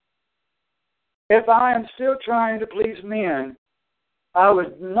men? If I am still trying to please men, I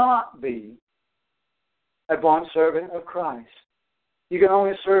would not be a bondservant of Christ. You can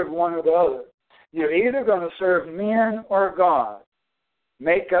only serve one or the other. You're either going to serve men or God.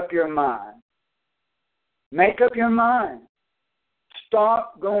 Make up your mind. Make up your mind.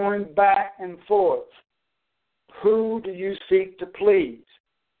 Stop going back and forth. Who do you seek to please?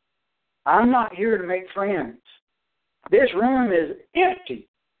 I'm not here to make friends. This room is empty.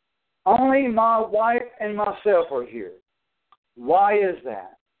 Only my wife and myself are here. Why is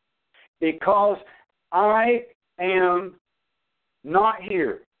that? Because I am not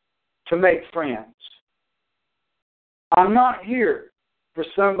here to make friends. I'm not here for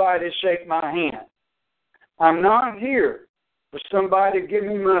somebody to shake my hand. I'm not here for somebody to give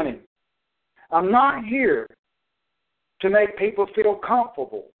me money. I'm not here to make people feel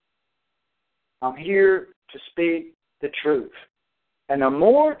comfortable. I'm here to speak the truth. And the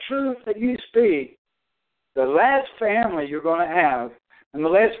more truth that you speak, the less family you're going to have, and the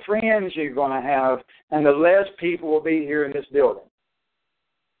less friends you're going to have, and the less people will be here in this building.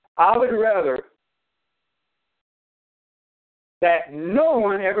 I would rather that no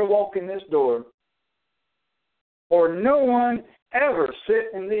one ever walk in this door, or no one ever sit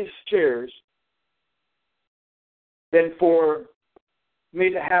in these chairs, than for me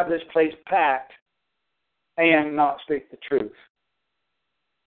to have this place packed and not speak the truth.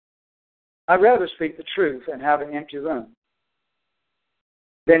 I'd rather speak the truth and have an empty room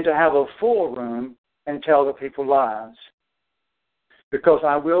than to have a full room and tell the people lies. Because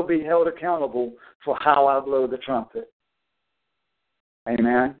I will be held accountable for how I blow the trumpet.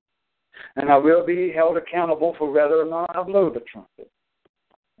 Amen? And I will be held accountable for whether or not I blow the trumpet.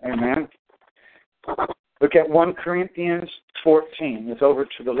 Amen? Look at 1 Corinthians 14. It's over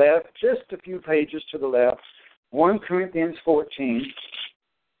to the left, just a few pages to the left. 1 Corinthians 14,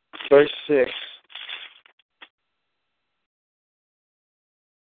 verse 6.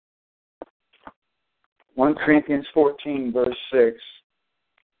 One Corinthians 14, verse 6.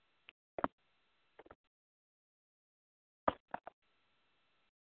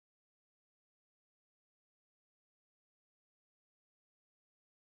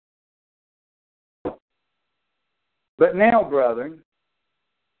 But now, brethren,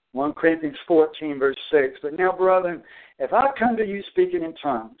 1 Corinthians 14, verse 6, but now, brethren, if I come to you speaking in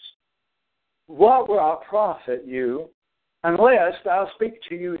tongues, what will I profit you unless I speak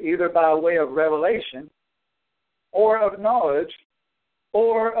to you either by way of revelation or of knowledge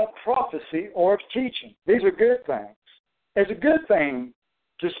or of prophecy or of teaching? These are good things. It's a good thing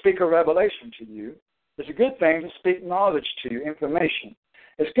to speak a revelation to you. It's a good thing to speak knowledge to you, information.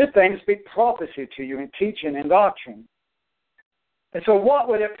 It's a good thing to speak prophecy to you and teaching and doctrine. And so what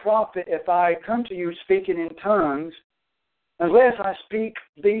would it profit if I come to you speaking in tongues unless I speak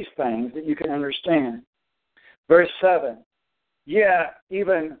these things that you can understand? Verse 7, yeah,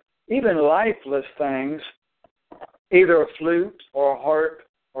 even lifeless things, either a flute or a harp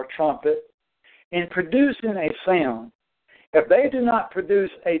or trumpet, in producing a sound, if they do not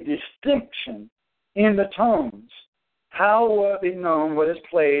produce a distinction in the tones, how will it be known what is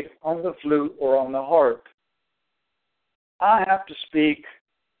played on the flute or on the harp? I have to speak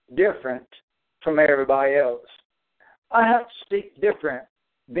different from everybody else. I have to speak different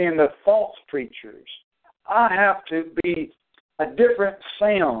than the false preachers. I have to be a different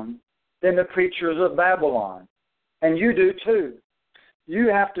sound than the preachers of Babylon. And you do too. You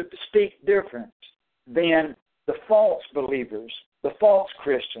have to speak different than the false believers, the false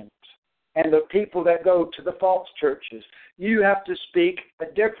Christians, and the people that go to the false churches. You have to speak a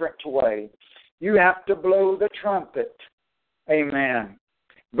different way. You have to blow the trumpet. Amen.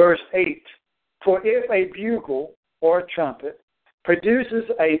 Verse 8, for if a bugle or a trumpet produces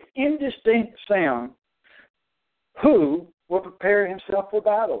an indistinct sound, who will prepare himself for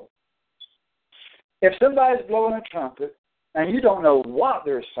battle? If somebody's blowing a trumpet and you don't know what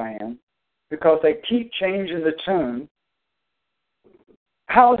they're saying because they keep changing the tune,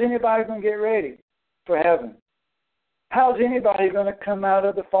 how's anybody going to get ready for heaven? How's anybody going to come out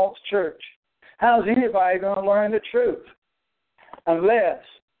of the false church? How's anybody going to learn the truth? Unless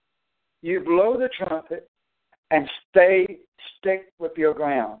you blow the trumpet and stick with your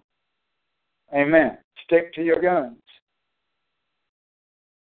ground. Amen. Stick to your guns.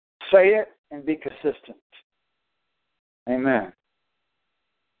 Say it and be consistent. Amen.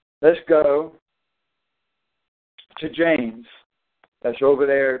 Let's go to James. That's over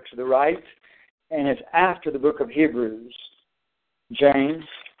there to the right, and it's after the book of Hebrews. James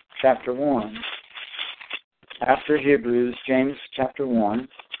chapter 1. After Hebrews, James chapter 1.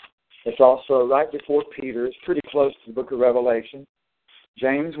 It's also right before Peter. It's pretty close to the book of Revelation.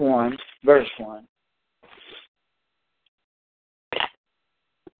 James 1, verse 1.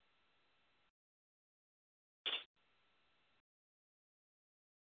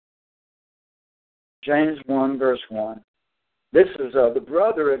 James 1, verse 1. This is the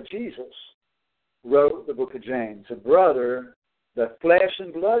brother of Jesus wrote the book of James. The brother, the flesh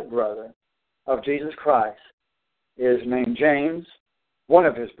and blood brother of Jesus Christ is named James, one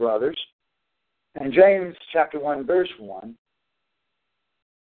of his brothers. And James chapter 1, verse 1.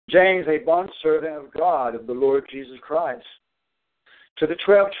 James, a bondservant of God, of the Lord Jesus Christ, to the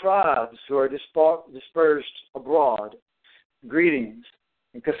 12 tribes who are dispersed abroad, greetings.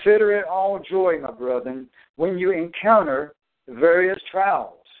 And consider it all joy, my brethren, when you encounter various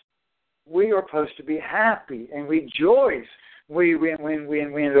trials. We are supposed to be happy and rejoice when we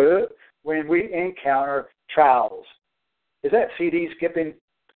encounter trials. Is that CD skipping?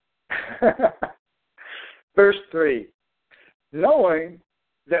 Verse 3. Knowing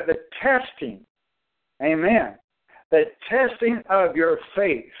that the testing, amen, the testing of your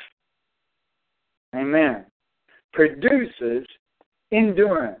faith, amen, produces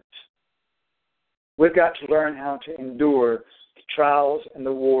endurance. We've got to learn how to endure the trials and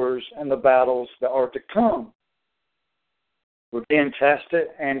the wars and the battles that are to come. We're being tested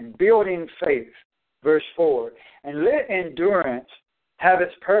and building faith. Verse 4, and let endurance have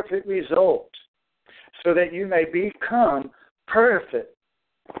its perfect result, so that you may become perfect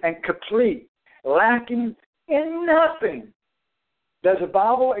and complete, lacking in nothing. Does the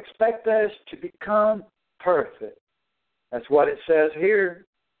Bible expect us to become perfect? That's what it says here,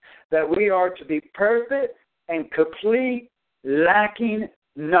 that we are to be perfect and complete, lacking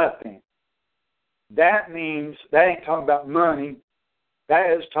nothing. That means, that ain't talking about money.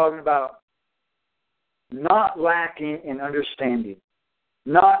 That is talking about not lacking in understanding,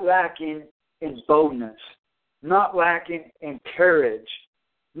 not lacking in boldness, not lacking in courage,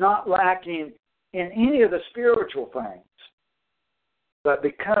 not lacking in any of the spiritual things, but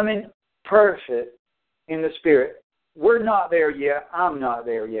becoming perfect in the Spirit. We're not there yet. I'm not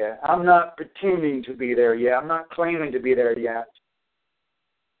there yet. I'm not pretending to be there yet. I'm not claiming to be there yet.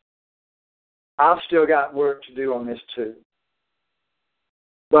 I've still got work to do on this too.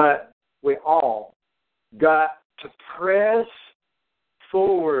 But we all got to press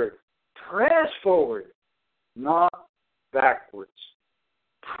forward. Press forward, not backwards.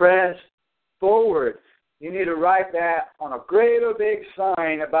 Press forward. You need to write that on a great or big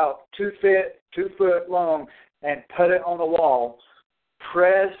sign about 2 foot long and put it on the wall.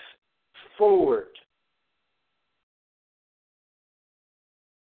 Press forward.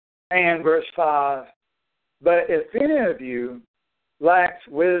 And verse 5, but if any of you lacks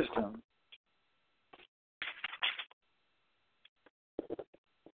wisdom,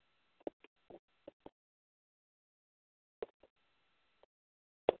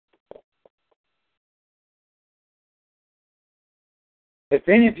 if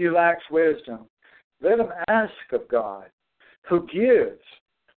any of you lacks wisdom, let him ask of God, who gives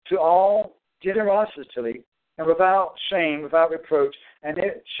to all generosity and without shame, without reproach, and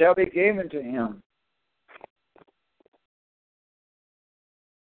it shall be given to him.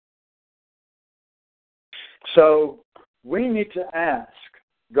 So we need to ask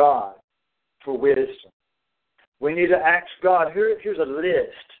God for wisdom. We need to ask God. Here's a list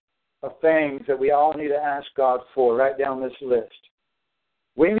of things that we all need to ask God for. Write down this list.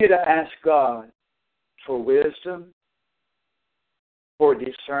 We need to ask God for wisdom, for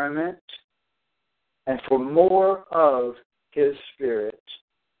discernment, and for more of His Spirit.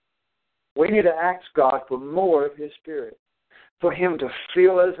 We need to ask God for more of His Spirit, for Him to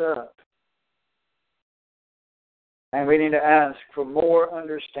fill us up. And we need to ask for more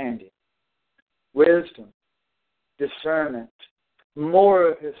understanding, wisdom, discernment, more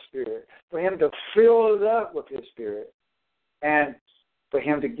of His Spirit, for Him to fill us up with His Spirit, and for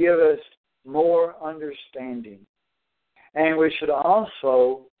Him to give us more understanding. And we should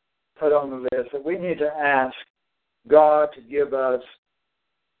also put on the list that we need to ask God to give us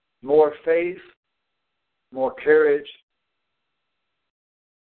more faith, more courage,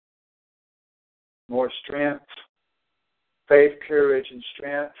 more strength, faith, courage, and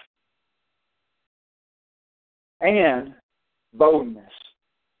strength, and boldness.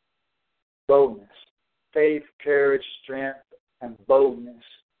 Boldness. Faith, courage, strength, and boldness.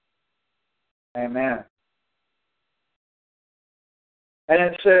 Amen. And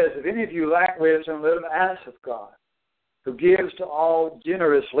it says, if any of you lack wisdom, let him ask of God, who gives to all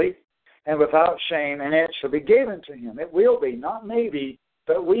generously and without shame, and it shall be given to him. It will be, not maybe,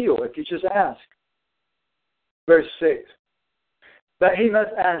 but will, if you just ask. Verse 6. But he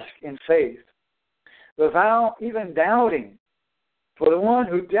must ask in faith, without even doubting. For the one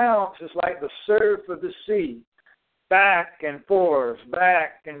who doubts is like the surf of the sea, back and forth,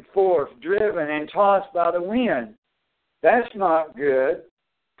 driven and tossed by the wind. That's not good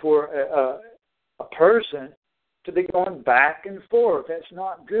for a person to be going back and forth. That's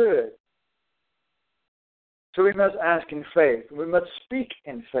not good. So we must ask in faith. We must speak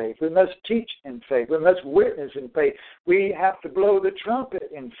in faith. We must teach in faith. We must witness in faith. We have to blow the trumpet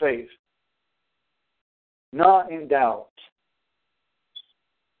in faith, not in doubt.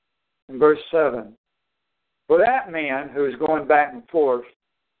 In verse 7, for that man who is going back and forth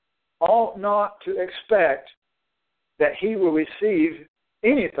ought not to expect that he will receive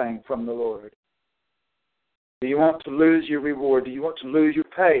anything from the Lord. Do you want to lose your reward? Do you want to lose your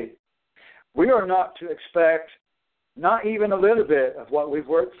pay? We are not to expect not even a little bit of what we've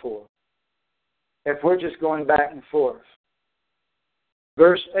worked for if we're just going back and forth.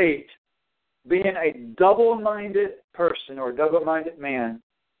 Verse 8, being a double-minded person or double-minded man,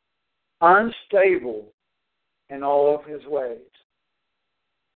 unstable in all of his ways.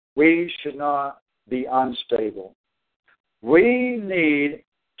 We should not be unstable. We need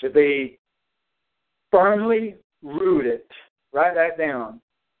to be firmly rooted. Write that down.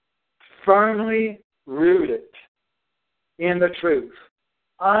 Firmly rooted in the truth.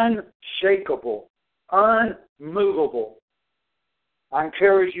 Unshakable. Unmovable. I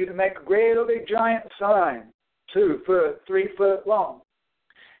encourage you to make a great big giant sign, 2 foot, 3 foot long,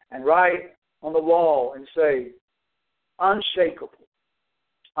 and write on the wall and say, unshakable,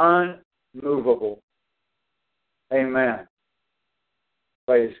 unmovable. Amen.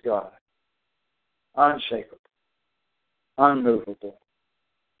 Praise God. Unshakable, unmovable,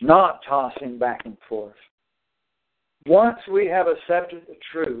 not tossing back and forth. Once we have accepted the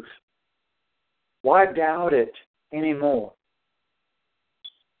truth, why doubt it anymore?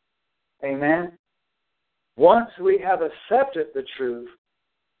 Amen. Once we have accepted the truth,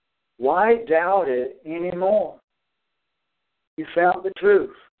 why doubt it anymore? You found the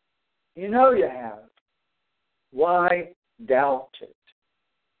truth. You know you have. Why doubt it?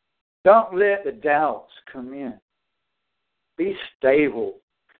 Don't let the doubts come in. Be stable.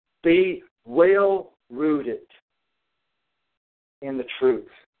 Be well-rooted in the truth.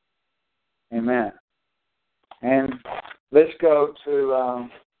 Amen. And let's go to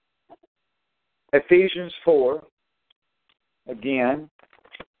Ephesians 4. Again,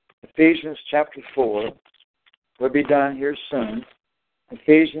 Ephesians chapter 4. We'll be done here soon.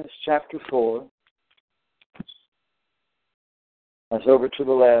 Ephesians chapter 4. That's over to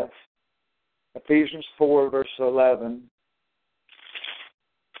the left. Ephesians 4, verse 11.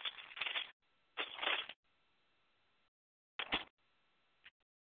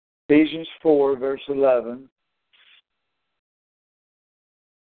 Ephesians 4, verse 11.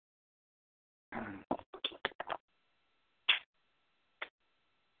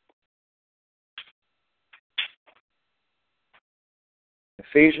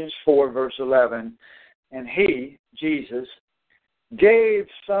 Ephesians 4, verse 11. And he, Jesus, gave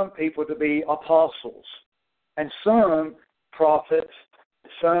some people to be apostles, and some prophets,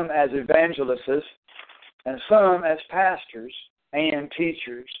 some as evangelists, and some as pastors and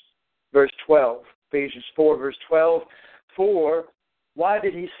teachers. Verse 12, Ephesians 4, verse 12. For why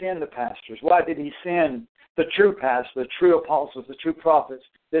did he send the pastors? Why did he send the true pastors, the true apostles, the true prophets.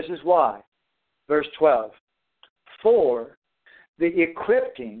 This is why. Verse 12. For the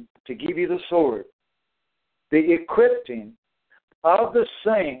equipping, to give you the sword, the equipping of the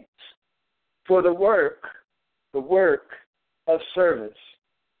saints for the work of service,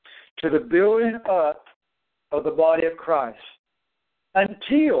 to the building up of the body of Christ,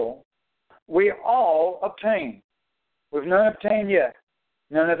 until we all obtain. We've not obtained yet.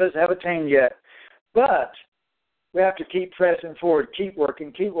 None of us have attained yet. But we have to keep pressing forward, keep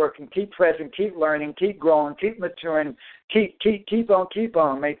working, keep pressing, keep learning, keep growing, keep maturing, keep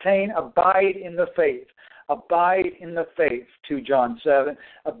on. Maintain, abide in the faith. Abide in the faith, 2 John 7.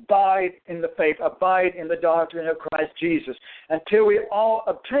 Abide in the faith. Abide in the doctrine of Christ Jesus until we all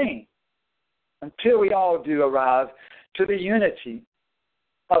obtain, until we all do arrive to the unity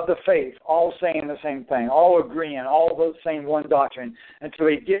of the faith, all saying the same thing, all agreeing, all the same one doctrine, until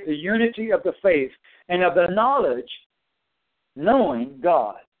we get the unity of the faith and of the knowledge, knowing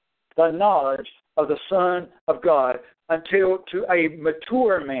God, the knowledge of the Son of God, until to a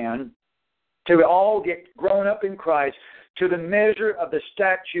mature man, till we all get grown up in Christ, to the measure of the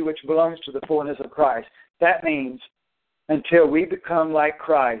stature which belongs to the fullness of Christ. That means until we become like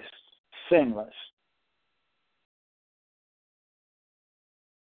Christ, sinless.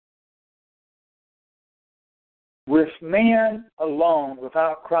 With man alone,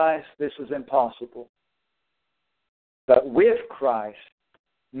 without Christ, this is impossible. But with Christ,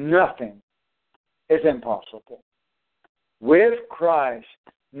 nothing is impossible. With Christ,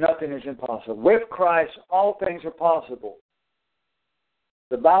 nothing is impossible. With Christ, all things are possible.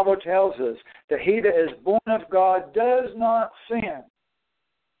 The Bible tells us that he that is born of God does not sin.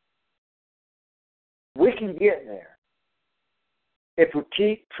 We can get there if we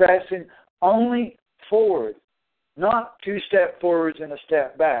keep pressing only forward. Not 2 steps forwards and a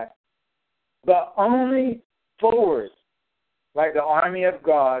step back, but only forward, like the army of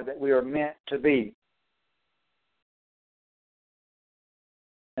God that we are meant to be.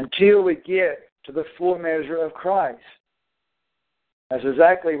 Until we get to the full measure of Christ. That's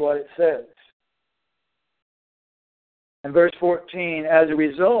exactly what it says. In verse 14, as a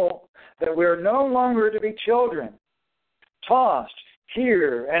result, that we are no longer to be children, tossed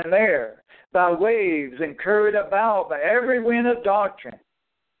here and there by waves and carried about by every wind of doctrine,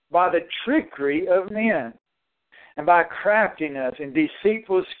 by the trickery of men, and by craftiness and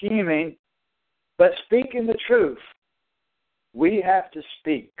deceitful scheming, but speaking the truth. We have to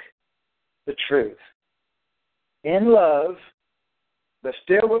speak the truth in love, but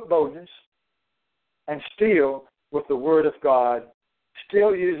still with boldness, and still with the Word of God,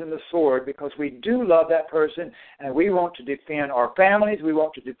 still using the sword, because we do love that person, and we want to defend our families, we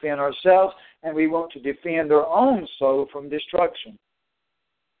want to defend ourselves, and we want to defend their own soul from destruction.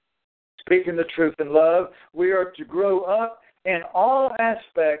 Speaking the truth in love, we are to grow up in all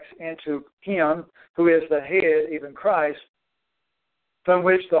aspects into Him who is the head, even Christ, from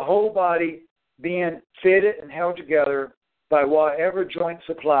which the whole body, being fitted and held together by whatever joint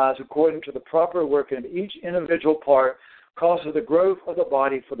supplies according to the proper working of each individual part, causes the growth of the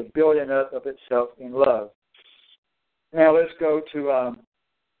body for the building up of itself in love. Now let's go to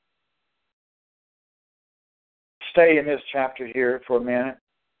stay in this chapter here for a minute.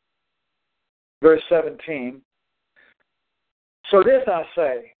 Verse 17. So this I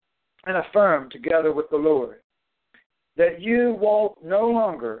say, and affirm together with the Lord, that you walk no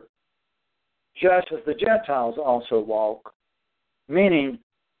longer just as the Gentiles also walk, meaning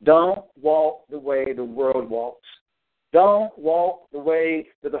don't walk the way the world walks. Don't walk the way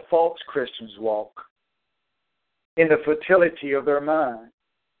that the false Christians walk, in the fertility of their mind.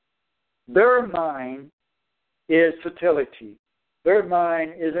 Their mind is fertility. Their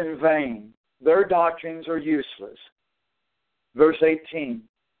mind is in vain. Their doctrines are useless. Verse 18.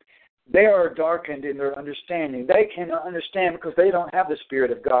 They are darkened in their understanding. They cannot understand because they don't have the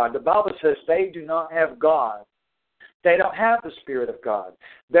Spirit of God. The Bible says they do not have God. They don't have the Spirit of God.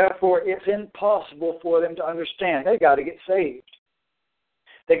 Therefore, it's impossible for them to understand. They got to get saved.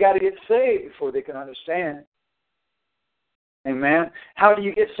 They got to get saved before they can understand. Amen. How do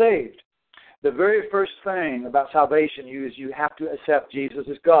you get saved? The very first thing about salvation is you have to accept Jesus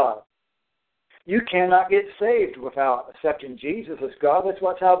as God. You cannot get saved without accepting Jesus as God. That's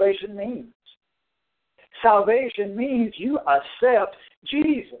what salvation means. Salvation means you accept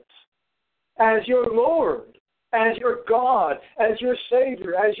Jesus as your Lord, as your God, as your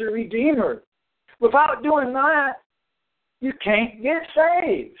Savior, as your Redeemer. Without doing that, you can't get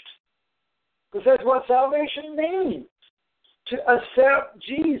saved. Because that's what salvation means. To accept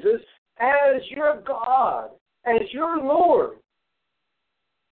Jesus as your God, as your Lord.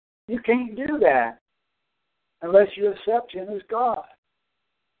 You can't do that unless you accept Him as God.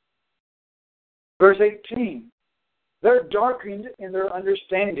 Verse 18, they're darkened in their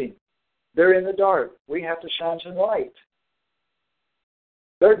understanding. They're in the dark. We have to shine some light.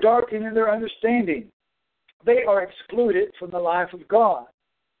 They're darkened in their understanding. They are excluded from the life of God.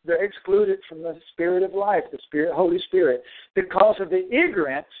 They're excluded from the Spirit of life, the Spirit, Holy Spirit. Because of the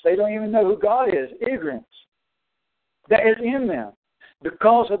ignorance, they don't even know who God is. Ignorance that is in them.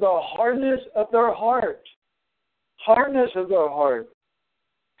 Because of the hardness of their heart. Hardness of their heart.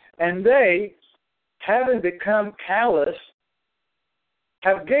 And they, having become callous,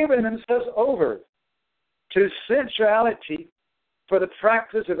 have given themselves over to sensuality for the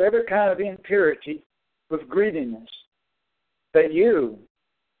practice of every kind of impurity with greediness. That you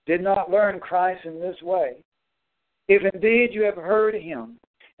did not learn Christ in this way. If indeed you have heard Him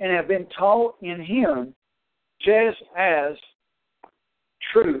and have been taught in Him, just as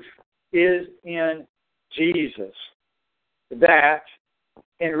truth is in Jesus, that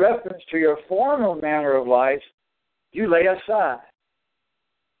in reference to your former manner of life, you lay aside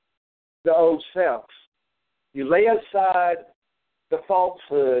the old self. You lay aside the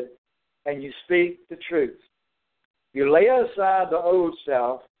falsehood and you speak the truth. You lay aside the old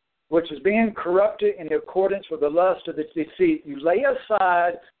self, which is being corrupted in accordance with the lust of the deceit. You lay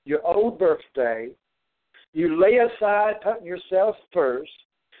aside your old birthday. You lay aside putting yourself first.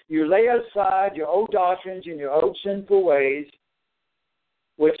 You lay aside your old doctrines and your old sinful ways,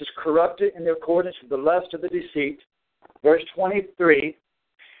 which is corrupted in accordance with the lust of the deceit. Verse 23,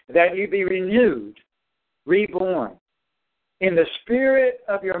 that you be renewed, reborn, in the spirit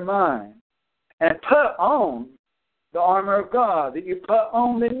of your mind, and put on the armor of God, that you put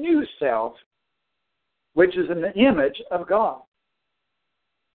on the new self, which is in the image of God,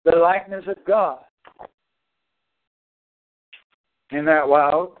 the likeness of God. In that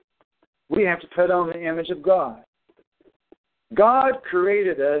while, we have to put on the image of God. God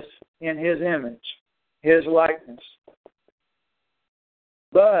created us in His image, His likeness.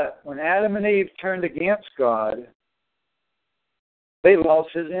 But when Adam and Eve turned against God, they lost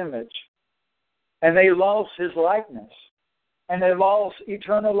His image. And they lost His likeness. And they lost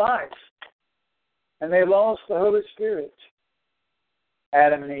eternal life. And they lost the Holy Spirit.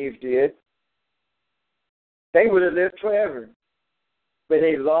 Adam and Eve did. They would have lived forever. But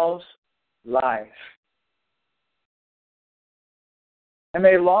they lost life. And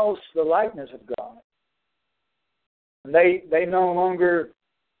they lost the likeness of God. And they no longer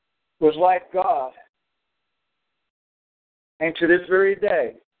was like God. And to this very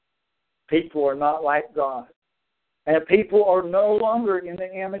day, people are not like God. And people are no longer in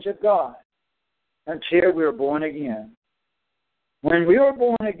the image of God until we are born again. When we are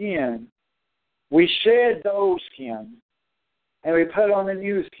born again, we shed the old skin and we put on the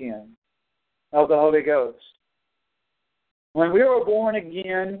new skin of the Holy Ghost. When we were born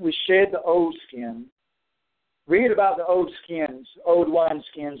again, we shed the old skin. Read about the old skins, old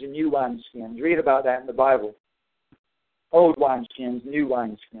wineskins and new wineskins. Read about that in the Bible. Old wineskins, new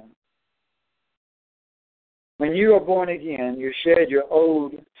wineskins. When you are born again, you shed your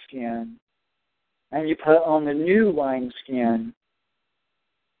old skin and you put on the new wineskin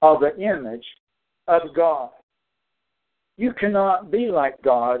of the image of God. You cannot be like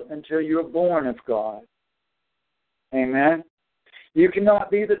God until you are born of God. Amen. You cannot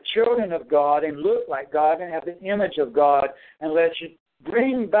be the children of God and look like God and have the image of God unless you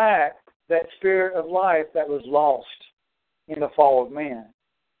bring back that spirit of life that was lost in the fall of man.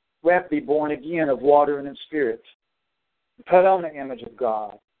 We have to be born again of water and in spirit. Put on the image of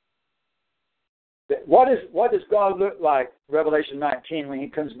God. What does God look like, Revelation 19, when He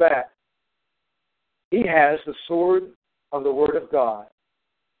comes back? He has the sword of the Word of God.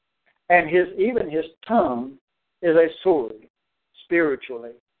 And even his tongue is a sword,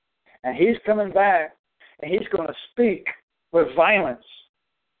 spiritually. And He's coming back, and He's going to speak with violence.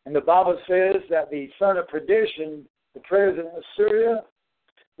 And the Bible says that the son of perdition, the president of Syria,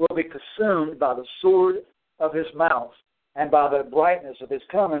 will be consumed by the sword of his mouth and by the brightness of his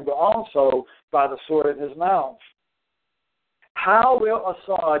coming, but also by the sword of his mouth. How will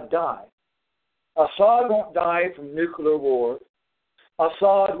Assad die? Assad won't die from nuclear war.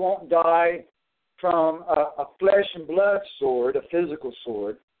 Assad won't die from a flesh and blood sword, a physical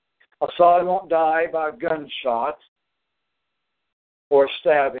sword. Assad won't die by a gunshot or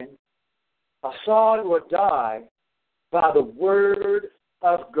stabbing. Assad will die by the word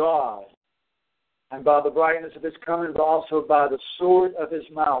of God and by the brightness of his coming, but also by the sword of his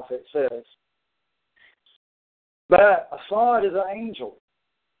mouth, it says. But Assad is an angel.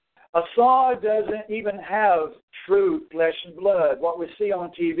 Assad doesn't even have true flesh and blood. What we see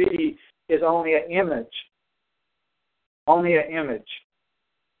on TV is only an image. only an image,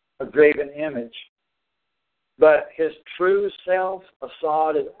 a graven image. But his true self,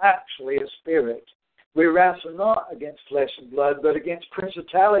 Assad, is actually a spirit. We wrestle not against flesh and blood, but against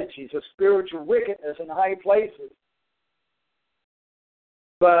principalities of spiritual wickedness in high places.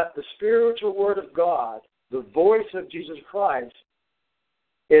 But the spiritual word of God, the voice of Jesus Christ,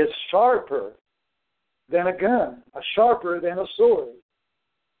 is sharper than a gun, sharper than a sword,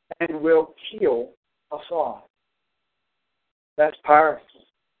 and will kill Assad. That's powerful.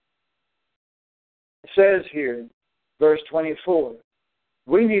 It says here, verse 24,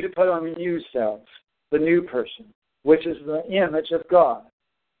 we need to put on the new self, the new person, which is the image of God,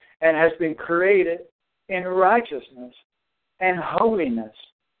 and has been created in righteousness and holiness,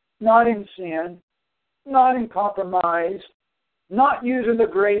 not in sin, not in compromise, not using the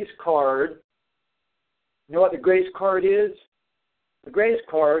grace card. You know what the grace card is? The grace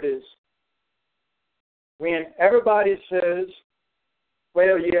card is when everybody says,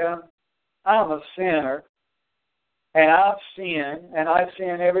 well, yeah, I'm a sinner, and I've sinned, and I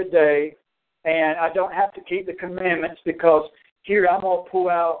sin every day, and I don't have to keep the commandments because here I'm going to pull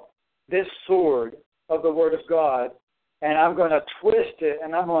out this sword of the Word of God, and I'm going to twist it,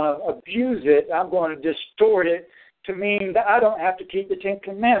 and I'm going to abuse it, I'm going to distort it to mean that I don't have to keep the Ten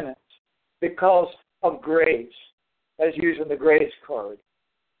Commandments because of grace. That's using the grace card.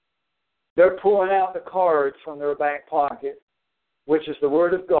 They're pulling out the card from their back pocket, which is the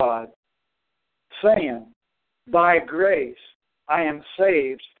Word of God, saying, by grace I am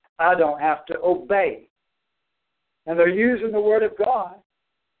saved, I don't have to obey. And they're using the Word of God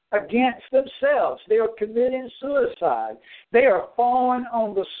against themselves. They are committing suicide. They are falling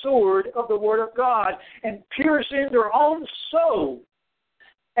on the sword of the Word of God and piercing their own soul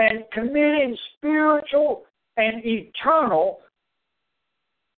and committing spiritual and eternal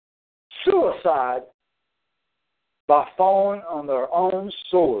suicide by falling on their own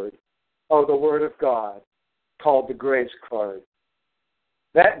sword of the Word of God, called the grace card.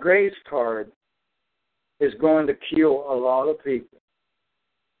 That grace card is going to kill a lot of people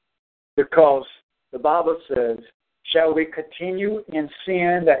because the Bible says, shall we continue in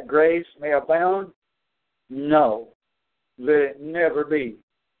sin that grace may abound? No. Let it never be.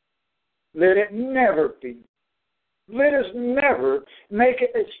 Let it never be. Let us never make an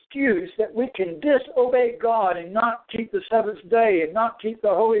excuse that we can disobey God and not keep the seventh day and not keep the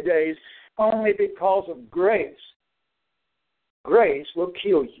holy days only because of grace. Grace will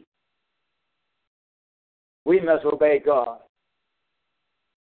kill you. We must obey God.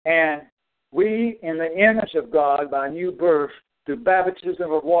 And we, in the image of God, by new birth, through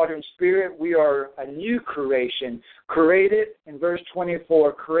baptism of water and spirit, we are a new creation, created, in verse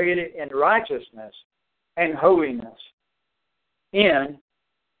 24, created in righteousness and holiness in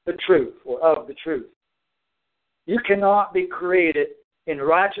the truth, or of the truth. You cannot be created in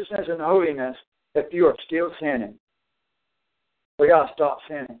righteousness and holiness if you are still sinning. We got to stop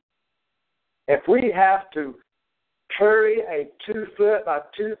sinning. If we have to carry a 2-foot by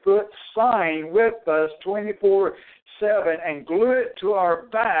 2-foot sign with us 24/7 and glue it to our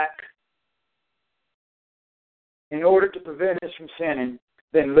back in order to prevent us from sinning,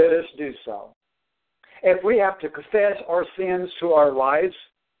 then let us do so. If we have to confess our sins to our wives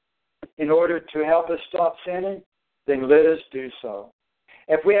in order to help us stop sinning, then let us do so.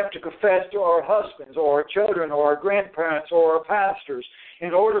 If we have to confess to our husbands or our children or our grandparents or our pastors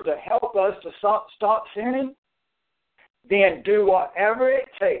in order to help us to stop sinning, then do whatever it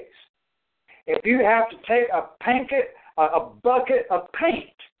takes. If you have to take a bucket of paint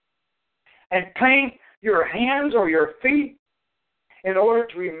and paint your hands or your feet in order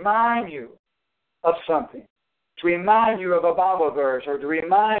to remind you of something, to remind you of a Bible verse, or to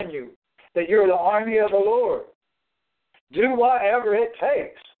remind you that you're the army of the Lord, do whatever it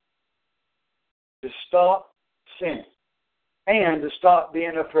takes to stop sinning and to stop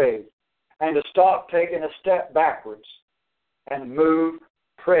being afraid and to stop taking a step backwards and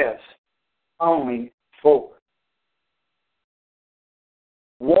press only forward.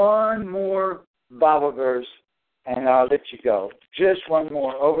 One more Bible verse and I'll let you go. Just one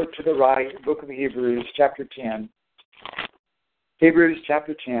more. Over to the right, book of Hebrews, chapter 10. Hebrews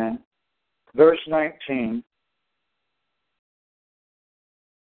chapter 10, verse 19.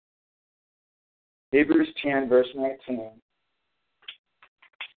 Hebrews 10, verse 19.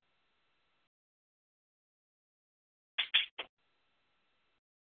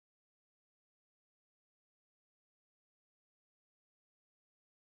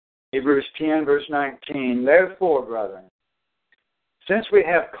 Hebrews 10, verse 19. Therefore, brethren, since we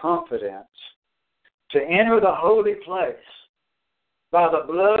have confidence to enter the holy place by the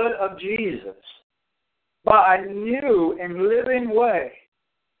blood of Jesus, by a new and living way,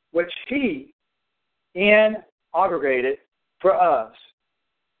 which He inaugurated for us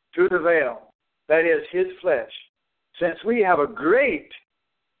through the veil, that is, His flesh. Since we have a great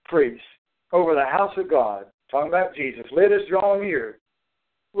priest over the house of God, talking about Jesus, let us draw near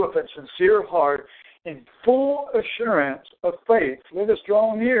with a sincere heart in full assurance of faith. Let us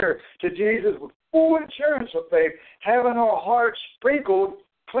draw near to Jesus with full assurance of faith, having our hearts sprinkled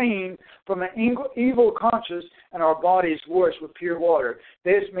clean from an evil conscience and our bodies washed with pure water.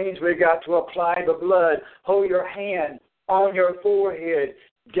 This means we've got to apply the blood. Hold your hand on your forehead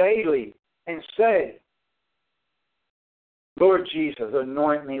daily and say, Lord Jesus,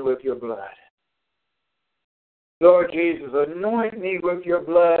 anoint me with your blood. Lord Jesus, anoint me with your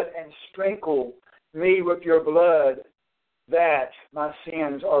blood and sprinkle me with your blood that my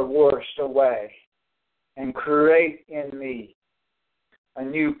sins are washed away, and create in me a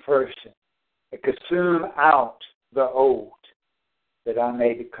new person, and consume out the old, that I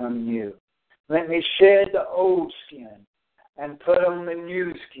may become new. Let me shed the old skin and put on the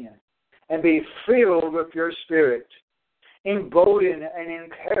new skin, and be filled with your Spirit, emboldened and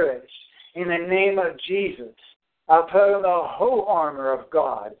encouraged in the name of Jesus. I put on the whole armor of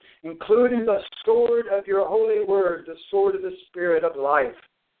God, including the sword of your holy word, the sword of the Spirit of life,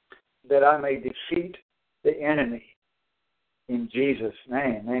 that I may defeat the enemy. In Jesus'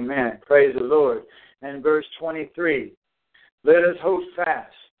 name, amen. Praise the Lord. And verse 23, let us hold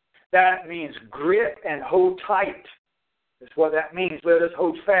fast. That means grip and hold tight. That's what that means. Let us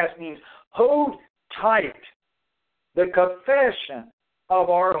hold fast means hold tight the confession of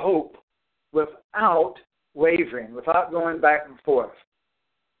our hope without wavering, without going back and forth,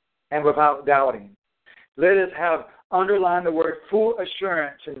 and without doubting. Let us have underlined the word full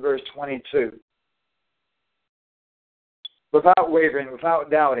assurance in verse 22. Without wavering,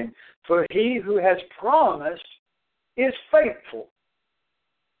 without doubting. For He who has promised is faithful.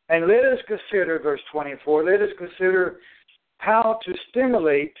 And let us consider, verse 24, let us consider how to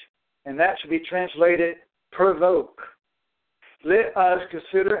stimulate, and that should be translated provoke. Let us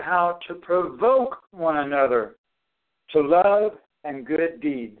consider how to provoke one another to love and good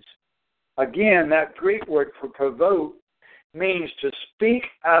deeds. Again, that Greek word for provoke means to speak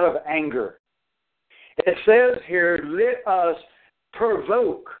out of anger. It says here, let us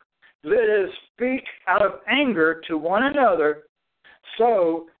provoke. Let us speak out of anger to one another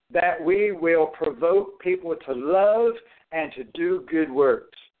so that we will provoke people to love and to do good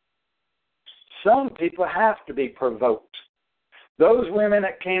works. Some people have to be provoked. Those women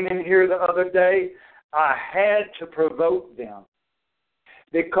that came in here the other day, I had to provoke them.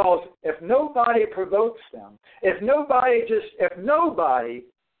 Because if nobody provokes them, if nobody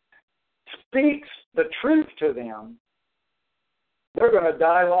speaks the truth to them, they're going to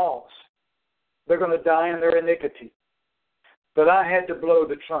die lost. They're going to die in their iniquity. But I had to blow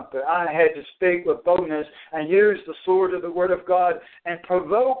the trumpet. I had to speak with boldness and use the sword of the Word of God and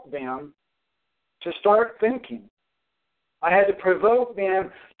provoke them to start thinking. I had to provoke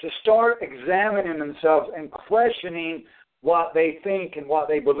them to start examining themselves and questioning what they think and what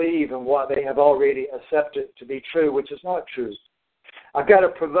they believe and what they have already accepted to be true, which is not true. I've got to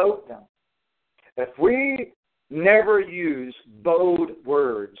provoke them. If we never use bold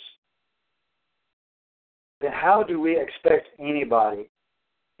words, then how do we expect anybody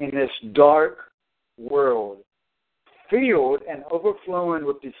in this dark world, filled and overflowing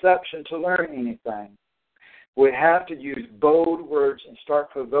with deception, to learn anything? We have to use bold words and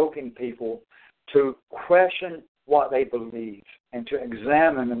start provoking people to question what they believe and to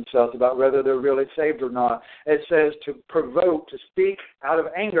examine themselves about whether they're really saved or not. It says to provoke, to speak out of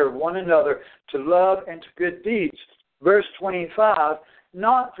anger one another, to love and to good deeds. Verse 25,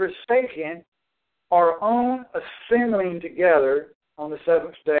 not forsaking our own assembling together on the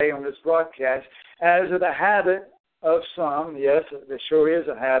seventh day on this broadcast, as is the habit of some. Yes, there sure is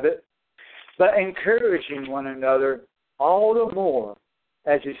a habit. But encouraging one another all the more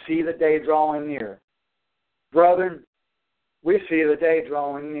as you see the day drawing near. Brethren, we see the day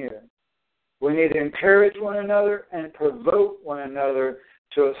drawing near. We need to encourage one another and provoke one another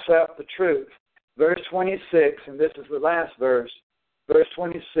to accept the truth. Verse 26, and this is the last verse, verse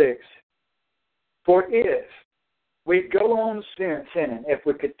 26. For if we go on sinning, if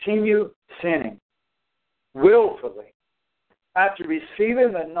we continue sinning willfully, after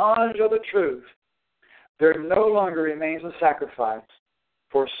receiving the knowledge of the truth, there no longer remains a sacrifice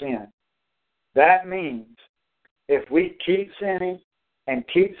for sin. That means if we keep sinning and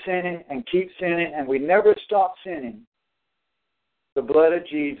keep sinning and keep sinning and we never stop sinning, the blood of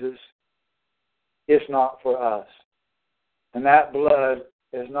Jesus is not for us. And that blood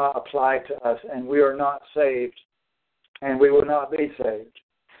is not applied to us, and we are not saved, and we will not be saved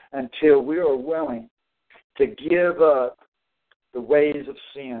until we are willing to give up the ways of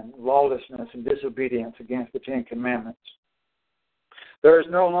sin, lawlessness, and disobedience against the Ten Commandments. There is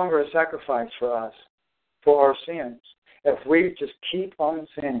no longer a sacrifice for us for our sins if we just keep on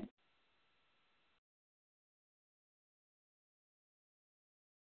sinning.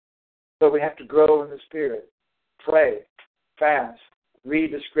 So we have to grow in the Spirit, pray, fast,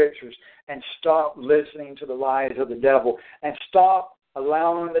 read the Scriptures, and stop listening to the lies of the devil, and stop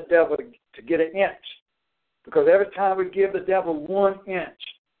allowing the devil to get an inch. Because every time we give the devil 1 inch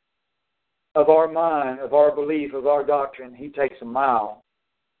of our mind, of our belief, of our doctrine, he takes a mile.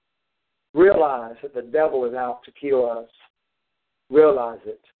 Realize that the devil is out to kill us. Realize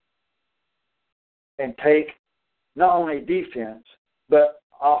it. And take not only defense, but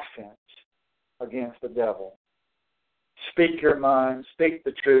offense against the devil. Speak your mind, speak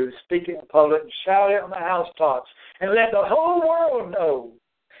the truth, speak it in public, and shout it on the housetops, and let the whole world know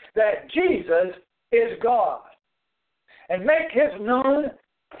that Jesus is God. And make his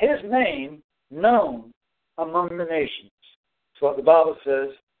name known among the nations. That's what the Bible says.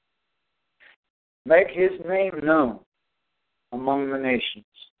 Make his name known among the nations.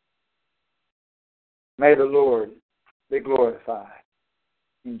 May the Lord be glorified.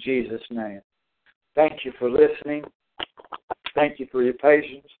 In Jesus' name. Thank you for listening. Thank you for your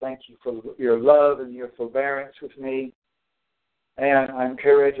patience. Thank you for your love and your forbearance with me. And I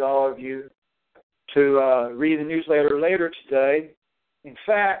encourage all of you to read the newsletter later today. In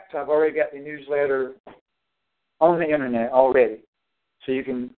fact, I've already got the newsletter on the internet already. So you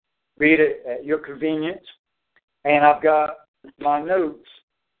can read it at your convenience. And I've got my notes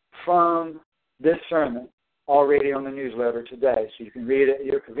from this sermon already on the newsletter today. So you can read it at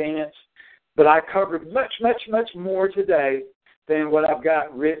your convenience. But I covered much, much, much more today than what I've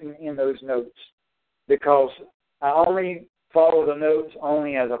got written in those notes, because I only follow the notes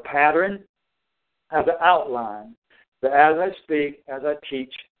only as a pattern, as an outline. But as I speak, as I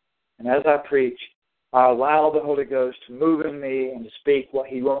teach, and as I preach, I allow the Holy Ghost to move in me and to speak what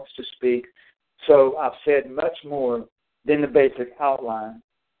he wants to speak. So I've said much more than the basic outline.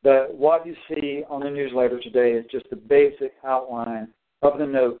 But what you see on the newsletter today is just the basic outline of the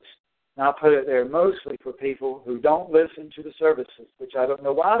notes. And I put it there mostly for people who don't listen to the services, which I don't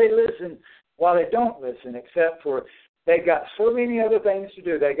know why they listen, why they don't listen, except for they got so many other things to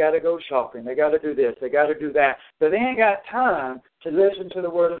do. They got to go shopping. They got to do this. They got to do that. But they ain't got time to listen to the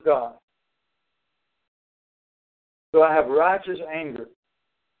Word of God. So I have righteous anger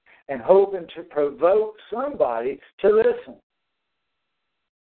and hoping to provoke somebody to listen.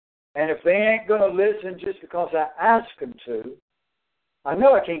 And if they ain't going to listen just because I ask them to, I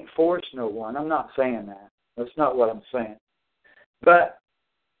know I can't force no one. I'm not saying that. That's not what I'm saying. But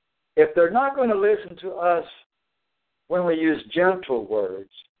if they're not going to listen to us when we use gentle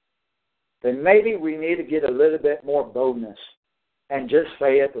words, then maybe we need to get a little bit more boldness and just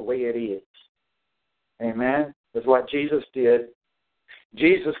say it the way it is. Amen? That's what Jesus did.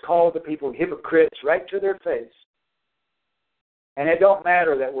 Jesus called the people hypocrites right to their face. And it don't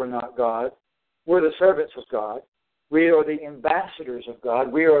matter that we're not God. We're the servants of God. We are the ambassadors of God.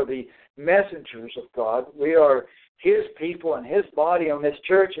 We are the messengers of God. We are his people and his body on this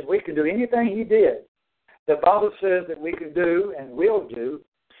church, and we can do anything he did. The Bible says that we can do and will do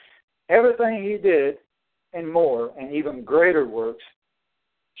everything he did and more, and even greater works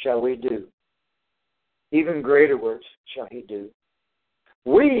shall we do. Even greater works shall he do.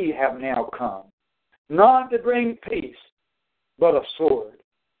 We have now come, not to bring peace, but a sword.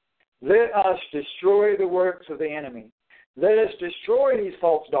 Let us destroy the works of the enemy. Let us destroy these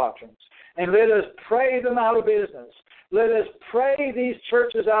false doctrines. And let us pray them out of business. Let us pray these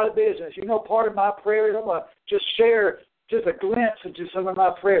churches out of business. You know, part of my prayers, I'm going to just share just a glimpse into some of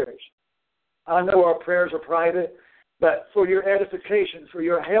my prayers. I know our prayers are private, but for your edification, for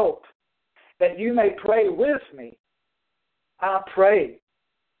your help, that you may pray with me, I pray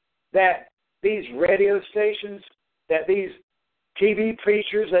that these radio stations, that these TV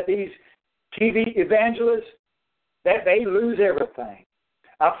preachers, that these TV evangelists, that they lose everything.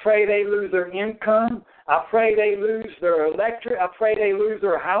 I pray they lose their income. I pray they lose their electric. I pray they lose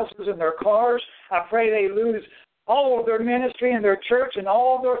their houses and their cars. I pray they lose all of their ministry and their church and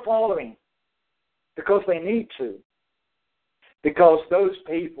all of their following, because they need to. Because those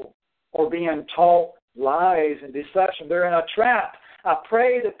people are being taught lies and deception. They're in a trap. I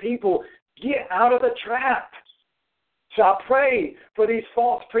pray that people get out of the trap. So I pray for these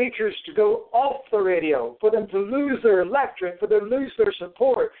false preachers to go off the radio, for them to lose their electorate, for them to lose their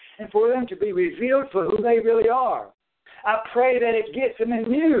support, and for them to be revealed for who they really are. I pray that it gets in the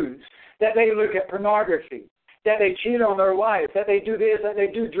news, that they look at pornography, that they cheat on their wife, that they do this, that they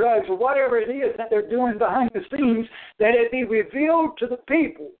do drugs, or whatever it is that they're doing behind the scenes, that it be revealed to the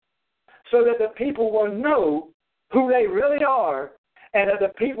people so that the people will know who they really are and that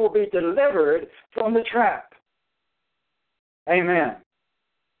the people will be delivered from the trap. Amen.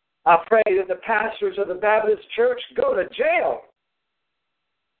 I pray that the pastors of the Baptist church go to jail.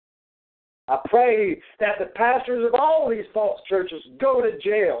 I pray that the pastors of all these false churches go to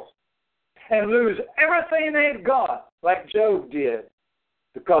jail and lose everything they've got, like Job did,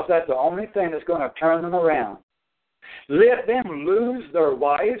 because that's the only thing that's going to turn them around. Let them lose their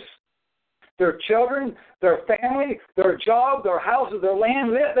wives, their children, their family, their job, their houses, their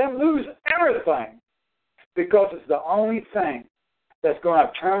land. Let them lose everything, because it's the only thing that's going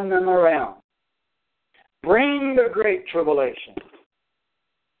to turn them around. Bring the great tribulation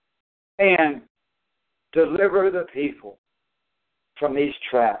and deliver the people from these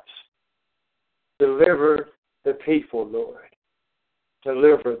traps. Deliver the people, Lord.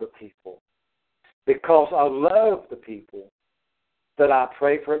 Deliver the people. Because I love the people, that I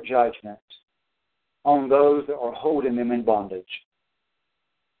pray for judgment on those that are holding them in bondage.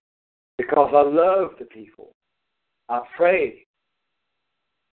 Because I love the people, I pray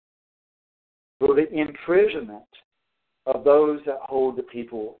for the imprisonment of those that hold the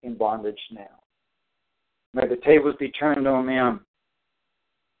people in bondage now. May the tables be turned on them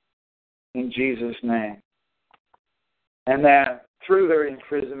in Jesus' name. And that through their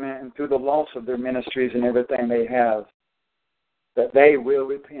imprisonment and through the loss of their ministries and everything they have, that they will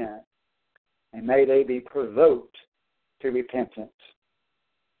repent, and may they be provoked to repentance.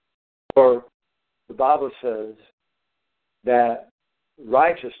 For the Bible says that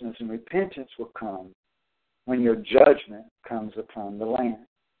righteousness and repentance will come when your judgment comes upon the land.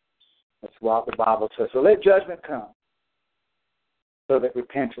 That's what the Bible says. So let judgment come so that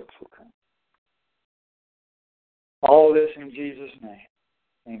repentance will come. All this in Jesus' name.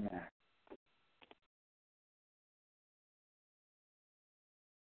 Amen.